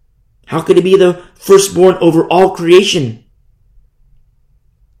 How could He be the firstborn over all creation?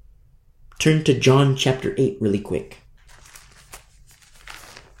 Turn to John chapter 8 really quick.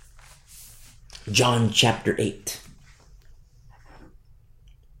 John chapter 8.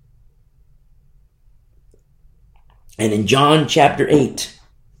 And in John chapter 8,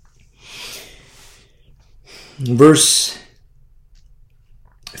 verse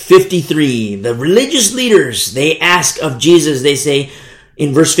 53, the religious leaders, they ask of Jesus, they say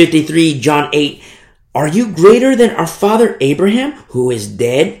in verse 53, John 8, are you greater than our father Abraham, who is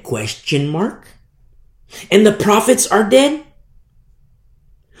dead? ? And the prophets are dead?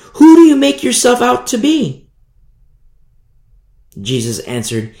 Who do you make yourself out to be? Jesus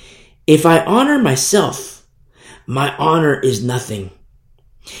answered, if I honor myself, my honor is nothing.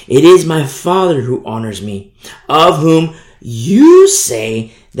 It is my Father who honors me, of whom you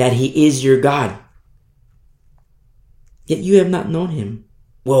say that He is your God. Yet you have not known Him.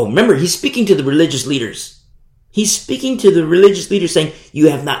 Well, remember, He's speaking to the religious leaders. He's speaking to the religious leaders saying, you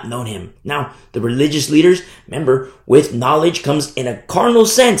have not known Him. Now, the religious leaders, remember, with knowledge comes in a carnal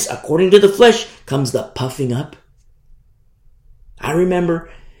sense. According to the flesh comes the puffing up. I remember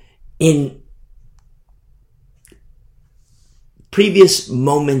in previous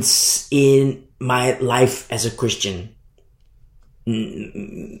moments in my life as a Christian,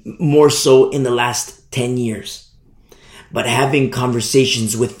 more so in the last 10 years, but having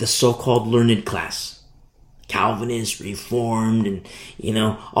conversations with the so-called learned class, Calvinist, Reformed, and,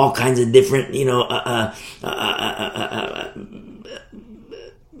 all kinds of different,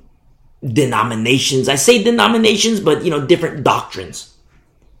 denominations. I say denominations, but, different doctrines.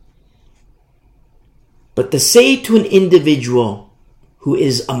 But to say to an individual who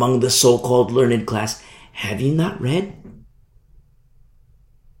is among the so-called learned class, have you not read?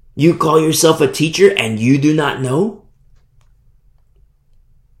 You call yourself a teacher and you do not know?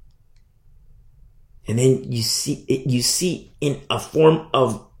 And then you see in a form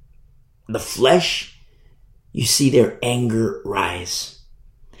of the flesh, you see their anger rise.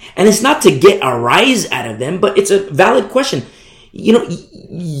 And it's not to get a rise out of them, but it's a valid question.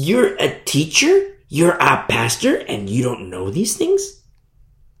 You're a teacher, you're a pastor, and you don't know these things?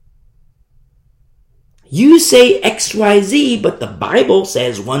 You say XYZ, but the Bible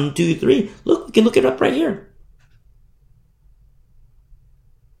says 1, 2, 3. Look, we can look it up right here.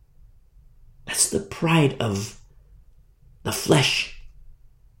 That's the pride of the flesh.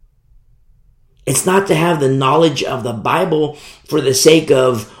 It's not to have the knowledge of the Bible for the sake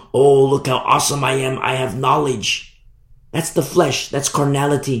of, oh, look how awesome I am. I have knowledge. That's the flesh. That's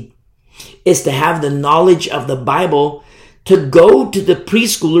carnality. It's to have the knowledge of the Bible to go to the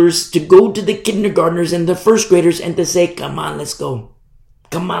preschoolers, to go to the kindergartners and the first graders and to say, come on, let's go.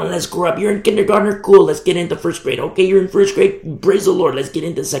 Come on, let's grow up. You're in kindergartner? Cool, let's get into first grade. Okay, you're in first grade? Praise the Lord. Let's get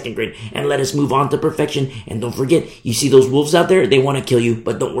into second grade and let us move on to perfection. And don't forget, you see those wolves out there? They want to kill you,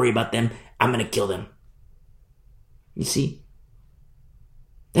 but don't worry about them. I'm going to kill them. You see?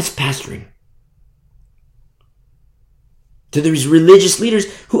 That's pastoring. To these religious leaders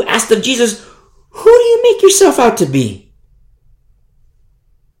who asked of Jesus, who do you make yourself out to be?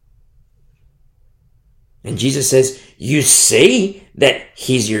 And Jesus says, you say that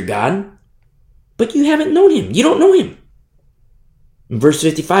He's your God, but you haven't known Him. You don't know Him. In verse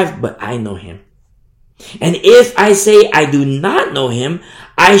 55, but I know Him. And if I say I do not know Him,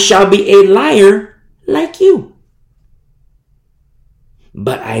 I shall be a liar like you.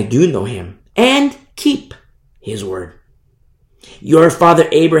 But I do know Him and keep His word. Your father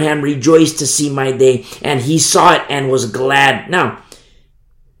Abraham rejoiced to see my day, and he saw it and was glad. Now,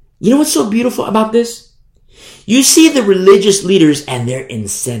 you know what's so beautiful about this? You see the religious leaders and they're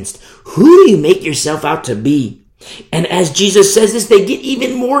incensed. Who do you make yourself out to be? And as Jesus says this, they get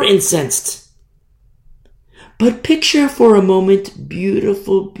even more incensed. But picture for a moment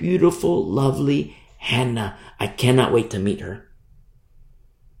beautiful, beautiful, lovely Hannah. I cannot wait to meet her.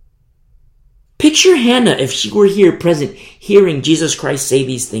 Picture Hannah if she were here present, hearing Jesus Christ say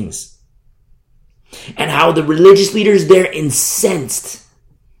these things. And how the religious leaders, they're incensed.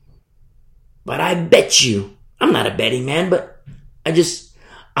 But I bet you, I'm not a betting man, but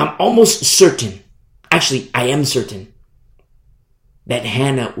I'm almost certain, actually I am certain, that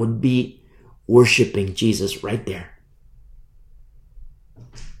Hannah would be worshiping Jesus right there.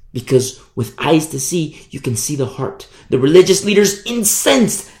 Because with eyes to see, you can see the heart. The religious leaders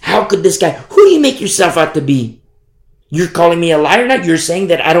incensed. How could this guy, who do you make yourself out to be? You're calling me a liar now? You're saying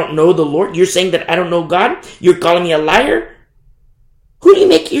that I don't know the Lord? You're saying that I don't know God? You're calling me a liar? Who do you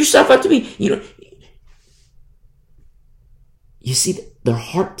make yourself out to be? You see their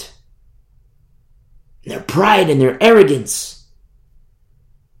heart, their pride and their arrogance.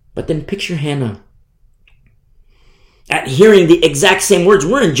 But then picture Hannah at hearing the exact same words.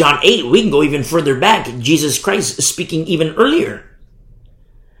 We're in John 8. We can go even further back. Jesus Christ speaking even earlier.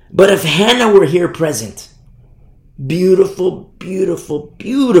 But if Hannah were here present, beautiful, beautiful,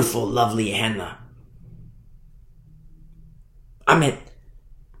 beautiful, lovely Hannah. I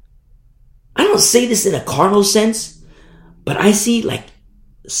don't say this in a carnal sense, but I see like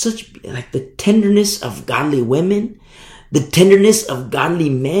the tenderness of godly women, the tenderness of godly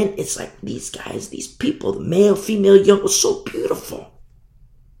men. It's like these guys, these people, the male, female, young, was so beautiful.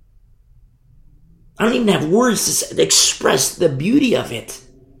 I don't even have words to express the beauty of it.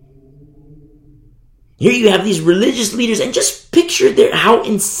 Here you have these religious leaders, and just picture how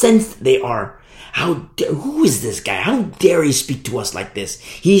incensed they are. Who is this guy? How dare he speak to us like this?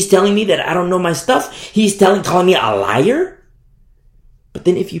 He's telling me that I don't know my stuff. He's calling me a liar. But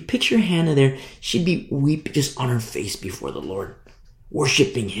then if you picture Hannah there, she'd be weeping just on her face before the Lord,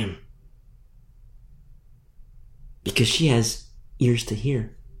 worshiping him. Because she has ears to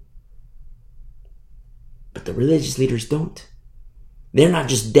hear. But the religious leaders don't. They're not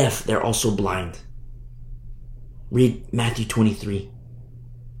just deaf, they're also blind. Read Matthew 23.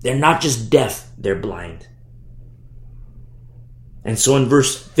 They're not just deaf, they're blind. And so in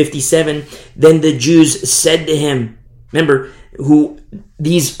verse 57, then the Jews said to him, remember,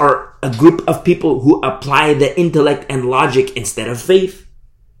 these are a group of people who apply the intellect and logic instead of faith.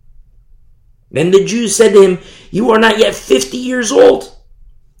 Then the Jews said to him, you are not yet 50 years old,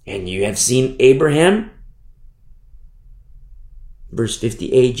 and you have seen Abraham? Verse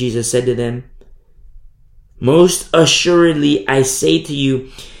 58, Jesus said to them, most assuredly I say to you,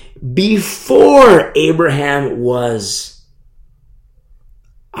 before Abraham was,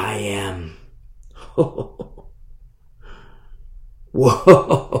 I am.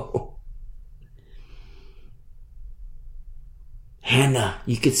 Whoa. Hannah,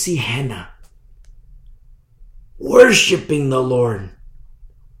 you could see Hannah worshiping the Lord,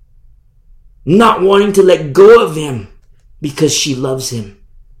 not wanting to let go of him because she loves him.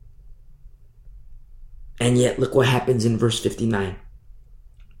 And yet, look what happens in verse 59.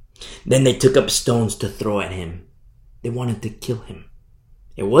 Then they took up stones to throw at him. They wanted to kill him.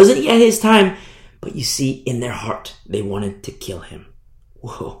 It wasn't yet his time, but you see, in their heart, they wanted to kill him.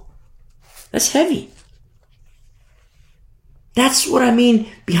 Whoa. That's heavy. That's what I mean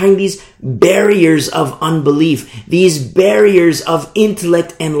behind these barriers of unbelief, these barriers of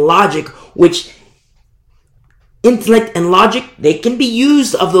intellect and logic, which intellect and logic, they can be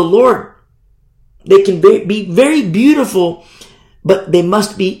used of the Lord. They can be very beautiful, but they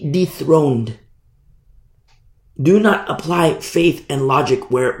must be dethroned. Do not apply faith and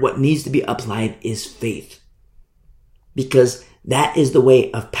logic where what needs to be applied is faith. Because that is the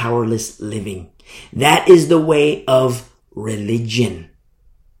way of powerless living. That is the way of religion.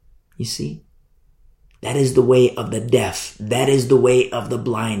 You see? That is the way of the deaf. That is the way of the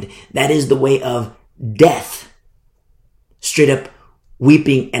blind. That is the way of death. Straight up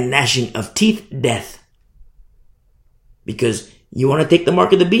weeping and gnashing of teeth, death. Because you want to take the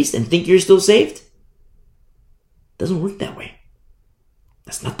mark of the beast and think you're still saved? Doesn't work that way.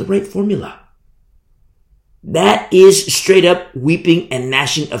 That's not the right formula. That is straight up weeping and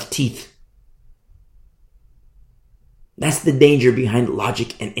gnashing of teeth. That's the danger behind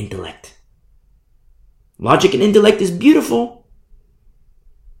logic and intellect. Logic and intellect is beautiful,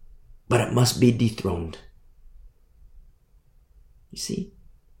 but it must be dethroned. You see?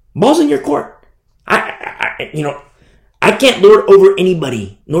 Ball's in your court. I can't lord over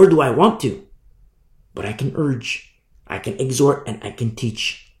anybody, nor do I want to. But I can urge, I can exhort, and I can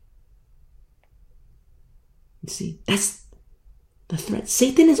teach. You see, that's the threat.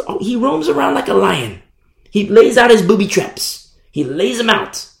 Satan he roams around like a lion. He lays out his booby traps. He lays them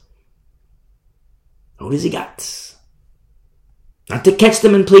out. What does he got? Not to catch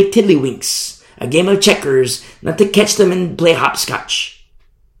them and play tiddlywinks, a game of checkers, not to catch them and play hopscotch,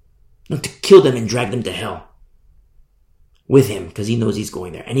 not to kill them and drag them to hell with him, because he knows he's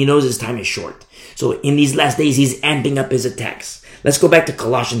going there and he knows his time is short. So in these last days, he's amping up his attacks. Let's go back to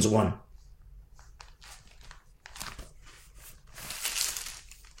Colossians 1.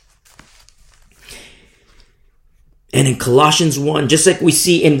 And in Colossians 1, just like we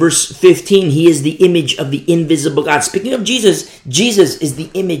see in verse 15, he is the image of the invisible God. Speaking of Jesus, Jesus is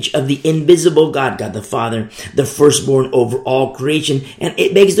the image of the invisible God, God the Father, the firstborn over all creation. And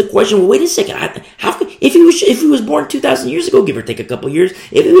it begs the question, well, wait a second, if he was born 2,000 years ago, give or take a couple years,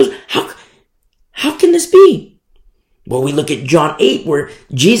 how can this be? Well, we look at John 8, where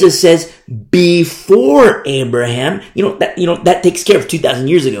Jesus says, before Abraham, that takes care of 2,000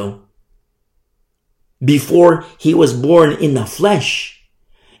 years ago. Before he was born in the flesh,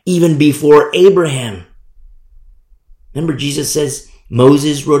 even before Abraham. Remember, Jesus says,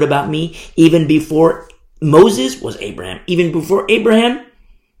 Moses wrote about me, even before Moses was Abraham, even before Abraham.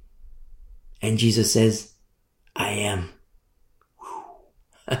 And Jesus says, I am.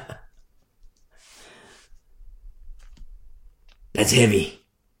 That's heavy.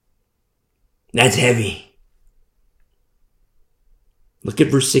 That's heavy. Look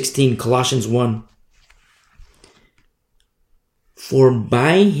at verse 16, Colossians 1. For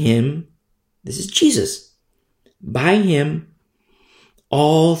by him, this is Jesus, by him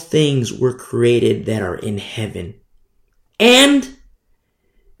all things were created that are in heaven and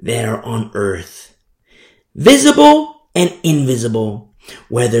that are on earth, visible and invisible,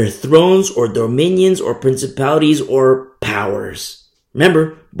 whether thrones or dominions or principalities or powers.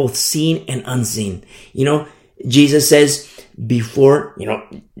 Remember, both seen and unseen. Jesus says before,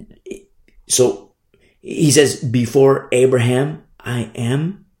 so he says before Abraham, I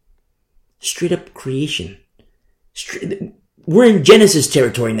am. Straight up creation. We're in Genesis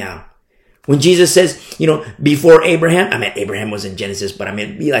territory now. When Jesus says, before Abraham, I mean, Abraham was in Genesis, but I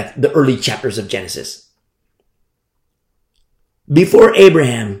mean, be like the early chapters of Genesis. Before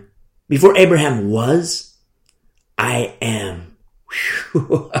Abraham was, I am.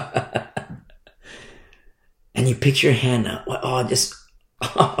 And you picture Hannah,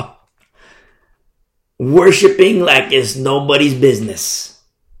 worshiping like it's nobody's business.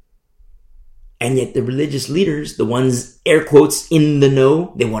 And yet the religious leaders, the ones, air quotes, in the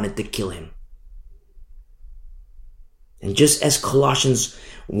know, they wanted to kill him. And just as Colossians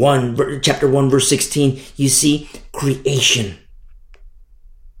 1, chapter 1, verse 16, you see creation.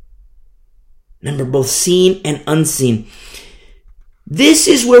 Remember, both seen and unseen. This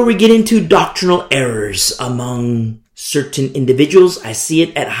is where we get into doctrinal errors among certain individuals. I see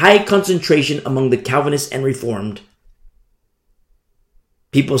it at high concentration among the Calvinists and Reformed.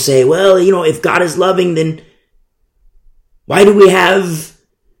 People say, well, if God is loving, then why do we have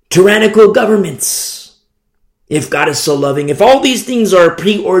tyrannical governments? If God is so loving, if all these things are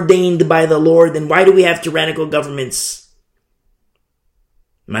preordained by the Lord, then why do we have tyrannical governments?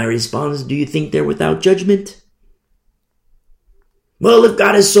 My response, do you think they're without judgment? Well, if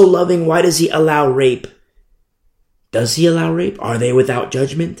God is so loving, why does he allow rape? Does he allow rape? Are they without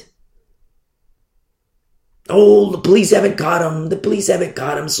judgment? Oh, the police haven't caught him.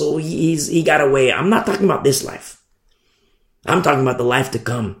 So he got away. I'm not talking about this life. I'm talking about the life to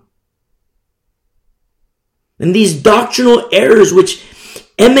come. And these doctrinal errors which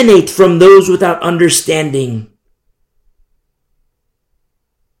emanate from those without understanding.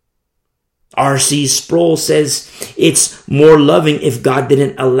 R.C. Sproul says it's more loving if God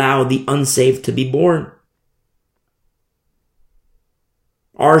didn't allow the unsaved to be born.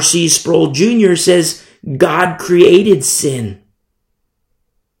 R.C. Sproul Jr. says God created sin.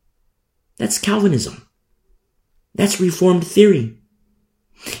 That's Calvinism. That's Reformed theory.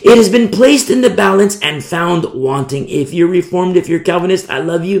 It has been placed in the balance and found wanting. If you're Reformed, if you're Calvinist, I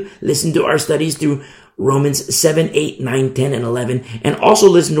love you. Listen to our studies through Romans 7, 8, 9, 10, and 11. And also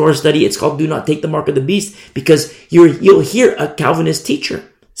listen to our study. It's called Do Not Take the Mark of the Beast, because you'll hear a Calvinist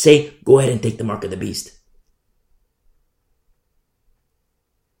teacher say, go ahead and take the mark of the beast.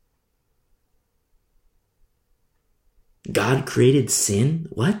 God created sin?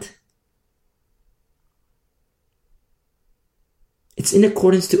 What? It's in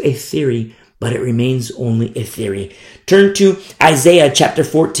accordance to a theory, but it remains only a theory. Turn to Isaiah chapter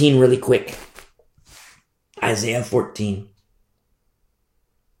 14 really quick. Isaiah 14.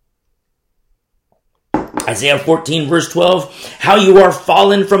 Isaiah 14 verse 12, how you are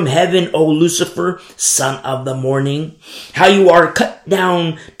fallen from heaven, O Lucifer, son of the morning. How you are cut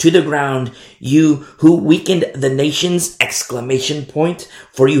down to the ground, you who weakened the nations, exclamation point.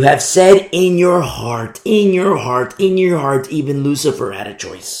 For you have said in your heart, even Lucifer had a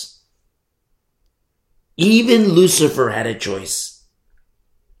choice. Even Lucifer had a choice.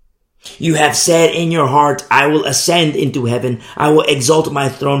 You have said in your heart, I will ascend into heaven. I will exalt my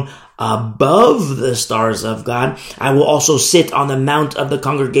throne above the stars of God. I will also sit on the mount of the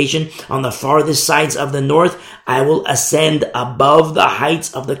congregation on the farthest sides of the north. I will ascend above the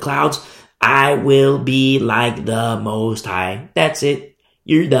heights of the clouds. I will be like the Most High. That's it.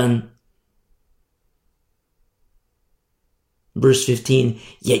 You're done. Verse 15,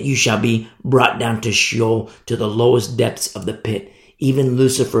 yet you shall be brought down to Sheol, to the lowest depths of the pit. Even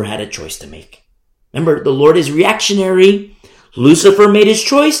Lucifer had a choice to make. Remember, the Lord is reactionary. Lucifer made his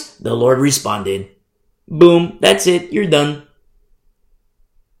choice. The Lord responded. Boom. That's it. You're done.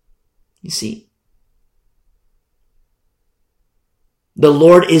 You see? The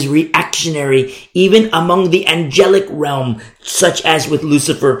Lord is reactionary even among the angelic realm, such as with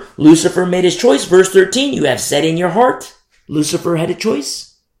Lucifer. Lucifer made his choice. Verse 13, you have said in your heart. Lucifer had a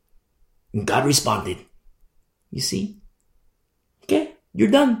choice. And God responded. You see? Okay,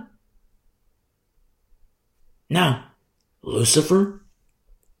 you're done. Now, Lucifer,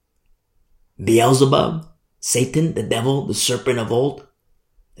 Beelzebub, Satan, the devil, the serpent of old,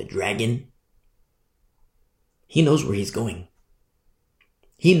 the dragon, he knows where he's going.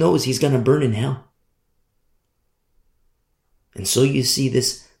 He knows he's going to burn in hell. And so you see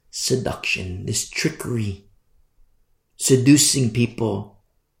this seduction, this trickery, seducing people.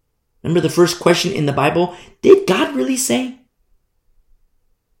 Remember the first question in the Bible? Did God really say?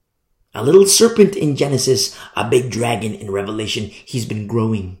 A little serpent in Genesis, a big dragon in Revelation. He's been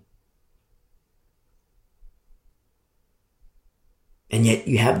growing. And yet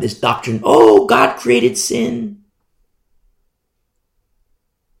you have this doctrine, oh, God created sin.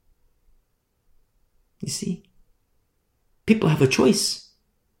 You see? People have a choice.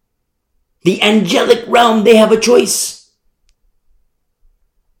 The angelic realm, they have a choice.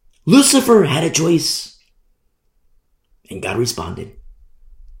 Lucifer had a choice. And God responded.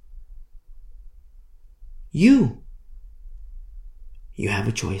 You have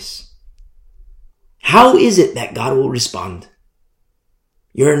a choice. How is it that God will respond?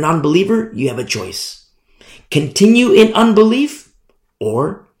 You're a non-believer, you have a choice. Continue in unbelief,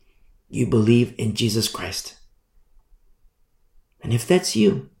 or you believe in Jesus Christ. And if that's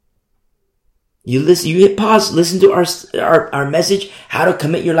you hit pause, listen to our message, how to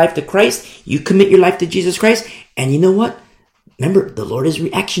commit your life to Christ. You commit your life to Jesus Christ, and you know what? Remember, the Lord is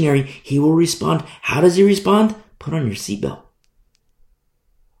reactionary. He will respond. How does he respond? Put on your seatbelt.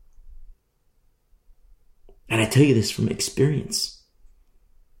 And I tell you this from experience.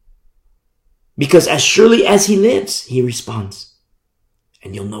 Because as surely as he lives, he responds.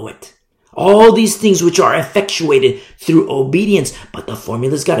 And you'll know it. All these things which are effectuated through obedience. But the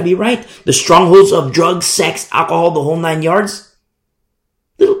formula's got to be right. The strongholds of drugs, sex, alcohol, the whole 9 yards.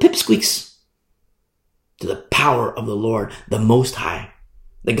 Little pipsqueaks. To the power of the Lord, the Most High,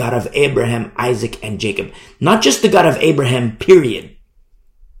 the God of Abraham, Isaac, and Jacob. Not just the God of Abraham, period.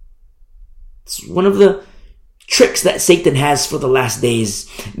 It's one of the tricks that Satan has for the last days,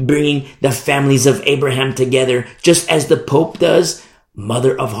 bringing the families of Abraham together, just as the Pope does,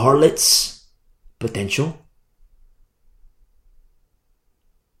 mother of harlots, potential.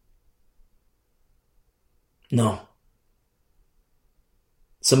 No.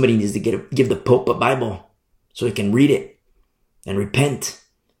 Somebody needs to give the Pope a Bible so he can read it and repent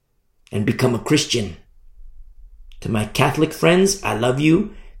and become a Christian. To my Catholic friends, I love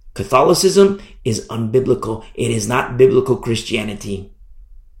you. Catholicism is unbiblical. It is not biblical Christianity.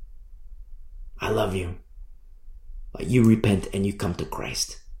 I love you. But you repent and you come to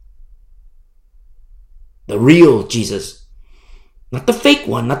Christ. The real Jesus. Not the fake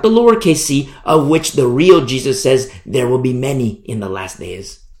one, not the lowercase c, of which the real Jesus says there will be many in the last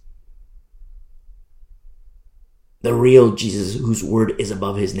days. The real Jesus whose word is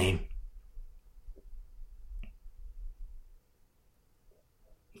above his name.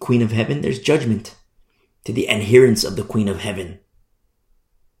 Queen of Heaven, there's judgment to the adherents of the Queen of Heaven.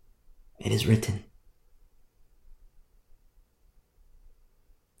 It is written.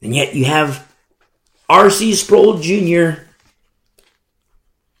 And yet you have R.C. Sproul Jr.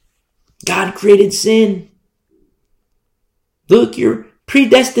 God created sin. Look, you're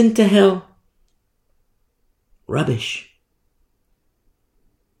predestined to hell. Rubbish.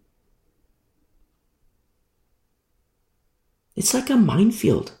 It's like a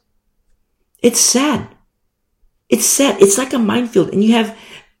minefield. It's sad. It's set. It's like a minefield. And you have,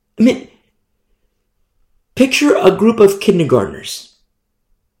 picture a group of kindergartners.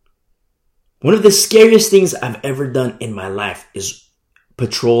 One of the scariest things I've ever done in my life is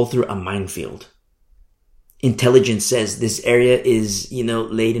patrol through a minefield. Intelligence says this area is,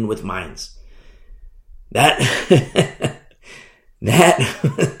 laden with mines. That's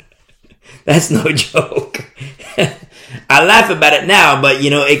no joke. I laugh about it now, but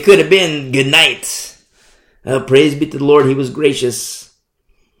it could have been good night. Praise be to the Lord. He was gracious.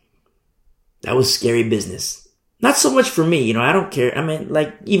 That was scary business. Not so much for me, I don't care.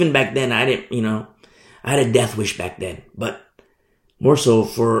 Even back then, I didn't, I had a death wish back then, but more so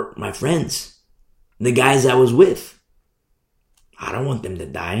for my friends, the guys I was with. I don't want them to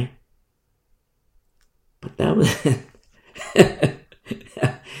die. But that was,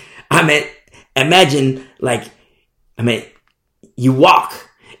 imagine you walk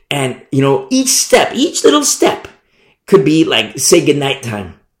and, each little step could be like, say goodnight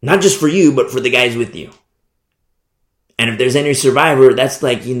time. Not just for you, but for the guys with you. And if there's any survivor, that's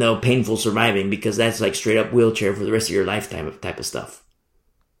like, painful surviving, because that's like straight up wheelchair for the rest of your lifetime type of stuff.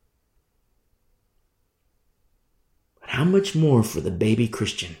 But how much more for the baby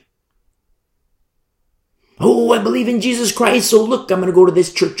Christian? Oh, I believe in Jesus Christ, so look, I'm going to go to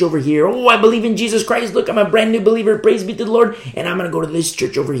this church over here. Oh, I believe in Jesus Christ. Look, I'm a brand new believer. Praise be to the Lord. And I'm going to go to this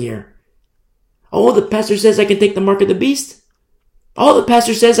church over here. Oh, the pastor says I can take the mark of the beast. Oh, the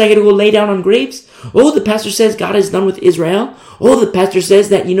pastor says I got to go lay down on graves. Oh, the pastor says God is done with Israel. Oh, the pastor says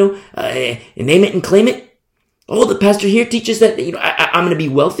that, name it and claim it. Oh, the pastor here teaches that, I'm going to be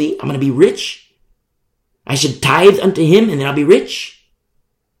wealthy. I'm going to be rich. I should tithe unto him and then I'll be rich.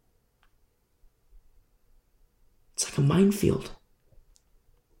 It's like a minefield.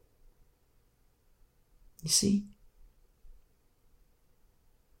 You see?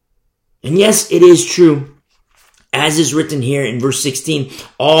 And yes, it is true. As is written here in verse 16,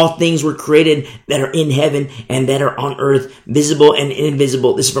 all things were created that are in heaven and that are on earth, visible and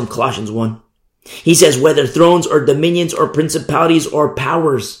invisible. This is from Colossians 1. He says, whether thrones or dominions or principalities or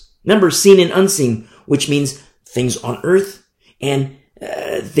powers. Remember, seen and unseen, which means things on earth and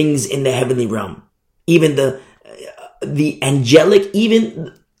things in the heavenly realm. Even the angelic,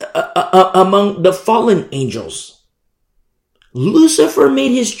 even among the fallen angels. Lucifer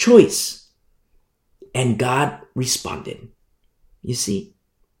made his choice and God responded. You see?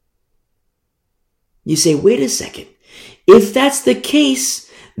 You say, wait a second. If that's the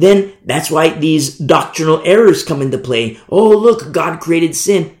case, then that's why these doctrinal errors come into play. Oh, look, God created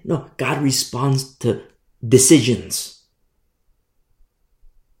sin. No, God responds to decisions.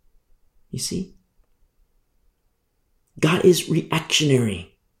 You see? God is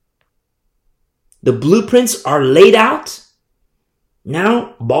reactionary. The blueprints are laid out.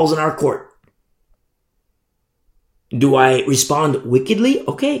 Now, ball's in our court. Do I respond wickedly?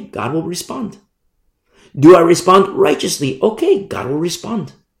 Okay, God will respond. Do I respond righteously? Okay, God will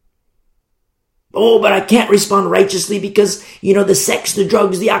respond. Oh, but I can't respond righteously because, the sex, the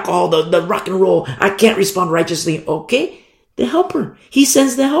drugs, the alcohol, the rock and roll. I can't respond righteously. Okay, the helper. He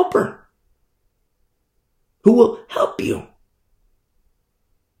sends the helper who will help you.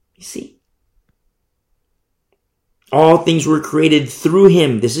 You see? All things were created through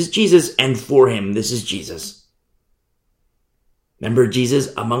him. This is Jesus. And for him. This is Jesus. Remember Jesus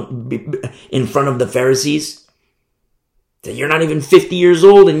in front of the Pharisees? That you're not even 50 years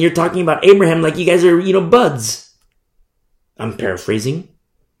old and you're talking about Abraham like you guys are, buds. I'm paraphrasing.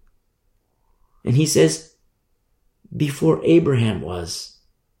 And he says, before Abraham was,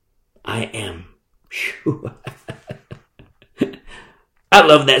 I am. I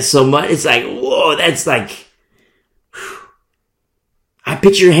love that so much. It's like, whoa, that's like, I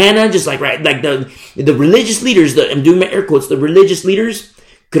picture Hannah just like the religious leaders, I'm doing my air quotes, the religious leaders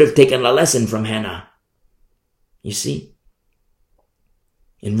could have taken a lesson from Hannah. You see?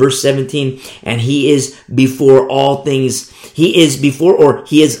 In verse 17, and he is before all things. He is before, or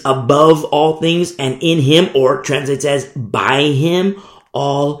he is above all things, and in him, or translates as by him,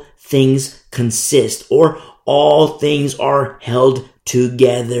 all things consist, or all things are held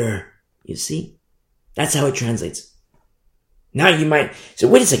together. You see? That's how it translates. Now you might say,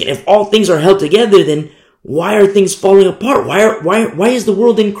 wait a second, if all things are held together, then why are things falling apart? Why is the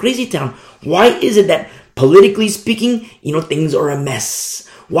world in crazy town? Why is it that politically speaking, things are a mess?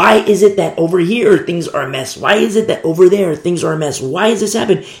 Why is it that over here things are a mess? Why is it that over there things are a mess? Why does this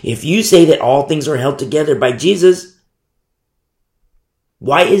happen? If you say that all things are held together by Jesus,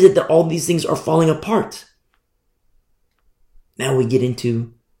 why is it that all these things are falling apart? Now we get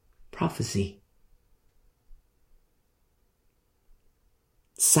into prophecy.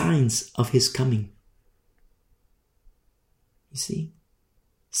 Signs of his coming. You see?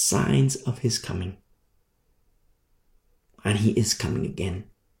 Signs of his coming. And he is coming again.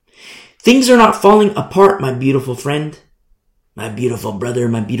 Things are not falling apart, my beautiful friend, my beautiful brother,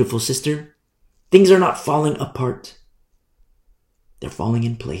 my beautiful sister. Things are not falling apart. They're falling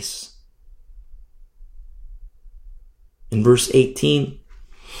in place. In verse 18,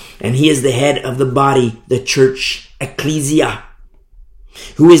 and he is the head of the body, the church, ecclesia,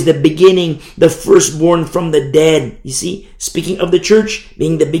 who is the beginning, the firstborn from the dead. You see, speaking of the church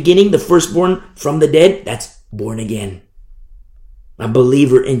being the beginning, the firstborn from the dead, that's born again. A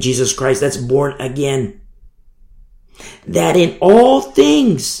believer in Jesus Christ, that's born again. That in all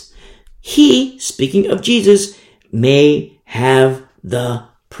things, he, speaking of Jesus, may have the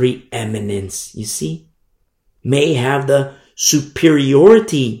preeminence. You see? May have the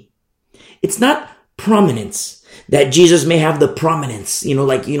superiority. It's not prominence. That Jesus may have the prominence. You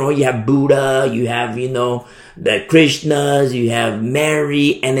have Buddha, you have, the Krishnas, you have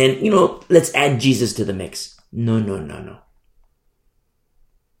Mary, and then, let's add Jesus to the mix. No.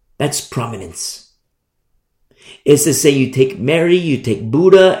 That's prominence. It's to say you take Mary, you take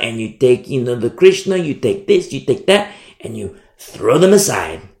Buddha, and you take, the Krishna, you take this, you take that, and you throw them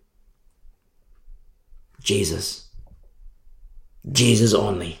aside. Jesus. Jesus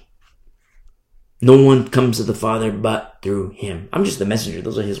only. No one comes to the Father but through him. I'm just the messenger.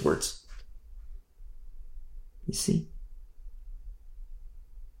 Those are his words. You see?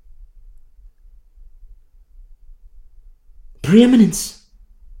 Preeminence.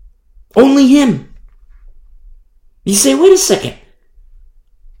 Only him. You say, wait a second.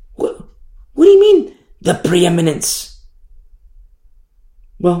 What do you mean, the preeminence?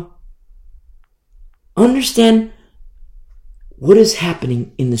 Well, understand what is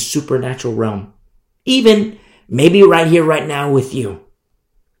happening in the supernatural realm. Even maybe right here, right now with you.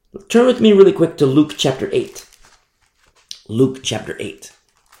 Turn with me really quick to Luke chapter 8. Luke chapter 8.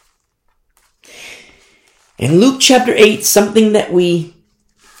 In Luke chapter 8, something that we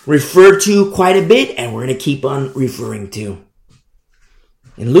refer to quite a bit, and we're going to keep on referring to.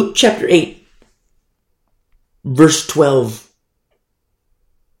 In Luke chapter 8, verse 12,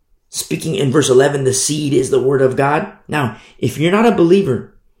 speaking in verse 11, the seed is the word of God. Now, if you're not a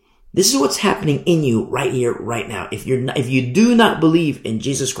believer, this is what's happening in you right here, right now. If you do not believe in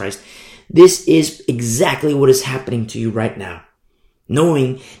Jesus Christ, this is exactly what is happening to you right now.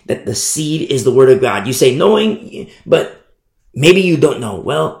 Knowing that the seed is the word of God. You say knowing, but maybe you don't know.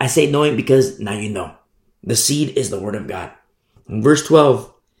 Well, I say knowing because now you know. The seed is the word of God. In verse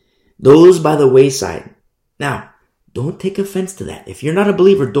 12, those by the wayside. Now, don't take offense to that. If you're not a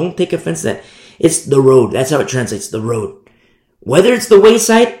believer, don't take offense to that. It's the road. That's how it translates, the road. Whether it's the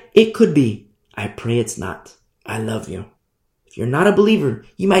wayside, it could be. I pray it's not. I love you. If you're not a believer,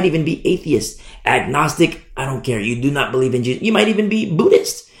 you might even be atheist, agnostic, I don't care. You do not believe in Jesus. You might even be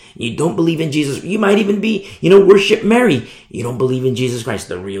Buddhist. You don't believe in Jesus. You might even be, worship Mary. You don't believe in Jesus Christ,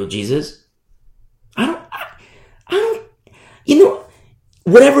 the real Jesus.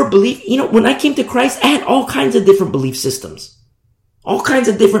 Whatever belief, when I came to Christ, I had all kinds of different belief systems. All kinds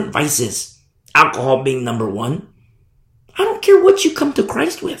of different vices. Alcohol being number one. I don't care what you come to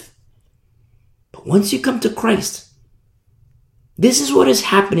Christ with. But once you come to Christ, this is what is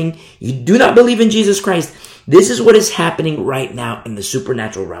happening. You do not believe in Jesus Christ. This is what is happening right now in the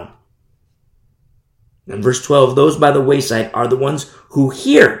supernatural realm. In verse 12, those by the wayside are the ones who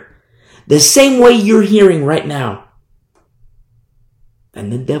hear the same way you're hearing right now. And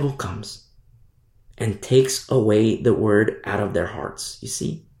the devil comes and takes away the word out of their hearts. You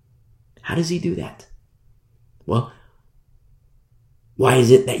see? How does he do that? Well, why is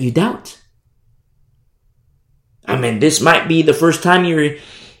it that you doubt? This might be the first time you're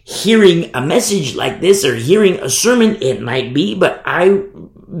hearing a message like this or hearing a sermon. It might be, but I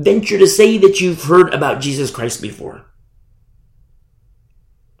venture to say that you've heard about Jesus Christ before.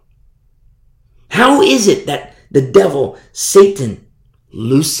 How is it that the devil, Satan,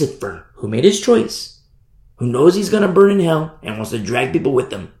 Lucifer, who made his choice, who knows he's going to burn in hell and wants to drag people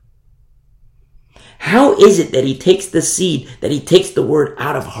with him, how is it that he takes the seed, that he takes the word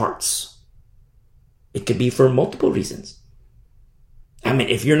out of hearts? It could be for multiple reasons.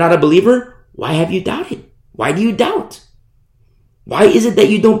 If you're not a believer, why have you doubted? Why do you doubt? Why is it that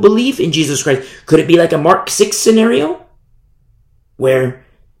you don't believe in Jesus Christ? Could it be like a Mark 6 scenario where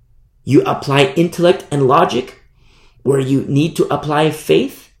you apply intellect and logic, where you need to apply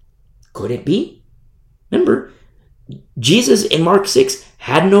faith? Could it be? Remember, Jesus in Mark 6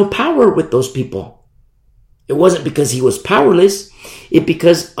 had no power with those people. It wasn't because he was powerless.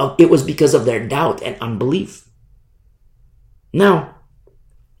 It was because of their doubt and unbelief. Now,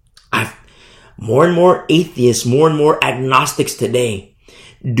 More and more atheists, more and more agnostics today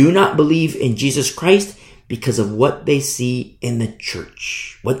do not believe in Jesus Christ because of what they see in the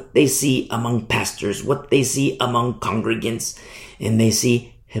church, what they see among pastors, what they see among congregants, and they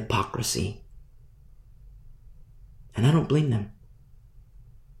see hypocrisy. And I don't blame them.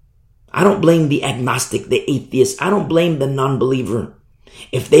 I don't blame the agnostic, the atheist. I don't blame the non-believer.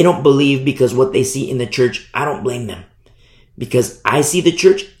 If they don't believe because what they see in the church, I don't blame them. Because I see the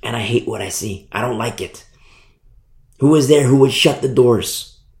church and I hate what I see. I don't like it. Who is there who would shut the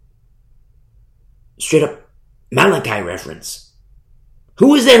doors? Straight up Malachi reference.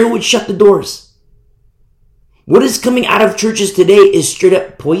 Who is there who would shut the doors? What is coming out of churches today is straight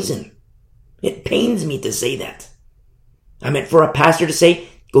up poison. It pains me to say that. I meant for a pastor to say,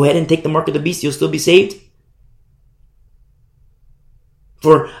 go ahead and take the mark of the beast, you'll still be saved.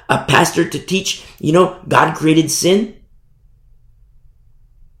 For a pastor to teach, God created sin.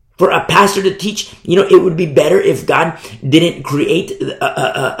 For a pastor to teach, it would be better if God didn't create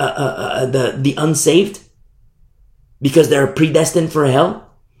the unsaved because they're predestined for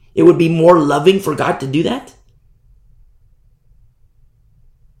hell. It would be more loving for God to do that.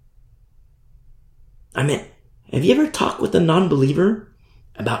 I mean, have you ever talked with a non-believer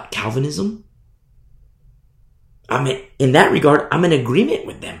about Calvinism? I mean, in that regard, I'm in agreement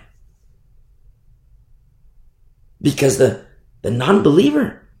with them. Because the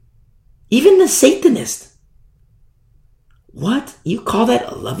non-believer, even the Satanist, what? You call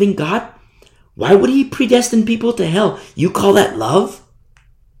that a loving God? Why would he predestine people to hell? You call that love?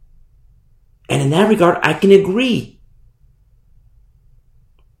 And in that regard, I can agree.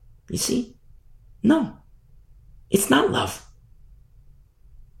 You see? No. It's not love.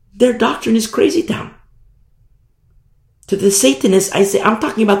 Their doctrine is crazy town. To the Satanists, I say, I'm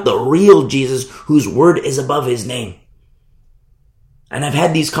talking about the real Jesus whose word is above his name. And I've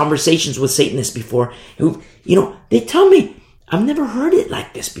had these conversations with Satanists before who, they tell me, I've never heard it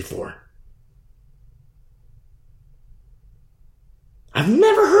like this before. I've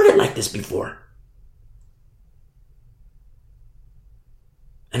never heard it like this before.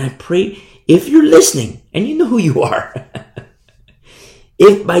 And I pray, if you're listening, and you know who you are,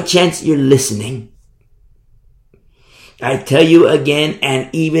 if by chance you're listening, I tell you again, and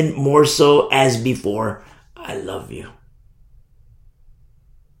even more so as before, I love you.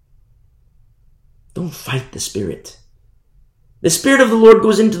 Don't fight the Spirit. The Spirit of the Lord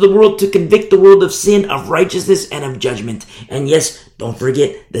goes into the world to convict the world of sin, of righteousness, and of judgment. And yes, don't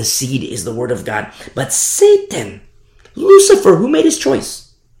forget, the seed is the word of God. But Satan, Lucifer, who made his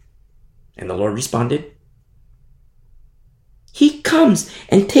choice? And the Lord responded, he comes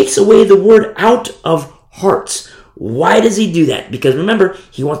and takes away the word out of hearts. Why does he do that? Because remember,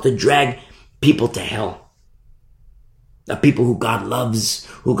 he wants to drag people to hell. The people who God loves,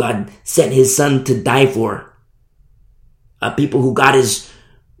 who God sent his son to die for. People who God is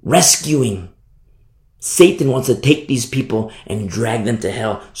rescuing. Satan wants to take these people and drag them to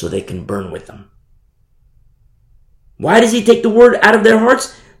hell so they can burn with them. Why does he take the word out of their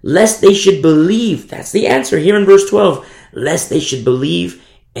hearts? Lest they should believe. That's the answer here in verse 12. Lest they should believe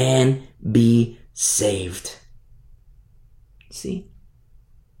and be saved. See?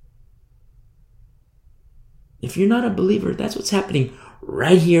 If you're not a believer, that's what's happening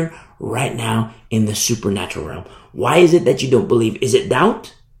right here, right now in the supernatural realm. Why is it that you don't believe? Is it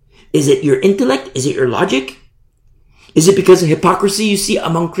doubt? Is it your intellect? Is it your logic? Is it because of hypocrisy you see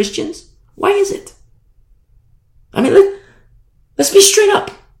among Christians? Why is it? I mean, let's be straight up.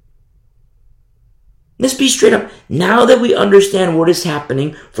 Let's be straight up. Now that we understand what is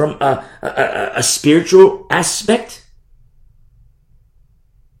happening from a spiritual aspect,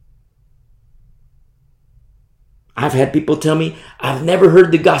 I've had people tell me, I've never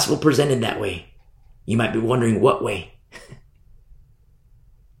heard the gospel presented that way. You might be wondering what way.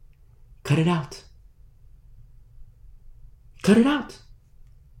 Cut it out. Cut it out.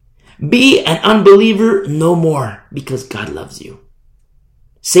 Be an unbeliever no more because God loves you.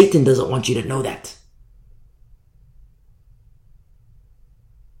 Satan doesn't want you to know that.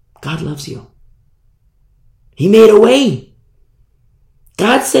 God loves you. He made a way.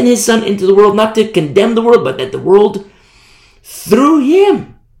 God sent his son into the world not to condemn the world, but that the world through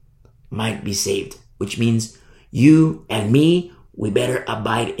him might be saved. Which means you and me, we better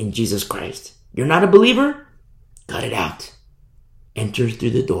abide in Jesus Christ. You're not a believer? Cut it out. Enter through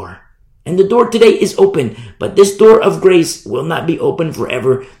the door. And the door today is open, but this door of grace will not be open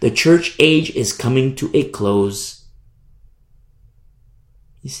forever. The church age is coming to a close.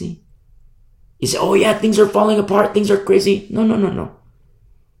 You see? You say, oh yeah, things are falling apart. Things are crazy. No.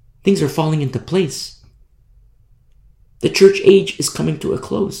 Things are falling into place. The church age is coming to a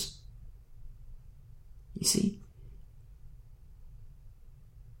close. You see?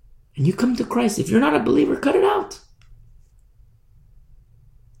 And you come to Christ. If you're not a believer, cut it out.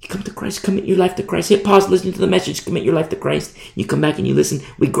 You come to Christ, commit your life to Christ. Hit pause, listen to the message, commit your life to Christ. You come back and you listen.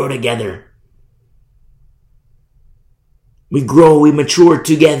 We grow together. We grow, we mature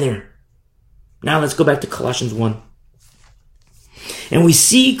together. Now let's go back to Colossians 1. And we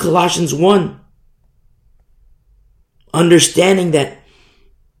see Colossians 1 understanding that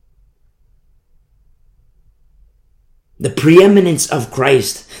the preeminence of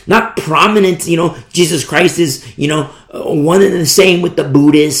Christ, not prominent, Jesus Christ is, one and the same with the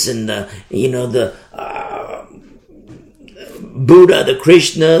Buddhists and the Buddha, the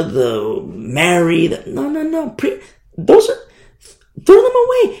Krishna, the Mary, no. Throw them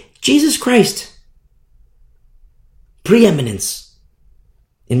away. Jesus Christ. Preeminence.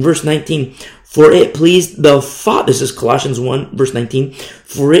 In verse 19, for it pleased the Father, this is Colossians 1, verse 19,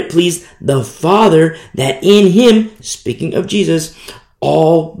 for it pleased the Father that in him, speaking of Jesus,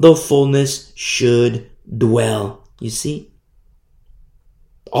 all the fullness should dwell. You see?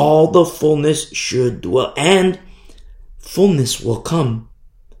 All the fullness should dwell, and fullness will come.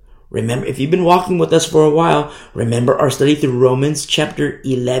 Remember, if you've been walking with us for a while, remember our study through Romans chapter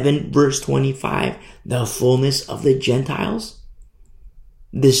 11, verse 25, the fullness of the Gentiles.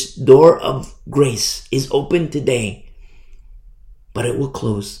 This door of grace is open today, but it will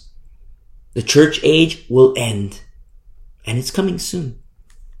close. The church age will end, and it's coming soon.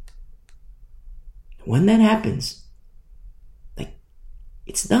 When that happens,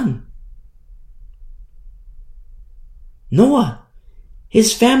 it's done. Noah,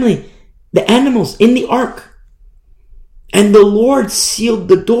 his family, the animals in the ark, and the Lord sealed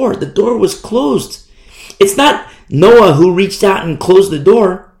the door. The door was closed. It's not Noah who reached out and closed the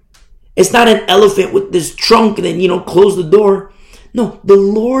door. It's not an elephant with this trunk and then, closed the door. No, the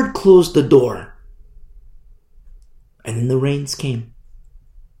Lord closed the door. And then the rains came.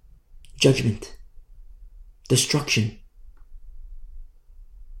 Judgment. Destruction.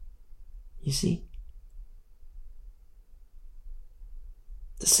 You see?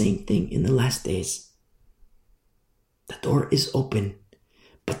 The same thing in the last days. The door is open,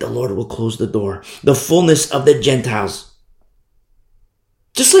 but the Lord will close the door. The fullness of the Gentiles.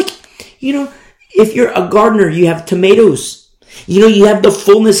 Just like, if you're a gardener, you have tomatoes. You have the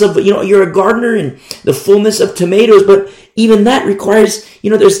fullness of, you're a gardener and the fullness of tomatoes, but even that requires,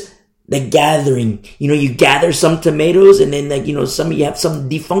 there's the gathering. You gather some tomatoes and then you have some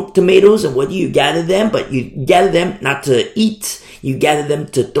defunct tomatoes, and what do you gather them? But you gather them not to eat. You gather them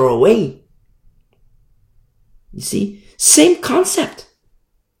to throw away. You see? Same concept.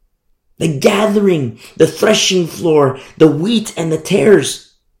 The gathering, the threshing floor, the wheat and the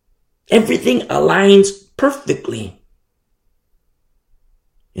tares. Everything aligns perfectly.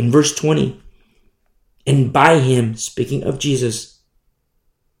 In verse 20, and by him, speaking of Jesus,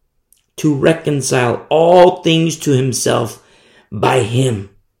 to reconcile all things to himself by him,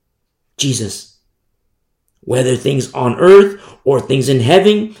 Jesus, whether things on earth or things in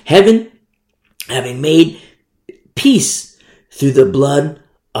heaven, having made peace through the blood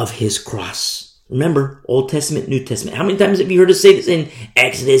of his cross. Remember, Old Testament, New Testament. How many times have you heard us say this in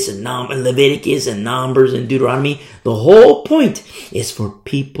Exodus and Leviticus and Numbers and Deuteronomy? The whole point is for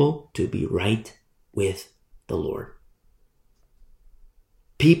people to be right with the Lord.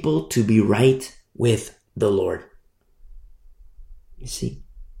 People to be right with the Lord. You see?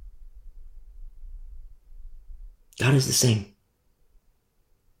 God is the same.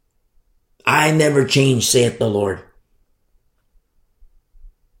 I never change, saith the Lord.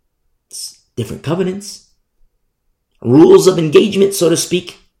 It's different covenants, rules of engagement, so to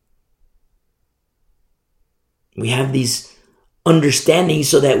speak. We have these understandings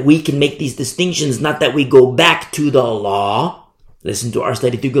so that we can make these distinctions, not that we go back to the law. Listen to our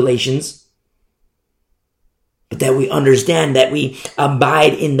study through Galatians. But that we understand that we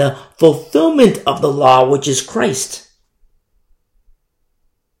abide in the fulfillment of the law, which is Christ.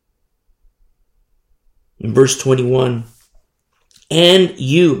 In verse 21, and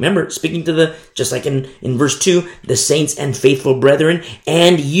you, remember, speaking to just like in verse 2, the saints and faithful brethren,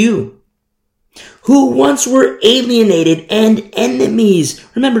 and you, who once were alienated and enemies.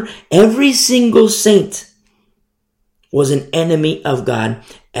 Remember, every single saint was an enemy of God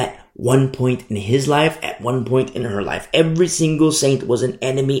at one point in his life, at one point in her life. Every single saint was an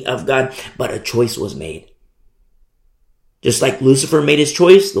enemy of God, but a choice was made. Just like Lucifer made his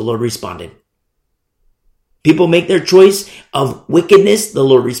choice, the Lord responded. People make their choice of wickedness, the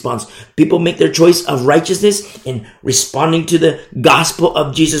Lord responds. People make their choice of righteousness in responding to the gospel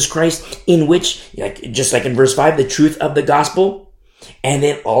of Jesus Christ, in which, just like in verse 5, the truth of the gospel. And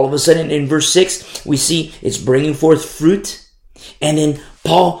then all of a sudden in verse 6, we see it's bringing forth fruit. And then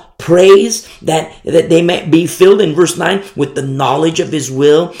Paul prays that they may be filled in verse 9 with the knowledge of his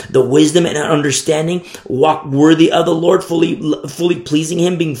will, the wisdom and understanding, walk worthy of the Lord, fully pleasing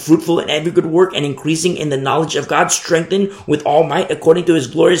him, being fruitful in every good work and increasing in the knowledge of God, strengthened with all might according to his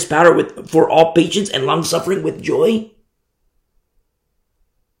glorious power for all patience and long suffering with joy.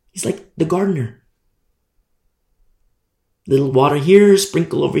 He's like the gardener. Little water here,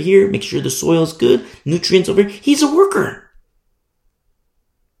 sprinkle over here, make sure the soil's good, nutrients over here. He's a worker.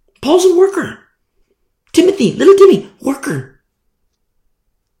 Paul's a worker. Timothy, little Timmy, worker.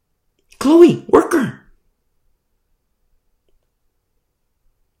 Chloe, worker.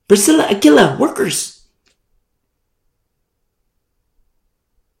 Priscilla, Aquila, workers.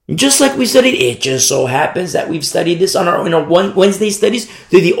 Just like we studied, it just so happens that we've studied this in our Wednesday studies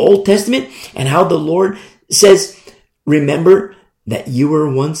through the Old Testament, and how the Lord says, remember that you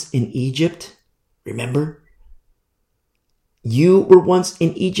were once in Egypt. Remember? You were once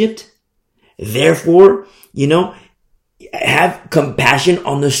in Egypt. Therefore, have compassion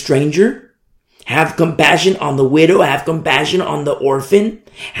on the stranger. Have compassion on the widow. Have compassion on the orphan.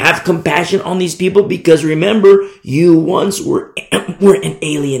 Have compassion on these people, because remember, you once were an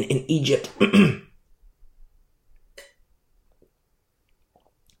alien in Egypt. And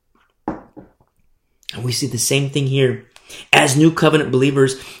we see the same thing here as new covenant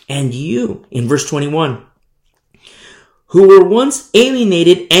believers. And you, in verse 21, who were once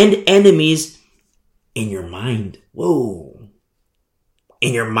alienated and enemies in your mind. Whoa.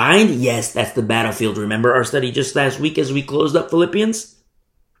 In your mind? Yes, that's the battlefield. Remember our study just last week as we closed up Philippians?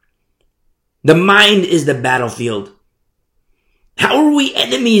 The mind is the battlefield. How are we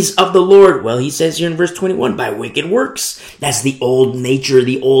enemies of the Lord? Well, he says here in verse 21, by wicked works. That's the old nature,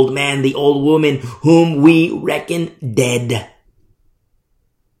 the old man, the old woman, whom we reckon dead.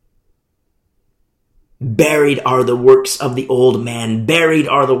 Buried are the works of the old man. Buried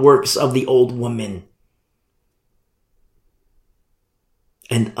are the works of the old woman.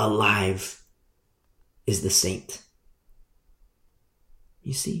 And alive is the saint.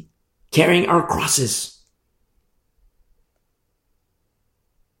 You see? Carrying our crosses.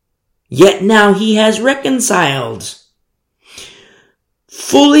 Yet now he has reconciled.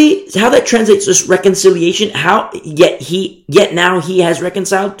 Fully, how that translates this reconciliation, yet now he has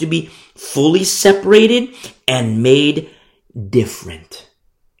reconciled, to be fully separated and made different.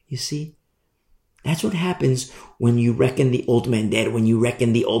 You see? That's what happens when you reckon the old man dead, when you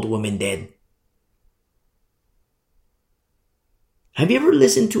reckon the old woman dead. Have you ever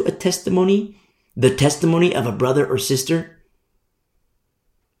listened to a testimony, the testimony of a brother or sister?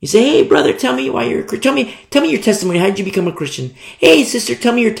 You say, hey brother, tell me why you're a Christian. Tell me your testimony. How did you become a Christian? Hey sister,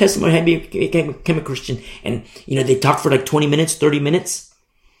 tell me your testimony. How did you become a Christian? And they talk for like 20 minutes, 30 minutes.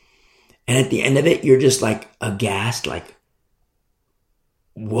 And at the end of it, you're just like aghast, like,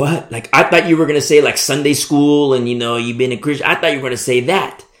 what? Like, I thought you were going to say like Sunday school and you've been a Christian. I thought you were going to say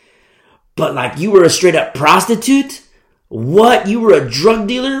that. But like, you were a straight up prostitute? What? You were a drug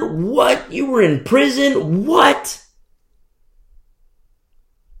dealer? What? You were in prison? What?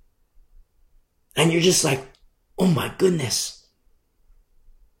 And you're just like, oh my goodness.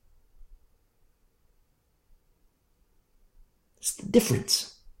 It's the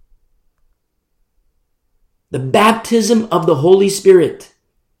difference. The baptism of the Holy Spirit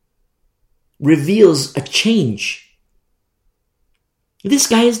reveals a change. This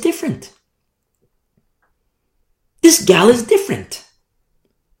guy is different. This gal is different.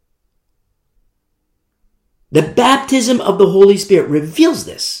 The baptism of the Holy Spirit reveals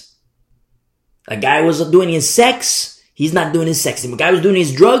this. A guy was doing his sex, he's not doing his sex anymore. A guy was doing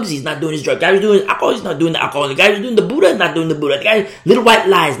his drugs, he's not doing his drugs. A guy was doing his alcohol, he's not doing the alcohol. The guy was doing the Buddha, not doing the Buddha. The guy, little white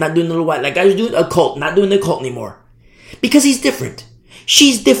lies, not doing the little white lies. The guy was doing a cult, not doing the cult anymore. Because he's different.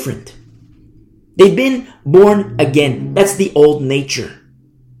 She's different. They've been born again. That's the old nature.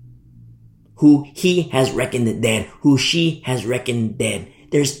 Who he has reckoned dead. Who she has reckoned dead.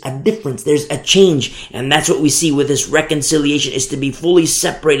 There's a difference. There's a change. And that's what we see with this reconciliation, is to be fully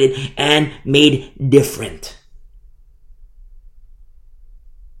separated and made different.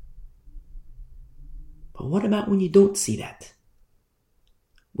 But what about when you don't see that?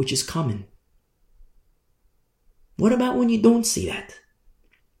 Which is common. What about when you don't see that?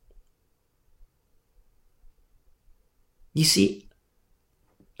 You see,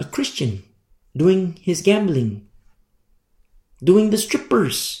 a Christian doing his gambling, doing the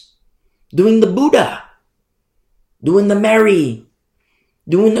strippers, doing the Buddha, doing the Mary,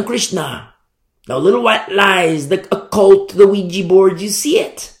 doing the Krishna, the little white lies, the occult, the Ouija board, you see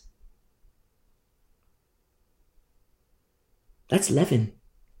it. That's leaven.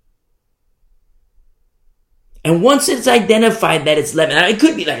 And once it's identified that it's leaven, it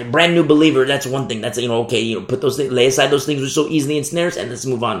could be like a brand new believer. That's one thing. That's, okay, put those things, lay aside those things which so easily ensnares, and let's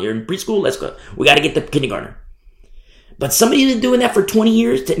move on. You're in preschool. Let's go. We got to get to kindergarten. But somebody who's been doing that for 20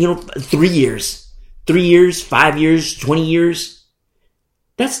 years, 3 years, 3 years, 5 years, 20 years,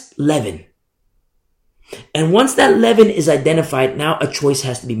 that's leaven. And once that leaven is identified, now a choice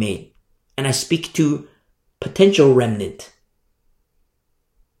has to be made. And I speak to potential remnant.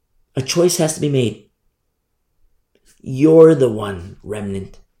 A choice has to be made. You're the one,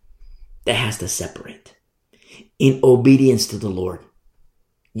 remnant, that has to separate in obedience to the Lord.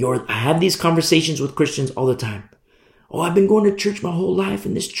 I have these conversations with Christians all the time. Oh, I've been going to church my whole life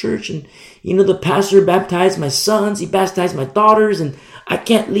in this church, and the pastor baptized my sons, he baptized my daughters, and I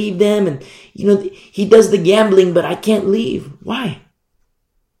can't leave them, and he does the gambling, but I can't leave. Why?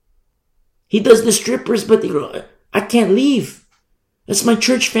 He does the strippers, but I can't leave. That's my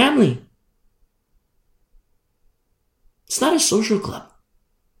church family. It's not a social club.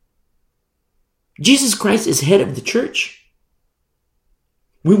 Jesus Christ is head of the church.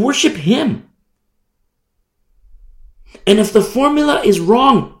 We worship him. And if the formula is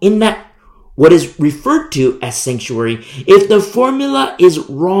wrong in that what is referred to as sanctuary, if the formula is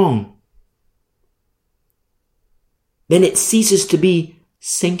wrong, then it ceases to be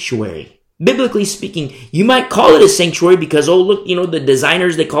sanctuary. Biblically speaking, you might call it a sanctuary because, look, the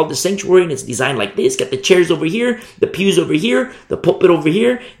designers, they call it the sanctuary and it's designed like this. Got the chairs over here, the pews over here, the pulpit over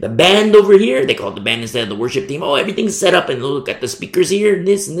here, the band over here. They call it the band instead of the worship team. Oh, everything's set up and look at the speakers here and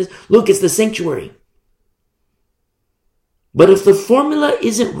this and this. Look, it's the sanctuary. But if the formula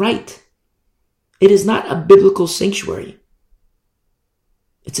isn't right, it is not a biblical sanctuary.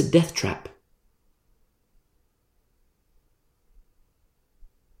 It's a death trap.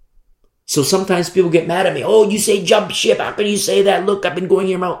 So sometimes people get mad at me. Oh, you say jump ship. How can you say that? Look, I've been going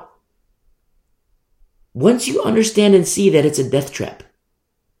here out. Once you understand and see that it's a death trap,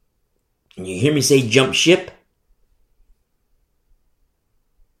 and you hear me say jump ship,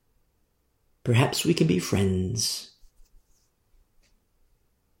 perhaps we can be friends.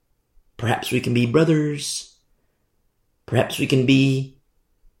 Perhaps we can be brothers. Perhaps we can be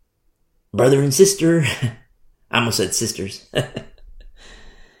brother and sister. I almost said sisters.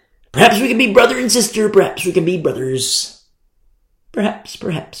 Perhaps we can be brother and sister. Perhaps we can be brothers. Perhaps.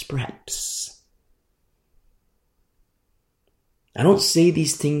 I don't say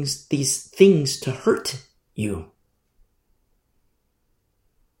these things to hurt you.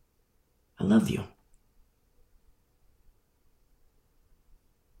 I love you.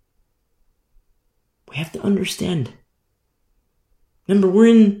 We have to understand. Remember, we're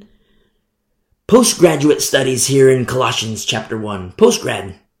in postgraduate studies here in Colossians chapter 1.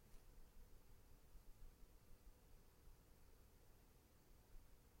 Postgrad.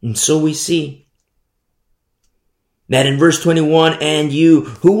 And so we see that in verse 21, and you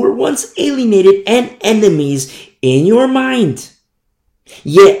who were once alienated and enemies in your mind,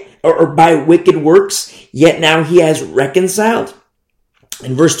 yet, or by wicked works, yet now he has reconciled.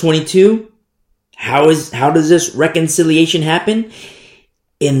 In verse 22, how does this reconciliation happen?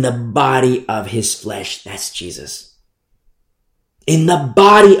 In the body of his flesh. That's Jesus. In the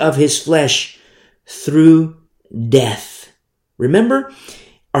body of his flesh through death. Remember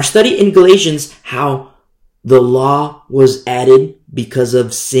our study in Galatians, how the law was added because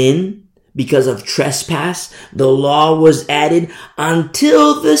of sin, because of trespass. The law was added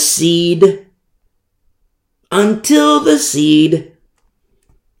until the seed.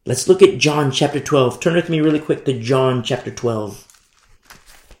 Let's look at John chapter 12. Turn with me really quick to John chapter 12.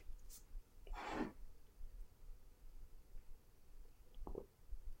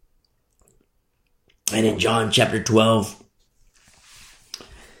 And in John chapter 12,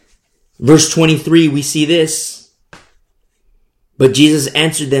 verse 23, we see this. But Jesus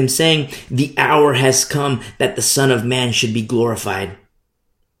answered them, saying, the hour has come that the Son of Man should be glorified.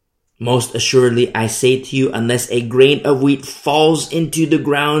 Most assuredly, I say to you, unless a grain of wheat falls into the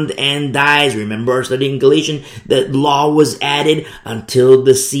ground and dies. Remember our study in Galatians, the law was added until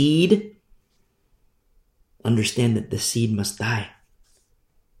the seed. Understand that the seed must die.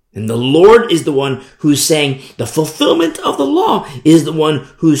 And the Lord is the one who's saying, the fulfillment of the law is the one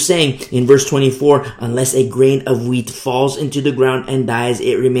who's saying in verse 24, unless a grain of wheat falls into the ground and dies,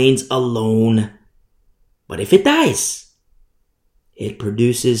 it remains alone. But if it dies, it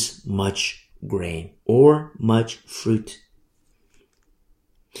produces much grain or much fruit.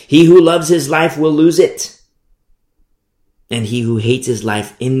 He who loves his life will lose it. And he who hates his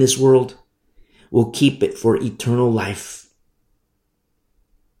life in this world will keep it for eternal life.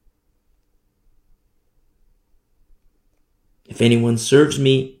 If anyone serves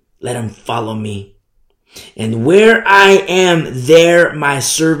me, let him follow me. And where I am, there my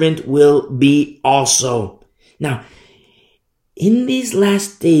servant will be also. Now, in these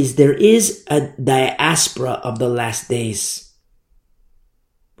last days, there is a diaspora of the last days,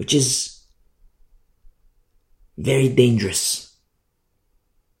 which is very dangerous.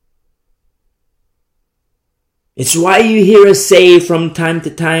 It's why you hear us say from time to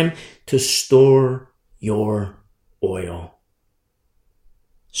time to store your oil.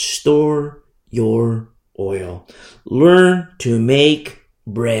 Store your oil. Learn to make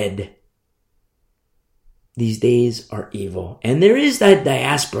bread. These days are evil. And there is that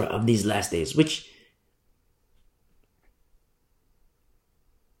diaspora of these last days, which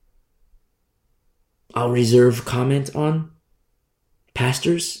I'll reserve comment on.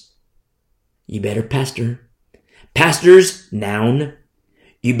 Pastors, you better pastor. Pastors, noun.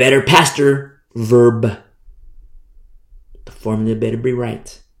 You better pastor, verb. The formula better be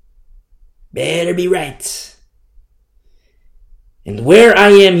right. Better be right. And where I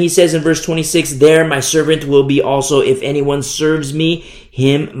am, he says in verse 26, there my servant will be also. If anyone serves me,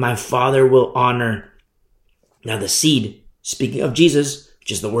 him my Father will honor. Now the seed, speaking of Jesus,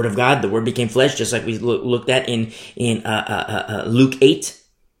 which is the word of God, the word became flesh, just like we looked at in Luke 8.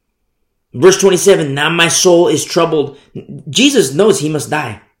 Verse 27, now my soul is troubled. Jesus knows he must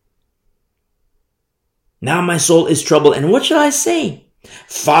die. Now my soul is troubled. And what shall I say?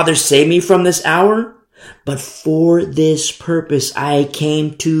 Father, save me from this hour. But for this purpose I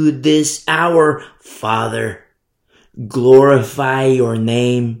came to this hour. Father, glorify your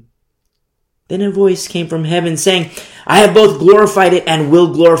name. Then a voice came from heaven saying, I have both glorified it and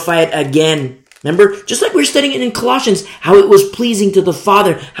will glorify it again. Remember, just like we're studying it in Colossians, how it was pleasing to the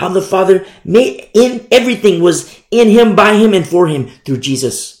Father, how the Father made in everything was in him, by him, and for him through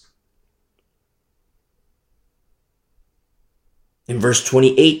Jesus. In verse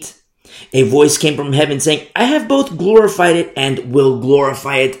 28, a voice came from heaven saying, I have both glorified it and will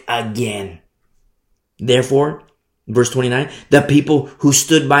glorify it again. Therefore, verse 29, the people who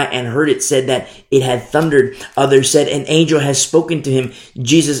stood by and heard it said that it had thundered. Others said, an angel has spoken to him.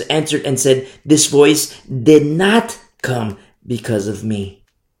 Jesus answered and said, this voice did not come because of me,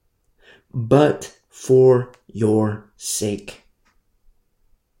 but for your sake.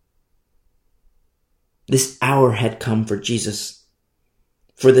 This hour had come for Jesus,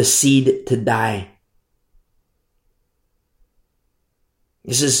 for the seed to die.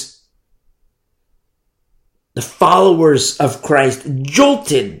 This is the followers of Christ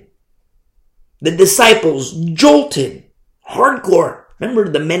jolted. The disciples jolted. Hardcore. Remember,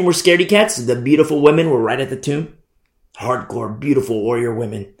 the men were scaredy cats. The beautiful women were right at the tomb. Hardcore, beautiful warrior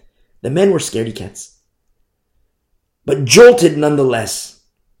women. The men were scaredy cats. But jolted nonetheless.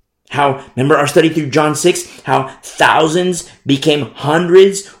 How, remember our study through John 6, how thousands became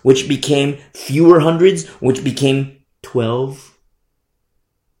hundreds, which became fewer hundreds, which became 12.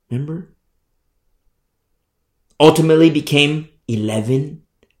 Remember? Ultimately became 11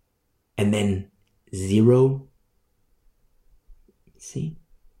 and then 0. See?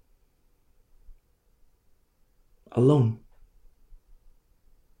 Alone.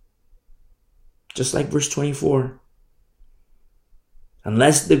 Just like verse 24.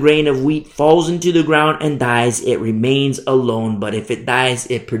 Unless the grain of wheat falls into the ground and dies, it remains alone. But if it dies,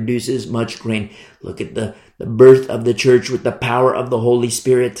 it produces much grain. Look at the birth of the church with the power of the Holy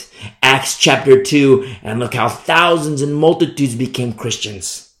Spirit. Acts chapter 2. And look how thousands and multitudes became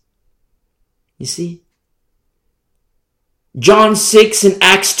Christians. You see? John 6 and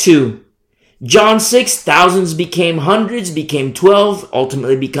Acts 2. John 6, thousands became hundreds, became 12,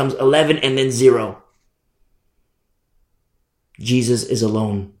 ultimately becomes 11, and then 0. Jesus is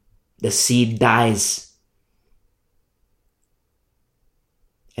alone. The seed dies.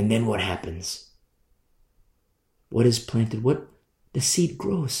 And then what happens? What is planted? What? The seed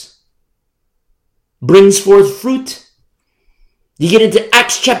grows. Brings forth fruit. You get into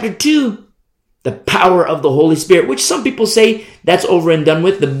Acts chapter 2. The power of the Holy Spirit, which some people say that's over and done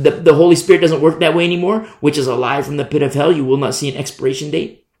with. The Holy Spirit doesn't work that way anymore, which is a lie from the pit of hell. You will not see an expiration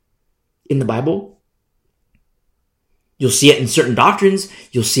date in the Bible. You'll see it in certain doctrines.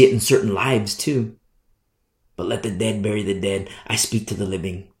 You'll see it in certain lives too. But let the dead bury the dead. I speak to the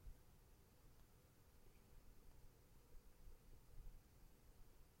living.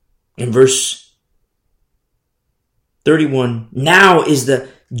 In verse 31, now is the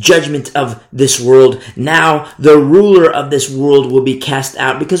judgment of this world. Now the ruler of this world will be cast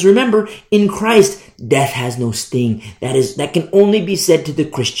out. Because remember, in Christ, death has no sting. That can only be said to the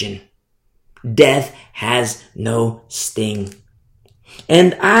Christian. Death has no sting.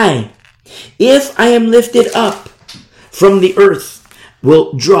 And I, if I am lifted up from the earth,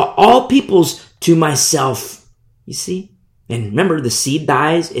 will draw all peoples to myself. You see? And remember, the seed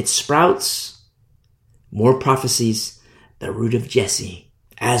dies, it sprouts. More prophecies. The root of Jesse,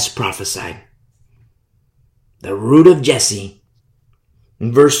 as prophesied. The root of Jesse.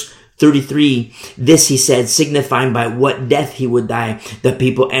 In verse 33, this he said, signifying by what death he would die. The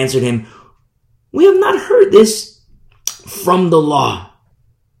people answered him, we have not heard this from the law.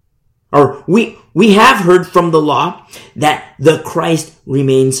 Or we have heard from the law that the Christ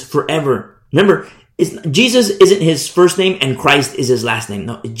remains forever. Remember, Jesus isn't his first name and Christ is his last name.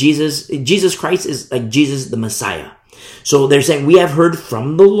 No, Jesus Christ is like Jesus the Messiah. So they're saying, we have heard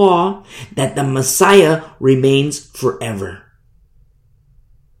from the law that the Messiah remains forever.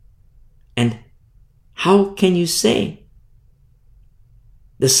 And how can you say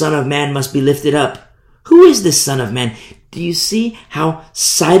the Son of Man must be lifted up? Who is this Son of Man? Do you see how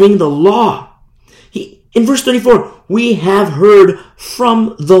citing the law? In verse 34, we have heard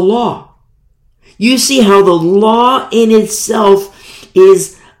from the law. You see how the law in itself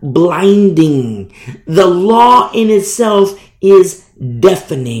is blinding. The law in itself is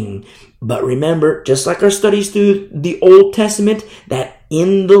deafening. But remember, just like our studies through the Old Testament, that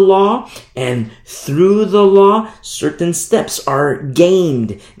in the law and through the law, certain steps are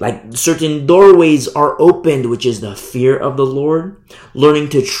gained, like certain doorways are opened, which is the fear of the Lord, learning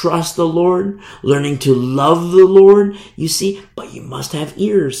to trust the Lord, learning to love the Lord. You see, but you must have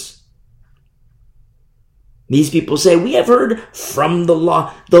ears. These people say, we have heard from the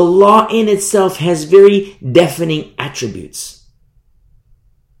law. The law in itself has very deafening attributes.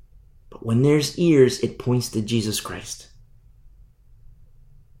 But when there's ears, it points to Jesus Christ.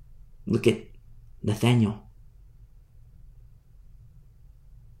 Look at Nathanael.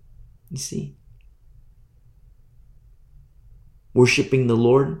 You see? Worshipping the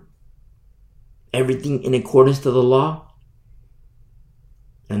Lord. Everything in accordance to the law.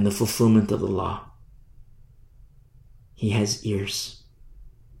 And the fulfillment of the law. He has ears.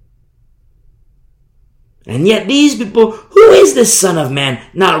 And yet these people, who is this Son of Man?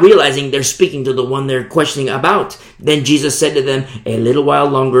 Not realizing they're speaking to the one they're questioning about. Then Jesus said to them, a little while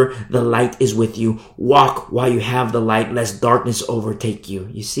longer, the light is with you. Walk while you have the light, lest darkness overtake you.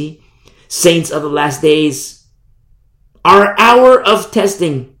 You see? Saints of the last days, our hour of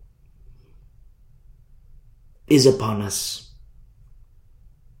testing is upon us.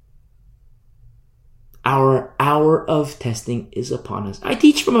 Our hour of testing is upon us. I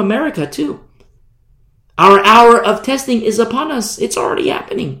teach from America too. Our hour of testing is upon us. It's already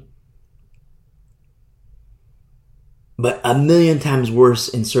happening. But a million times worse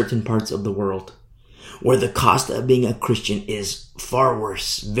in certain parts of the world, where the cost of being a Christian is far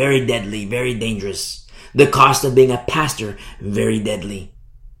worse, very deadly, very dangerous. The cost of being a pastor, very deadly.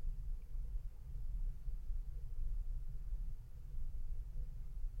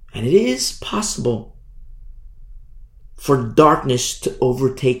 And it is possible for darkness to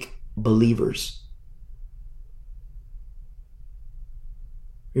overtake believers.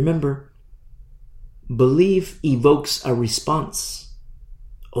 Remember, belief evokes a response,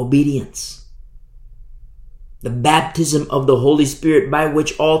 obedience. The baptism of the Holy Spirit by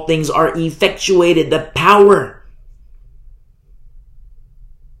which all things are effectuated, the power.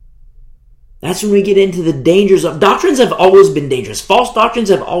 That's when we get into the dangers of doctrines have always been dangerous. False doctrines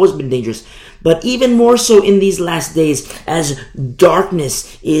have always been dangerous. But even more so in these last days, as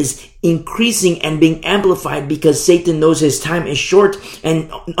darkness is increasing and being amplified because Satan knows his time is short,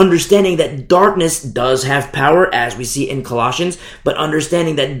 and understanding that darkness does have power, as we see in Colossians, but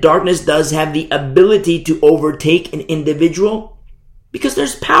understanding that darkness does have the ability to overtake an individual because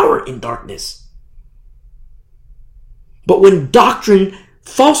there's power in darkness. But when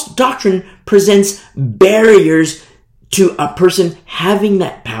false doctrine presents barriers to a person having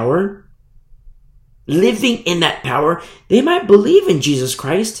that power, living in that power, they might believe in Jesus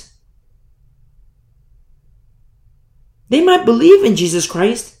Christ. They might believe in Jesus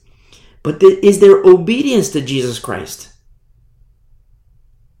Christ, but is there obedience to Jesus Christ?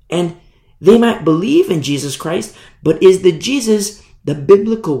 And they might believe in Jesus Christ, but is the Jesus the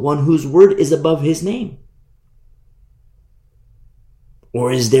biblical one whose word is above his name?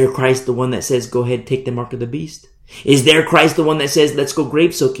 Or is their Christ the one that says, go ahead, take the mark of the beast? Is their Christ the one that says, let's go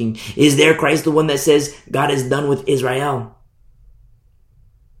grave soaking? Is their Christ the one that says, God is done with Israel?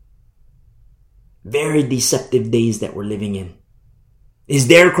 Very deceptive days that we're living in. Is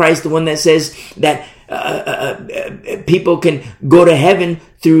their Christ the one that says that people can go to heaven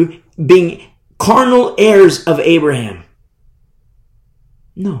through being carnal heirs of Abraham?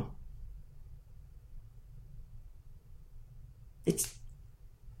 No.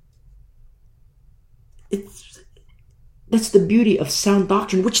 That's the beauty of sound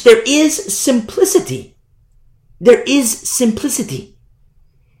doctrine, which there is simplicity. There is simplicity.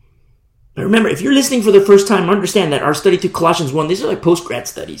 Now remember, if you're listening for the first time, understand that our study through Colossians 1, these are like post-grad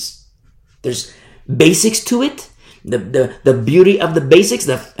studies. There's basics to it. The beauty of the basics,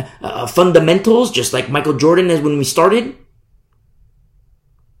 the fundamentals, just like Michael Jordan as when we started.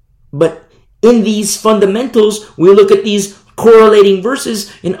 But in these fundamentals, we look at these correlating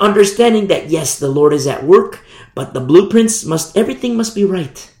verses and understanding that yes, the Lord is at work, but the blueprints everything must be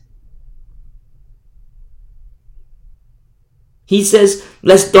right. He says,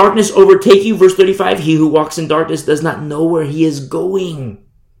 lest darkness overtake you, verse 35, he who walks in darkness does not know where he is going.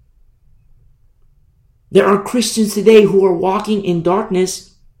 There are Christians today who are walking in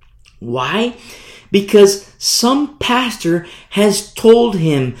darkness. Why? Because some pastor has told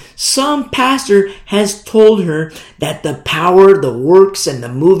him, some pastor has told her that the power, the works, and the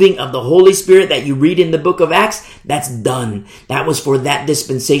moving of the Holy Spirit that you read in the book of Acts, that's done. That was for that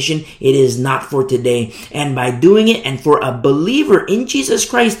dispensation. It is not for today. And by doing it, and for a believer in Jesus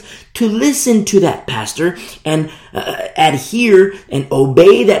Christ to listen to that pastor and adhere and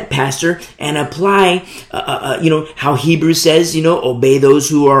obey that pastor and apply, how Hebrews says, obey those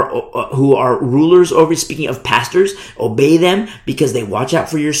who are rulers over, speaking of pastors, obey them because they watch out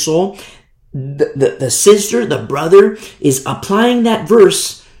for your soul. The sister, the brother is applying that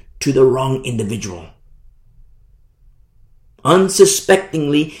verse to the wrong individual.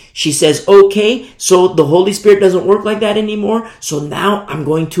 Unsuspectingly, she says, okay, so the Holy Spirit doesn't work like that anymore. So now I'm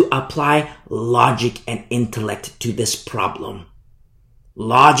going to apply logic and intellect to this problem.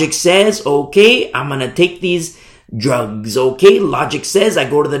 Logic says, okay, I'm going to take these drugs. Okay, logic says I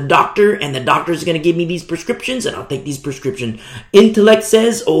go to the doctor and the doctor is going to give me these prescriptions and I'll take these prescriptions. Intellect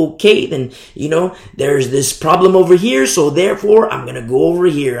says, okay, then, there's this problem over here. So therefore I'm going to go over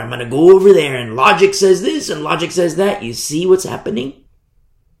here. I'm going to go over there. And logic says this and logic says that. You see what's happening?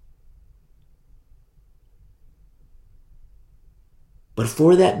 But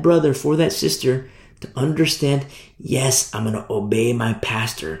for that brother, for that sister to understand, yes, I'm going to obey my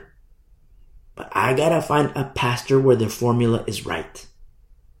pastor. But I gotta find a pastor where the formula is right.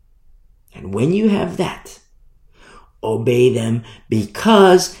 And when you have that, obey them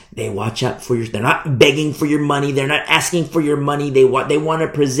because they watch out for they're not begging for your money. They're not asking for your money. They want to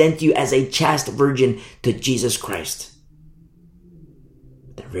present you as a chaste virgin to Jesus Christ.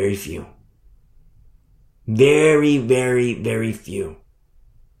 They're very few. Very, very, very few.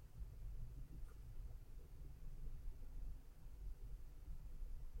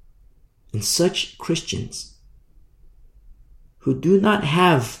 And such Christians who do not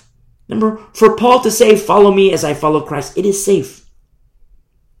have, remember, for Paul to say, follow me as I follow Christ, it is safe.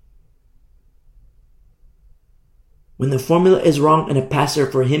 When the formula is wrong in a pastor,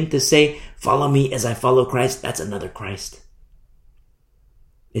 for him to say, follow me as I follow Christ, that's another Christ.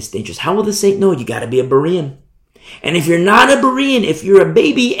 It's dangerous. How will the saint know? You got to be a Berean. And if you're not a Berean, if you're a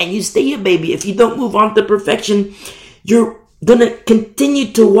baby and you stay a baby, if you don't move on to perfection, you're going to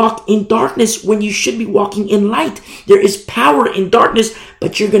continue to walk in darkness when you should be walking in light. There is power in darkness,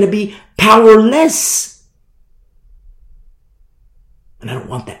 but you're going to be powerless. And I don't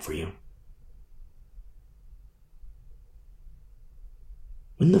want that for you.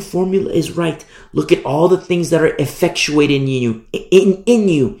 When the formula is right, look at all the things that are effectuated in you, in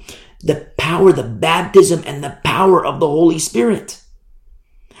you. The power, the baptism, and the power of the Holy Spirit.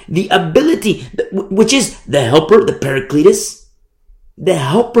 The ability, which is the helper, the Paracletus, the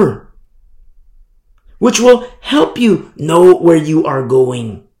helper, which will help you know where you are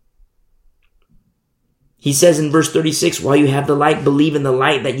going. He says in verse 36, while you have the light, believe in the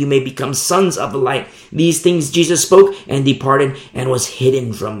light that you may become sons of the light. These things Jesus spoke and departed and was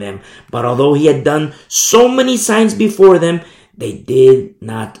hidden from them. But although he had done so many signs before them, they did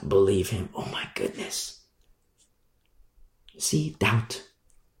not believe him. Oh my goodness. See, doubt.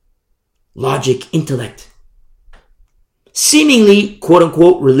 Logic, intellect. Seemingly, quote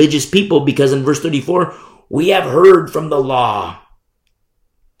unquote, religious people, because in verse 34, we have heard from the law.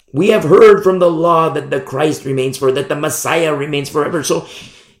 We have heard from the law that the Christ remains forever, that the Messiah remains forever. So,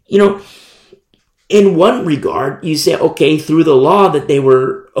 in one regard, you say, okay, through the law that they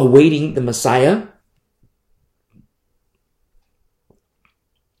were awaiting the Messiah,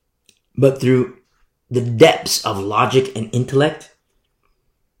 but through the depths of logic and intellect,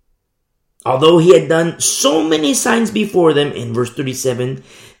 although he had done so many signs before them, in verse 37,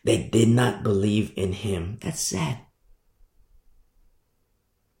 they did not believe in him. That's sad.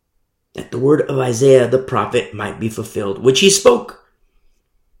 That the word of Isaiah the prophet might be fulfilled, which he spoke.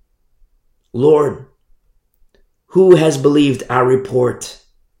 Lord, who has believed our report?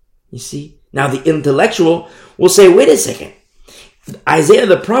 You see, Now the intellectual will say, wait a second. Isaiah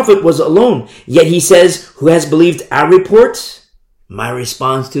the prophet was alone, yet he says, who has believed our report? My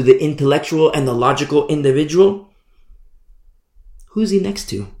response to the intellectual and the logical individual, who's he next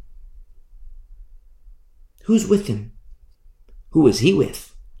to? Who's with him? Who is he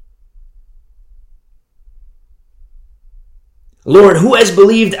with? Lord, who has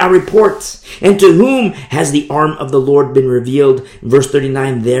believed our reports? And to whom has the arm of the Lord been revealed? Verse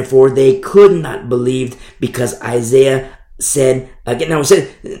 39, therefore they could not believe because Isaiah said,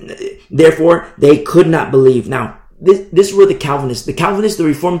 therefore they could not believe. Now, this were the Calvinists. The Calvinists, the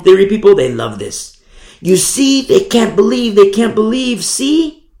Reformed theory people, they love this. You see, they can't believe,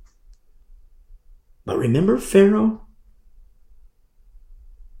 see? But remember Pharaoh?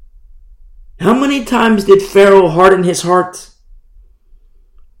 How many times did Pharaoh harden his heart?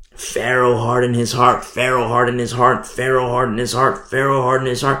 Pharaoh hardened his heart, Pharaoh hardened his heart, Pharaoh hardened his heart, Pharaoh hardened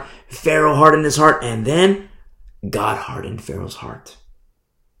his heart, Pharaoh hardened his heart, and then God hardened Pharaoh's heart.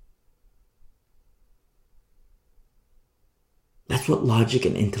 That's what logic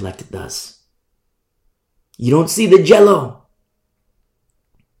and intellect does. You don't see the jello.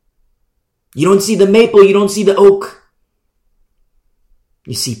 You don't see the maple, you don't see the oak.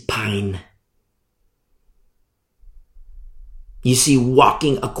 You see pine. You see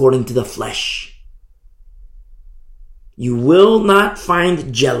walking according to the flesh. You will not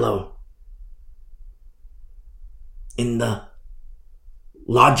find jello in the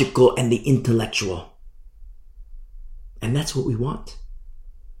logical and the intellectual. And that's what we want.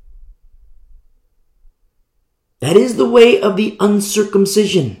 That is the way of the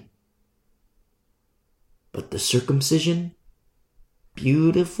uncircumcision. But the circumcision,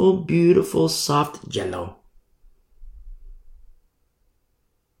 beautiful, beautiful, soft jello.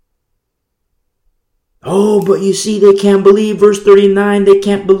 Oh, but you see, they can't believe. Verse 39, they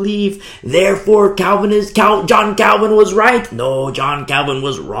can't believe. Therefore, John Calvin was right. No, John Calvin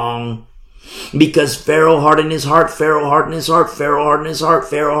was wrong. Because Pharaoh hardened his heart, Pharaoh hardened his heart, Pharaoh hardened his heart,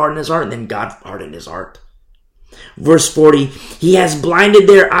 Pharaoh hardened his heart, and then God hardened his heart. Verse 40, he has blinded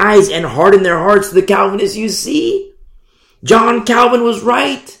their eyes and hardened their hearts. The Calvinists, you see, John Calvin was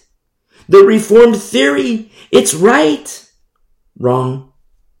right. The Reformed theory, it's right. Wrong.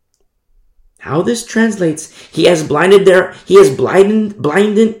 How this translates, he has blinded their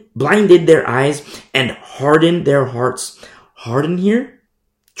eyes and hardened their hearts. Harden here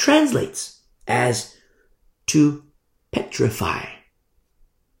translates as to petrify.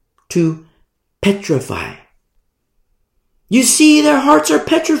 To petrify. You see, their hearts are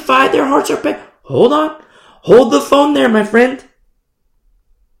petrified. Hold on. Hold the phone there, my friend.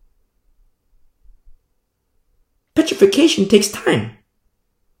 Petrification takes time.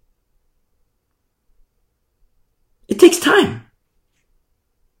 It takes time.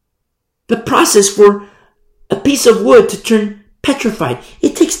 The process for a piece of wood to turn petrified,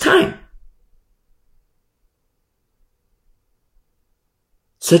 it takes time.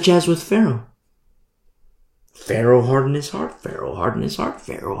 Such as with Pharaoh. Pharaoh hardened his heart, Pharaoh hardened his heart,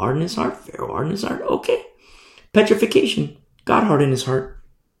 Pharaoh hardened his heart, Pharaoh hardened his heart. Okay. Petrification. God hardened his heart.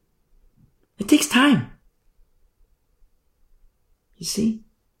 It takes time. You see?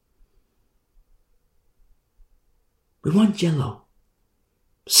 We want jello.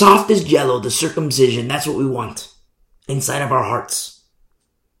 Soft as jello, the circumcision. That's what we want. Inside of our hearts.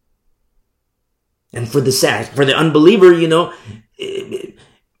 And for the unbeliever, remember,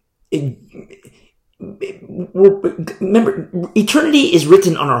 eternity is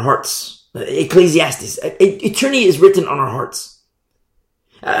written on our hearts. Ecclesiastes. Eternity is written on our hearts.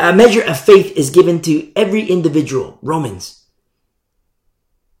 A measure of faith is given to every individual. Romans.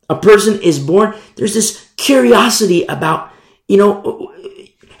 A person is born, there's this curiosity about,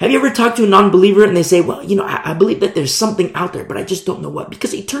 have you ever talked to a non-believer and they say, well, I believe that there's something out there, but I just don't know what,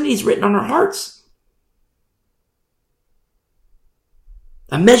 because eternity is written on our hearts.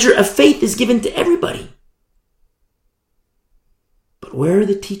 A measure of faith is given to everybody. But where are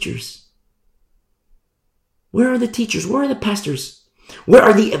the teachers? Where are the teachers? Where are the pastors? Where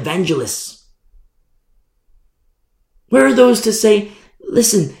are the evangelists? Where are those to say,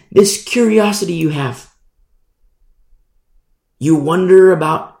 listen, this curiosity you have, you wonder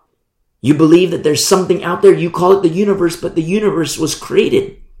about, you believe that there's something out there, you call it the universe, but the universe was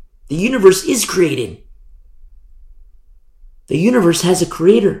created. The universe is created. The universe has a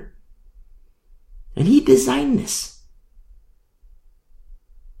creator. And he designed this.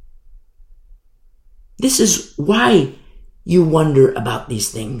 This is why you wonder about these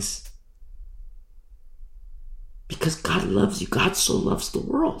things. Because God loves you. God so loves the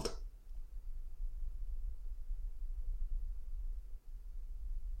world.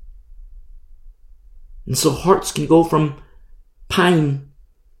 And so hearts can go from pine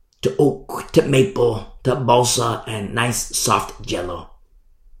to oak to maple to balsa and nice soft jello.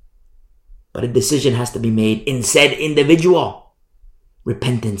 But a decision has to be made in said individual.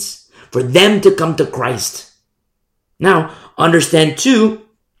 Repentance. For them to come to Christ. Now, understand too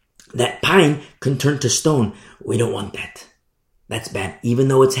that pine can turn to stone. We don't want that. That's bad. Even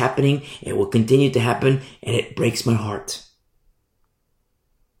though it's happening, it will continue to happen, and it breaks my heart.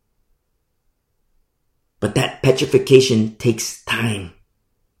 But that petrification takes time.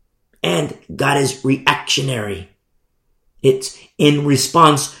 And God is reactionary. It's in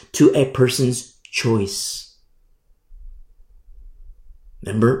response to a person's choice.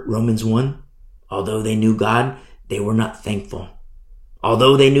 Remember Romans 1? Although they knew God, they were not thankful.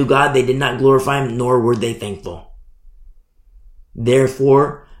 Although they knew God, they did not glorify Him, nor were they thankful.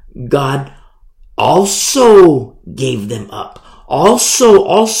 Therefore, God also gave them up. Also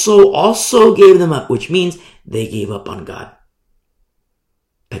gave them up, which means they gave up on God.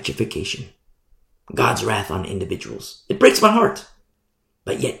 Petrification. God's wrath on individuals. It breaks my heart,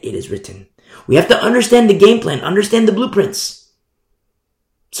 but yet it is written. We have to understand the game plan, understand the blueprints,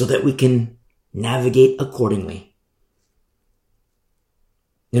 so that we can navigate accordingly.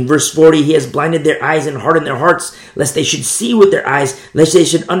 In verse 40, He has blinded their eyes and hardened their hearts, lest they should see with their eyes, lest they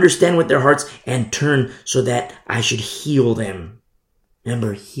should understand with their hearts, and turn so that I should heal them.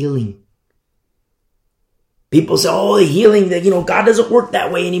 Remember, healing. People say, oh, the healing, that God doesn't work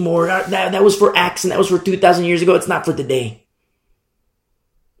that way anymore. That was for Acts and that was for 2,000 years ago. It's not for today.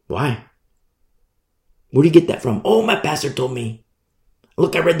 Why? Where do you get that from? Oh, my pastor told me.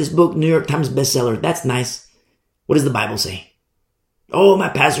 Look, I read this book, New York Times bestseller. That's nice. What does the Bible say? Oh, my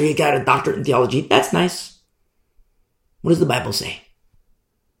pastor, he got a doctorate in theology. That's nice. What does the Bible say?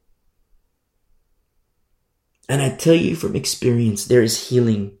 And I tell you from experience, there is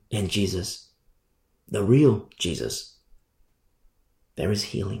healing in Jesus. The real Jesus. There is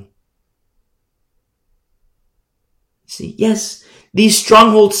healing. See, yes, these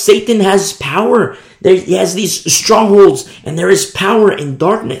strongholds, Satan has power. He has these strongholds, and there is power in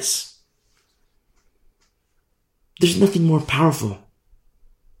darkness. There's nothing more powerful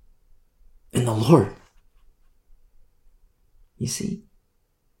than the Lord. You see?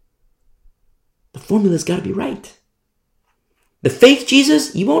 The formula's got to be right. The fake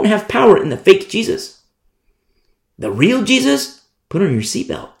Jesus, you won't have power in the fake Jesus. The real Jesus, put on your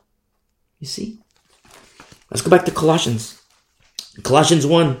seatbelt. You see? Let's go back to Colossians. Colossians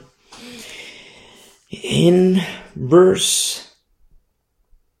 1. In verse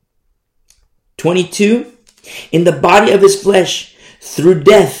 22. In the body of His flesh, through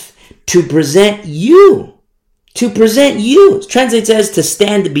death, to present you. To present you. It translates as to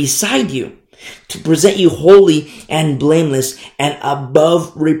stand beside you. To present you holy and blameless and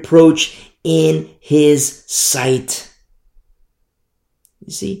above reproach in His sight.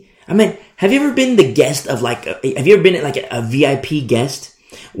 You see? I mean, have you ever been the guest of have you ever been like a VIP guest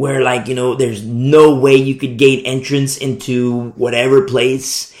where there's no way you could gain entrance into whatever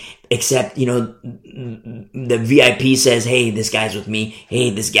place except, the VIP says, hey, this guy's with me. Hey,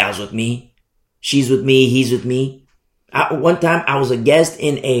 this gal's with me. She's with me. He's with me. One time I was a guest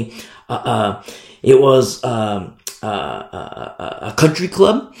in a country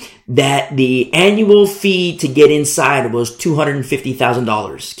club that the annual fee to get inside was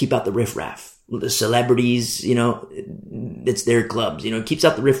 $250,000. Keep out the riffraff. The celebrities, it's their clubs, keeps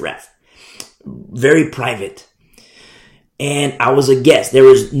out the riffraff. Very private. And I was a guest. There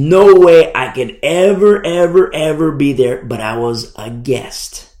was no way I could ever be there, but I was a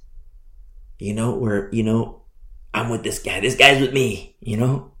guest. I'm with this guy. This guy's with me,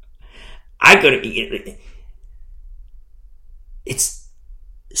 I couldn't. It's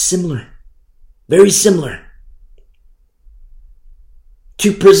similar. Very similar.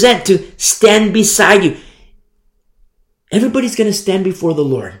 To present, to stand beside you. Everybody's going to stand before the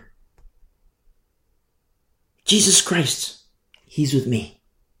Lord. Jesus Christ, He's with me.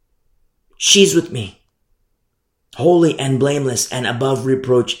 She's with me. Holy and blameless and above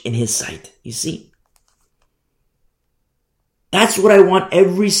reproach in His sight. You see? That's what I want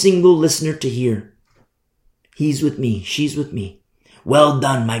every single listener to hear. He's with me. She's with me. Well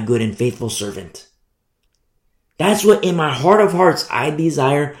done, my good and faithful servant. That's what in my heart of hearts, I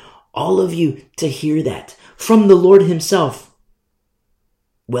desire all of you to hear that from the Lord Himself.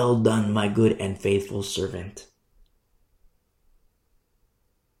 Well done, my good and faithful servant.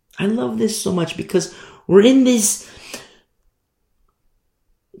 I love this so much because we're in this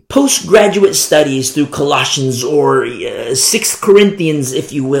postgraduate studies through Colossians or 6 Corinthians,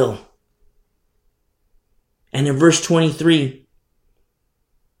 if you will. And in verse 23,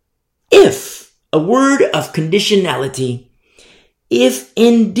 if a word of conditionality. If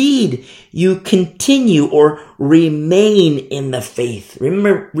indeed you continue or remain in the faith.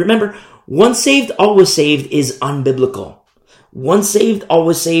 Remember, once saved, always saved is unbiblical. Once saved,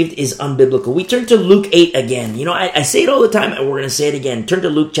 always saved is unbiblical. We turn to Luke 8 again. I say it all the time and we're going to say it again. Turn to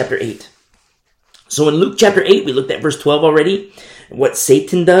Luke chapter 8. So in Luke chapter 8, we looked at verse 12 already, what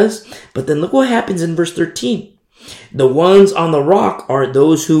Satan does. But then look what happens in verse 13. The ones on the rock are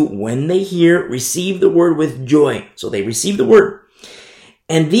those who, when they hear, receive the word with joy. So they receive the word.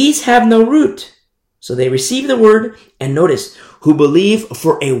 And these have no root. So they receive the word, and notice, who believe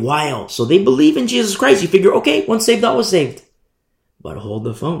for a while. So they believe in Jesus Christ. You figure, okay, once saved, always saved. But hold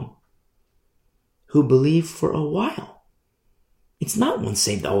the phone. Who believe for a while. It's not once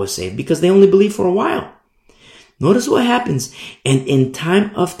saved, always saved, because they only believe for a while. Notice what happens. And in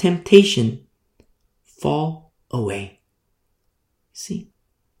time of temptation, fall away. See?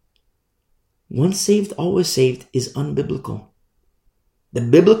 Once saved, always saved is unbiblical. The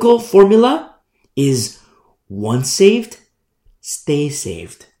biblical formula is once saved, stay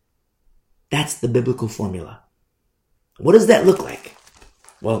saved. That's the biblical formula. What does that look like?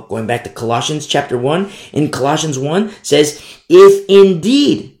 Well, going back to Colossians chapter 1, in Colossians 1 says, if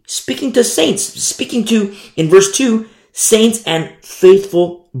indeed, speaking to saints, speaking to, in verse 2, saints and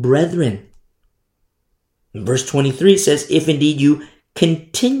faithful brethren. In verse 23 says, if indeed you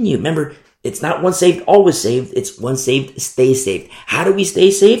continue. Remember, it's not once saved, always saved. It's once saved, stay saved. How do we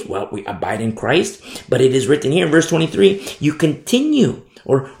stay saved? Well, we abide in Christ. But it is written here in verse 23, you continue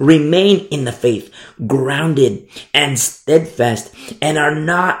or remain in the faith, grounded and steadfast, and are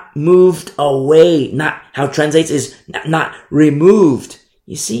not moved away. Not how it translates is not removed.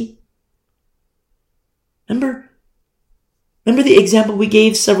 You see? Remember the example we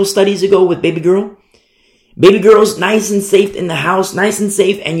gave several studies ago with baby girl? Baby girl's nice and safe in the house, nice and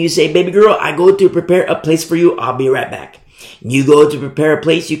safe, and you say, baby girl, I go to prepare a place for you. I'll be right back. You go to prepare a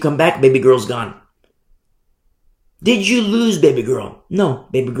place, you come back, baby girl's gone. Did you lose baby girl? No,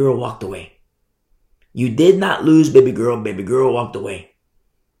 baby girl walked away. You did not lose baby girl walked away.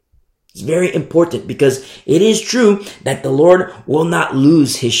 It's very important because it is true that the Lord will not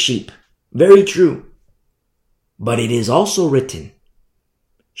lose his sheep. Very true. But it is also written,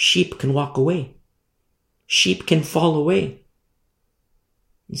 sheep can walk away. Sheep can fall away.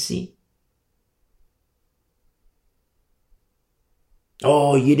 You see?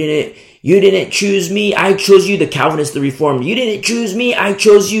 Oh, you didn't choose me. I chose you, the Calvinist, the Reformed. You didn't choose me. I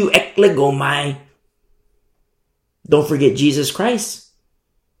chose you, eklegomai. Don't forget Jesus Christ.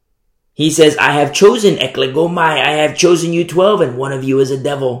 He says, I have chosen eklegomai. I have chosen you 12 and one of you is a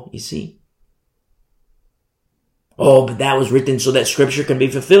devil. You see? Oh, but that was written so that scripture can be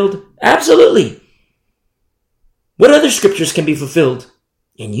fulfilled. Absolutely. What other scriptures can be fulfilled?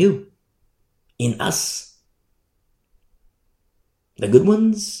 In you. In us. The good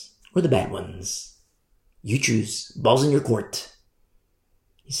ones or the bad ones? You choose. Ball's in your court.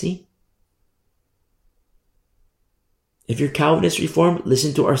 You see? If you're Calvinist Reformed,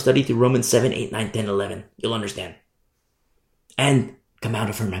 listen to our study through Romans 7, 8, 9, 10, 11. You'll understand. And come out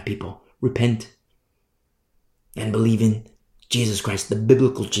of her, my people. Repent. And believe in Jesus Christ, the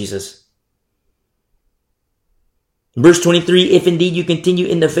biblical Jesus. Verse 23, if indeed you continue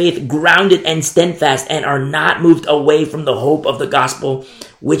in the faith, grounded and steadfast, and are not moved away from the hope of the gospel,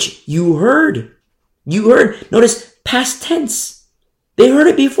 which you heard. You heard. Notice past tense. They heard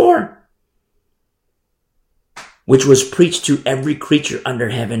it before. Which was preached to every creature under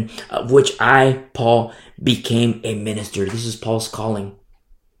heaven, of which I, Paul, became a minister. This is Paul's calling.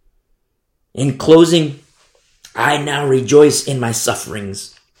 In closing, I now rejoice in my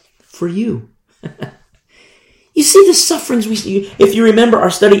sufferings for you. You see the sufferings we see. If you remember our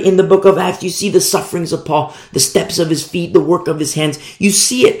study in the book of Acts, you see the sufferings of Paul, the steps of his feet, the work of his hands. You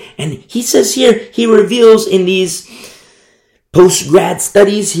see it. And he says here, he reveals in these post-grad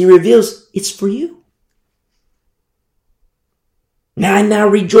studies, he reveals it's for you. Now I now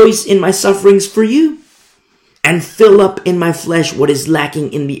rejoice in my sufferings for you and fill up in my flesh what is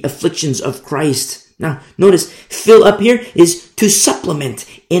lacking in the afflictions of Christ. Now, notice, fill up here is to supplement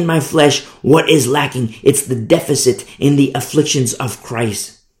in my flesh what is lacking. It's the deficit in the afflictions of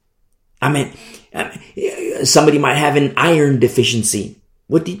Christ. Somebody might have an iron deficiency.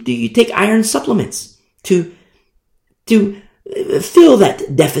 What do you take iron supplements to fill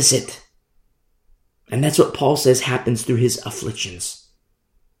that deficit? And that's what Paul says happens through his afflictions.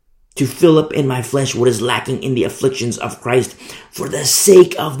 To fill up in my flesh what is lacking in the afflictions of Christ for the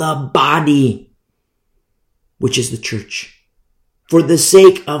sake of the body, which is the church. For the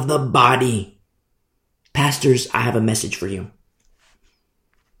sake of the body. Pastors, I have a message for you.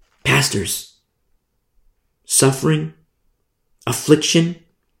 Pastors, suffering, affliction,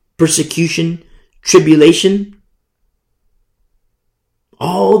 persecution, tribulation.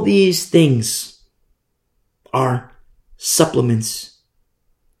 All these things are supplements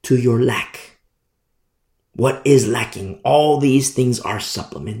to your lack. What is lacking? All these things are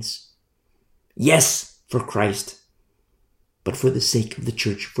supplements. Yes, for Christ, but for the sake of the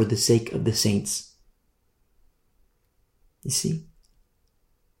church, for the sake of the saints. You see?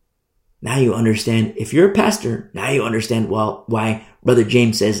 Now you understand, if you're a pastor, now you understand why Brother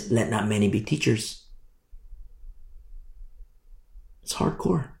James says, let not many be teachers. It's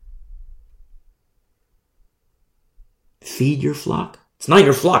hardcore. Feed your flock. It's not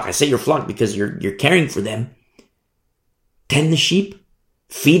your flock. I say your flock because you're caring for them. Tend the sheep.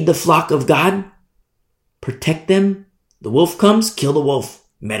 Feed the flock of God. Protect them. The wolf comes, kill the wolf,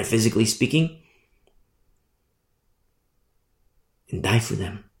 metaphysically speaking. And die for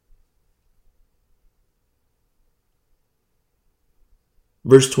them.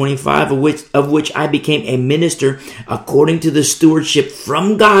 Verse 25, of which I became a minister according to the stewardship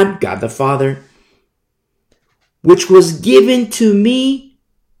from God the Father, which was given to me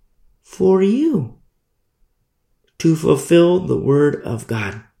for you to fulfill the word of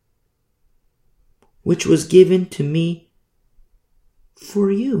God, which was given to me for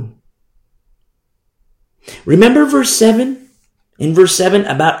you. Remember verse 7? In verse 7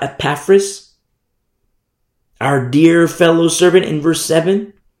 about Epaphras, our dear fellow servant in verse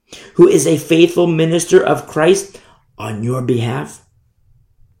 7, who is a faithful minister of Christ on your behalf.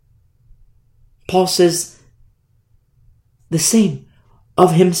 Paul says the same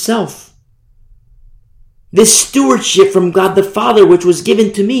of himself. This stewardship from God the Father, which was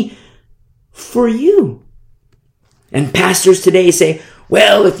given to me for you. And pastors today say,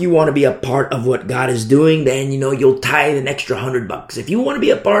 well, if you want to be a part of what God is doing, then, you'll tithe an extra $100. If you want to be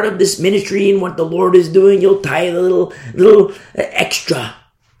a part of this ministry and what the Lord is doing, you'll tithe a little extra.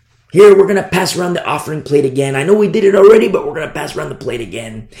 Here, we're going to pass around the offering plate again. I know we did it already, but we're going to pass around the plate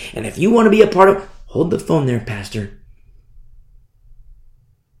again. And if you want to be a part of, hold the phone there, pastor.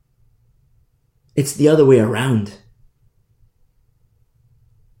 It's the other way around.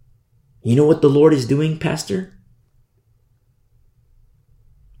 You know what the Lord is doing, pastor?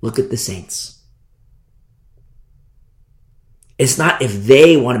 Look at the saints. It's not if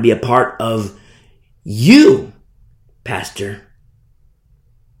they want to be a part of you, pastor.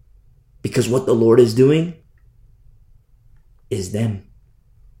 Because what the Lord is doing is them,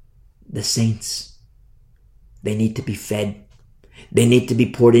 the saints. They need to be fed. They need to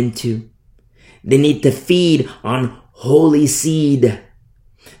be poured into. They need to feed on holy seed.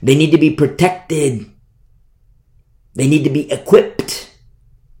 They need to be protected. They need to be equipped.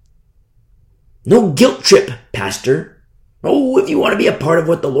 No guilt trip, pastor. Oh, if you want to be a part of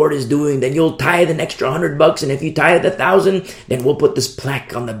what the Lord is doing, then you'll tithe an extra $100. And if you tithe 1,000, then we'll put this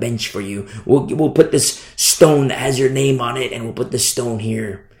plaque on the bench for you. We'll put this stone that has your name on it, and we'll put this stone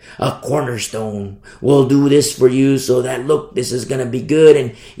here. A cornerstone. We'll do this for you so that, look, this is going to be good.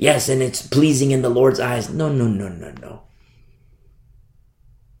 And yes, and it's pleasing in the Lord's eyes. No.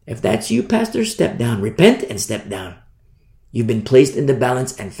 If that's you, pastor, step down. Repent and step down. You've been placed in the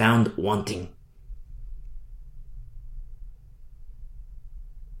balance and found wanting.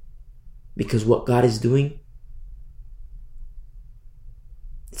 Because what God is doing,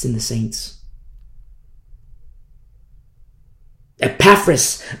 it's in the saints.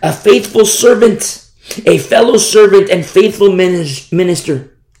 Epaphras, a faithful servant, a fellow servant and faithful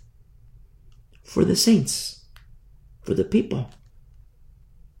minister for the saints, for the people.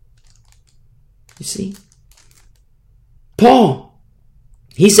 You see? Paul,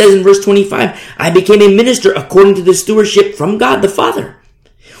 he says in verse 25, I became a minister according to the stewardship from God the Father,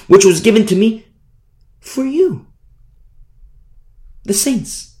 which was given to me for you, the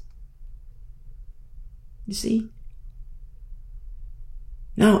saints. You see?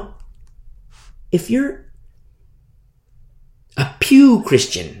 Now, if you're a pew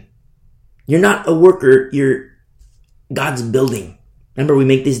Christian, you're not a worker, you're God's building. Remember, we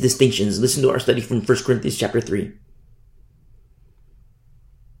make these distinctions. Listen to our study from 1 Corinthians chapter 3.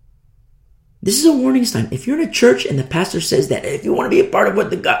 This is a warning sign. If you're in a church and the pastor says that if you want to be a part of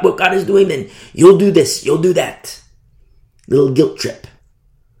what God is doing, then you'll do this, you'll do that. Little guilt trip.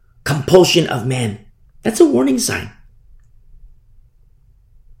 Compulsion of man. That's a warning sign.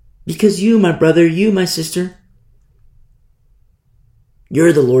 Because you, my brother, you, my sister,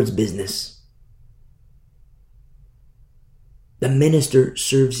 you're the Lord's business. The minister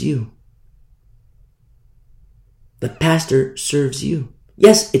serves you. The pastor serves you.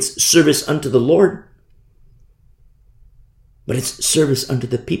 Yes, it's service unto the Lord. but it's service unto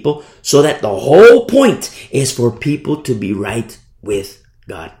the people, so that the whole point is for people to be right with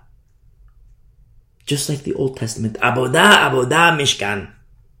God. Just like the Old Testament. Avodah, avodah, mishkan.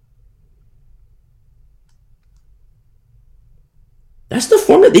 That's the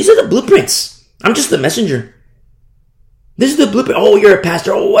formula. These are the blueprints. I'm just the messenger. This is the blueprint. Oh, you're a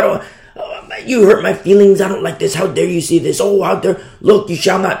pastor. Oh, you hurt my feelings. I don't like this. How dare you see this? Oh, how dare. Look, you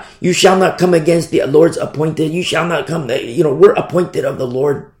shall not come against the Lord's appointed. You shall not come. We're appointed of the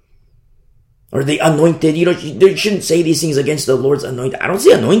Lord. Or the anointed. You shouldn't say these things against the Lord's anointed. I don't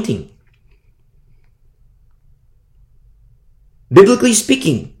see anointing. Biblically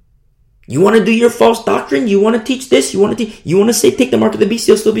speaking, you want to do your false doctrine? You want to teach this? You want to say take the mark of the beast,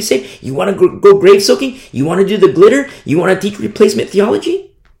 you'll still be saved? You want to go grave soaking? You want to do the glitter? You want to teach replacement theology?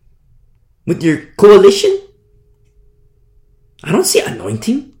 With your coalition? I don't see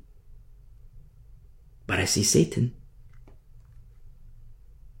anointing. But I see Satan.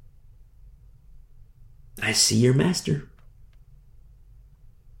 I see your master.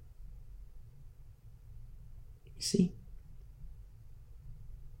 You see?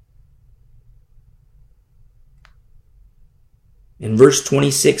 In verse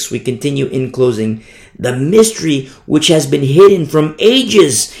 26, we continue in closing. The mystery which has been hidden from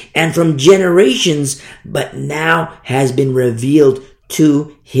ages and from generations, but now has been revealed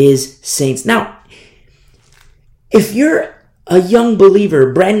to his saints. Now, if you're a young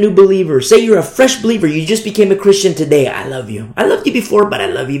believer, brand new believer, say you're a fresh believer, you just became a Christian today, I love you. I loved you before, but I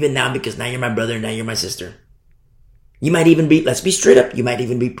love you even now because now you're my brother, now you're my sister. You might even be, let's be straight up, you might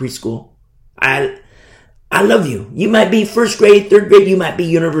even be preschool. I love you. You might be first grade, third grade, you might be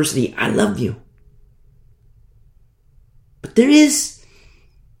university. I love you. But there is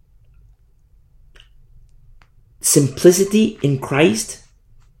simplicity in Christ,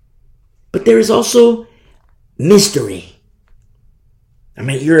 but there is also mystery. I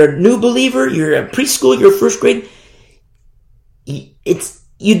mean, you're a new believer, you're a preschool, you're first grade.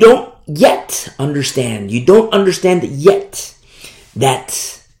 You don't yet understand. You don't understand yet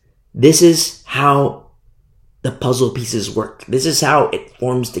that this is how the puzzle pieces work. This is how it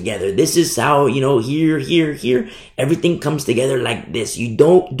forms together. This is how, here, everything comes together like this. You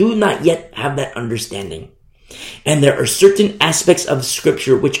do not yet have that understanding. And there are certain aspects of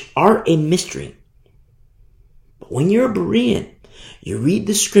Scripture which are a mystery. But when you're a Berean, you read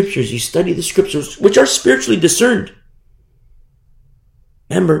the Scriptures, you study the Scriptures, which are spiritually discerned.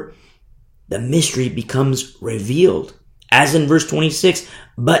 Remember, the mystery becomes revealed. As in verse 26,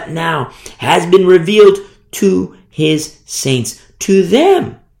 but now has been revealed to his saints. To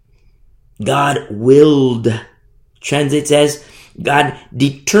them, God willed. Translates as God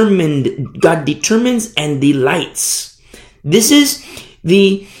determines and delights. This is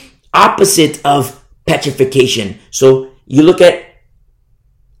the opposite of petrification. So you look at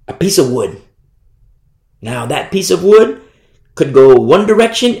a piece of wood. Now that piece of wood could go one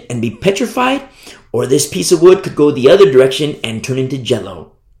direction and be petrified, or this piece of wood could go the other direction and turn into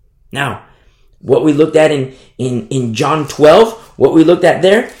jello. Now, what we looked at in John 12, what we looked at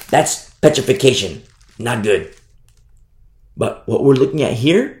there, that's petrification. Not good. But what we're looking at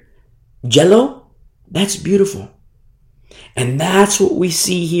here, jello, that's beautiful. And that's what we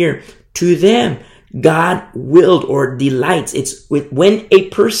see here. To them, God willed or delights. It's when a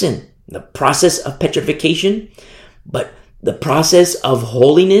person, the process of petrification, but the process of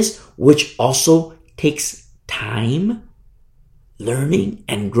holiness, which also takes time, learning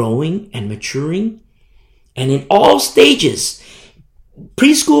and growing and maturing. And in all stages,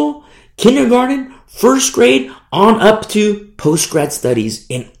 preschool, kindergarten, first grade, on up to post-grad studies,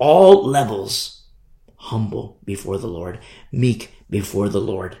 in all levels, humble before the Lord, meek before the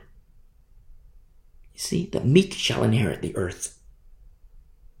Lord. You see, the meek shall inherit the earth.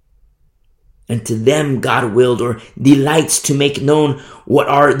 And to them God willed or delights to make known what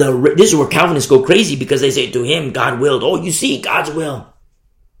are this is where Calvinists go crazy, because they say to him God willed. Oh, you see, God's will.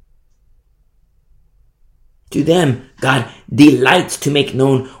 To them God delights to make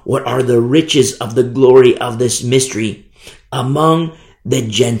known what are the riches of the glory of this mystery among the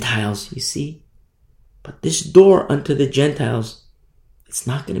Gentiles. You see? But this door unto the Gentiles, it's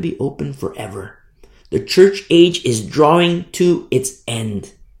not going to be open forever. The church age is drawing to its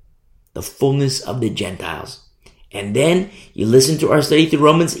end. The fullness of the Gentiles. And then you listen to our study through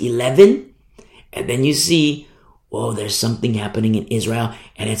Romans 11, and then you see, oh, there's something happening in Israel,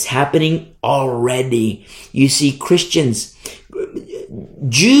 and it's happening already. You see Christians,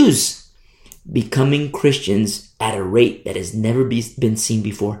 Jews, becoming Christians at a rate that has never been seen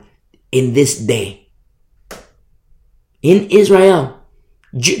before in this day. In Israel,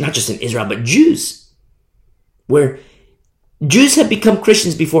 not just in Israel, but Jews, where Jews have become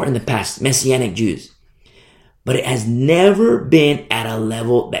Christians before in the past, Messianic Jews. But it has never been at a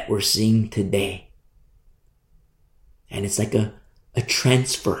level that we're seeing today. And it's like a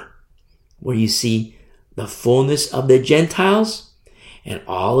transfer where you see the fullness of the Gentiles, and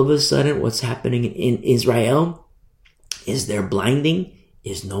all of a sudden what's happening in Israel is their blinding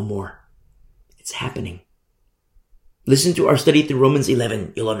is no more. It's happening. Listen to our study through Romans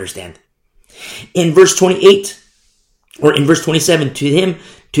 11. You'll understand. In verse 28, or in verse 27,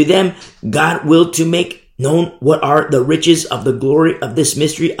 to them, God willed to make known what are the riches of the glory of this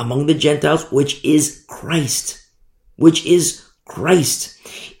mystery among the Gentiles, which is Christ. Which is Christ.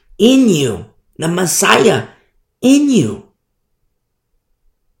 In you, the Messiah, in you.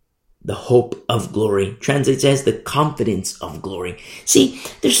 The hope of glory. Translates as the confidence of glory. See,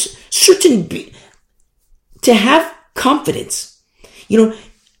 there's to have confidence. You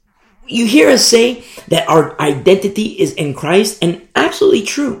hear us say that our identity is in Christ, and absolutely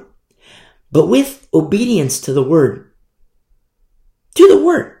true. But with obedience to the word,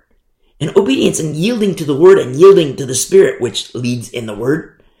 and obedience and yielding to the word and yielding to the Spirit, which leads in the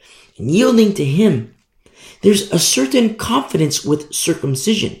word, and yielding to him, there's a certain confidence with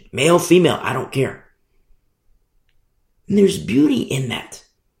circumcision. Male, female, I don't care. And there's beauty in that.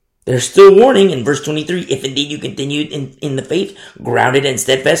 There's still warning in verse 23, if indeed you continue in the faith, grounded and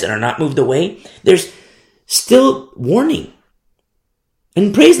steadfast and are not moved away. There's still warning.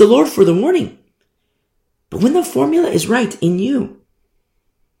 And praise the Lord for the warning. But when the formula is right in you,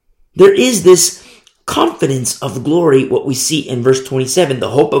 there is this confidence of glory, what we see in verse 27, the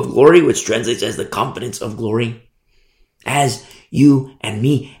hope of glory, which translates as the confidence of glory, as you and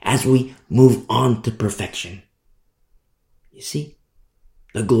me, as we move on to perfection. You see?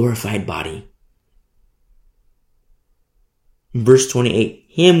 The glorified body. Verse 28,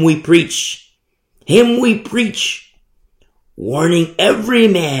 him we preach, warning every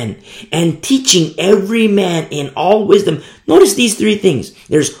man and teaching every man in all wisdom. Notice these three things.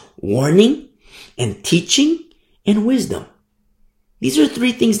 There's warning and teaching and wisdom. These are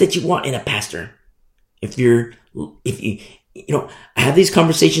three things that you want in a pastor. If you I have these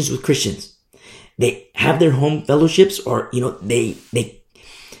conversations with Christians. They have their home fellowships, or,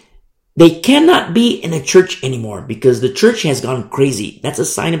 they cannot be in a church anymore because the church has gone crazy. That's a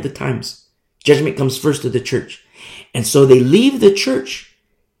sign of the times. Judgment comes first to the church. And so they leave the church,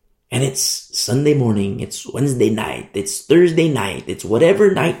 and it's Sunday morning, it's Wednesday night, it's Thursday night, it's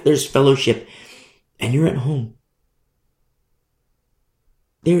whatever night there's fellowship, and you're at home.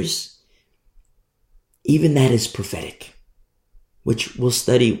 Even that is prophetic, which we'll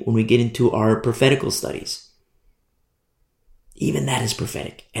study when we get into our prophetical studies. Even that is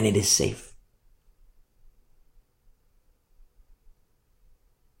prophetic, and it is safe.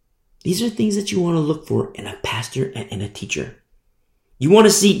 These are things that you want to look for in a pastor and in a teacher. You want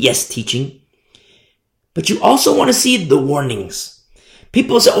to see, yes, teaching, but you also want to see the warnings.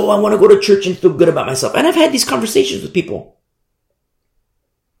 People say, I want to go to church and feel good about myself. And I've had these conversations with people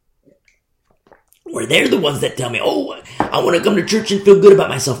where they're the ones that tell me, I want to come to church and feel good about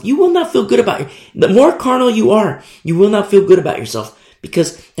myself. You will not feel good about it. The more carnal you are, you will not feel good about yourself,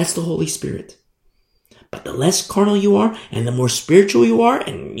 because that's the Holy Spirit. But the less carnal you are and the more spiritual you are,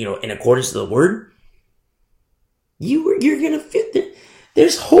 and, in accordance to the word, you're going to feel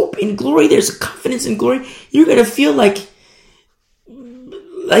there's hope in glory. There's a confidence in glory. You're going to feel like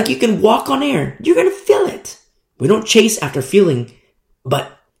you can walk on air. You're going to feel it. We don't chase after feeling,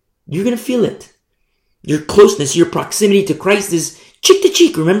 but you're going to feel it. Your closeness, your proximity to Christ is cheek to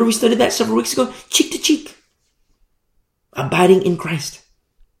cheek. Remember we studied that several weeks ago? Cheek to cheek. Abiding in Christ.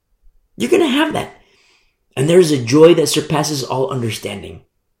 You're going to have that. And there's a joy that surpasses all understanding.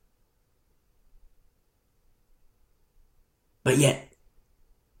 But yet,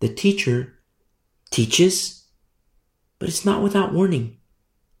 the teacher teaches, but it's not without warning.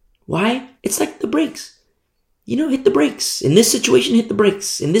 Why? It's like the brakes. Hit the brakes. In this situation, hit the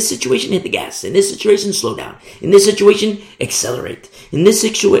brakes. In this situation, hit the gas. In this situation, slow down. In this situation, accelerate. In this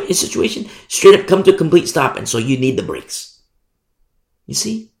situation, straight up come to a complete stop. And so you need the brakes. You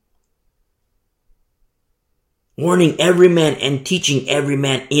see? Warning every man and teaching every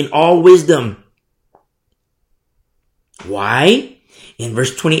man in all wisdom. Why? In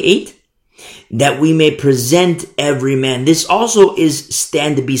verse 28, that we may present every man. This also is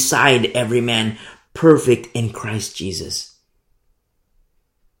stand beside every man, perfect in Christ Jesus.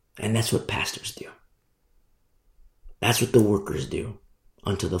 And that's what pastors do. That's what the workers do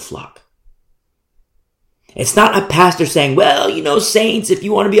unto the flock. It's not a pastor saying, well, saints, if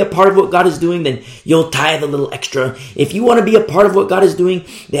you want to be a part of what God is doing, then you'll tithe a little extra. If you want to be a part of what God is doing,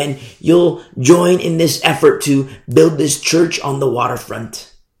 then you'll join in this effort to build this church on the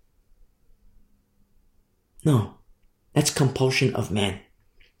waterfront. No, that's compulsion of man.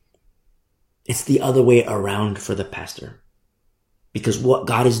 It's the other way around for the pastor. Because what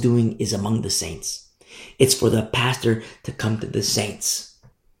God is doing is among the saints. It's for the pastor to come to the saints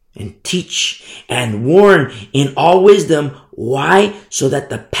and teach and warn in all wisdom. Why? So that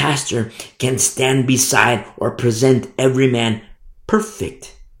the pastor can stand beside or present every man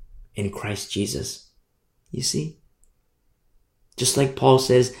perfect in Christ Jesus. You see? Just like Paul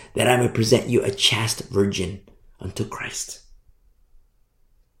says, that I may present you a chaste virgin unto Christ.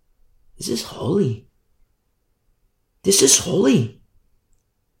 This is holy. This is holy.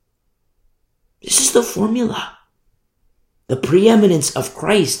 This is the formula. The preeminence of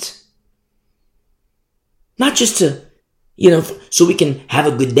Christ. Not just to, so we can have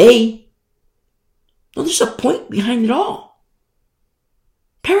a good day. No, there's a point behind it all.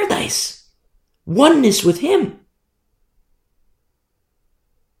 Paradise. Oneness with Him.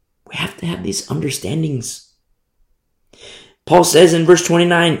 We have to have these understandings. Paul says in verse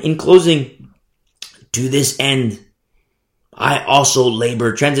 29, in closing, to this end, I also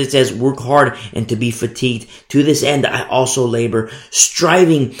labor. Translate says, work hard and to be fatigued. To this end, I also labor,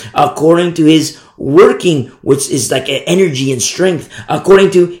 striving according to His working, which is like energy and strength,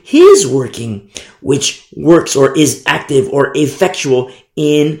 according to His working, which works or is active or effectual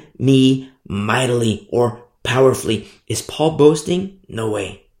in me mightily or powerfully. Is Paul boasting? No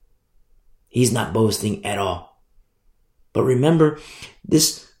way. He's not boasting at all. But remember,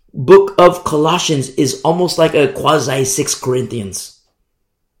 this book of Colossians is almost like a quasi 6 Corinthians.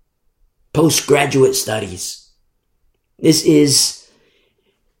 Postgraduate studies. This is,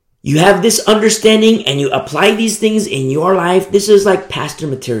 you have this understanding and you apply these things in your life. This is like pastor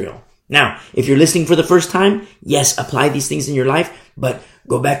material. Now, if you're listening for the first time, yes, apply these things in your life, but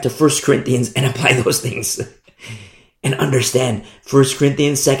go back to 1 Corinthians and apply those things. And understand 1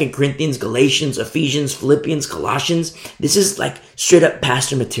 Corinthians, 2 Corinthians, Galatians, Ephesians, Philippians, Colossians. This is like straight up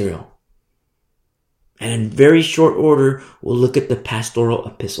pastor material. And in very short order, we'll look at the pastoral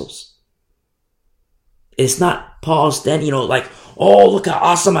epistles. It's not Paul standing, like, oh, look how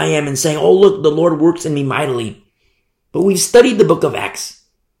awesome I am, and saying, oh, look, the Lord works in me mightily. But we've studied the book of Acts.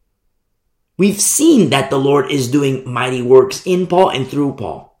 We've seen that the Lord is doing mighty works in Paul and through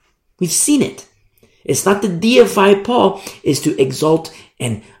Paul. We've seen it. It's not to deify Paul, it's to exalt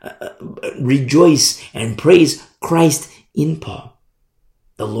and rejoice and praise Christ in Paul,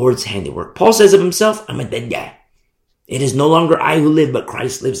 the Lord's handiwork. Paul says of himself, I'm a dead guy. It is no longer I who live, but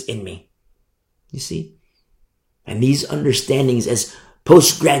Christ lives in me. You see? And these understandings as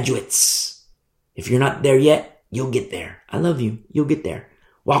postgraduates, if you're not there yet, you'll get there. I love you. You'll get there.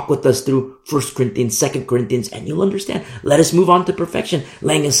 Walk with us through 1 Corinthians, 2 Corinthians, and you'll understand. Let us move on to perfection,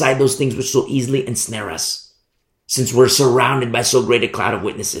 laying aside those things which so easily ensnare us, since we're surrounded by so great a cloud of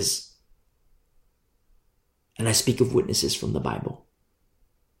witnesses. And I speak of witnesses from the Bible.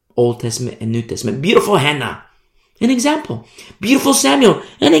 Old Testament and New Testament. Beautiful Hannah, an example. Beautiful Samuel,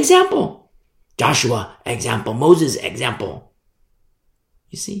 an example. Joshua, example. Moses, example.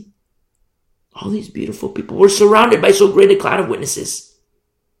 You see? All these beautiful people were surrounded by so great a cloud of witnesses.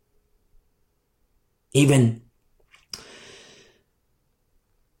 Even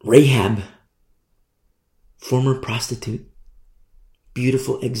Rahab, former prostitute,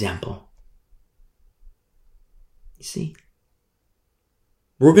 beautiful example. You see?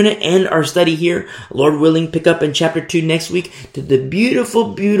 We're going to end our study here. Lord willing, pick up in chapter 2 next week to the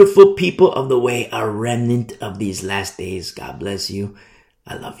beautiful, beautiful people of the way, a remnant of these last days. God bless you.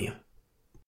 I love you.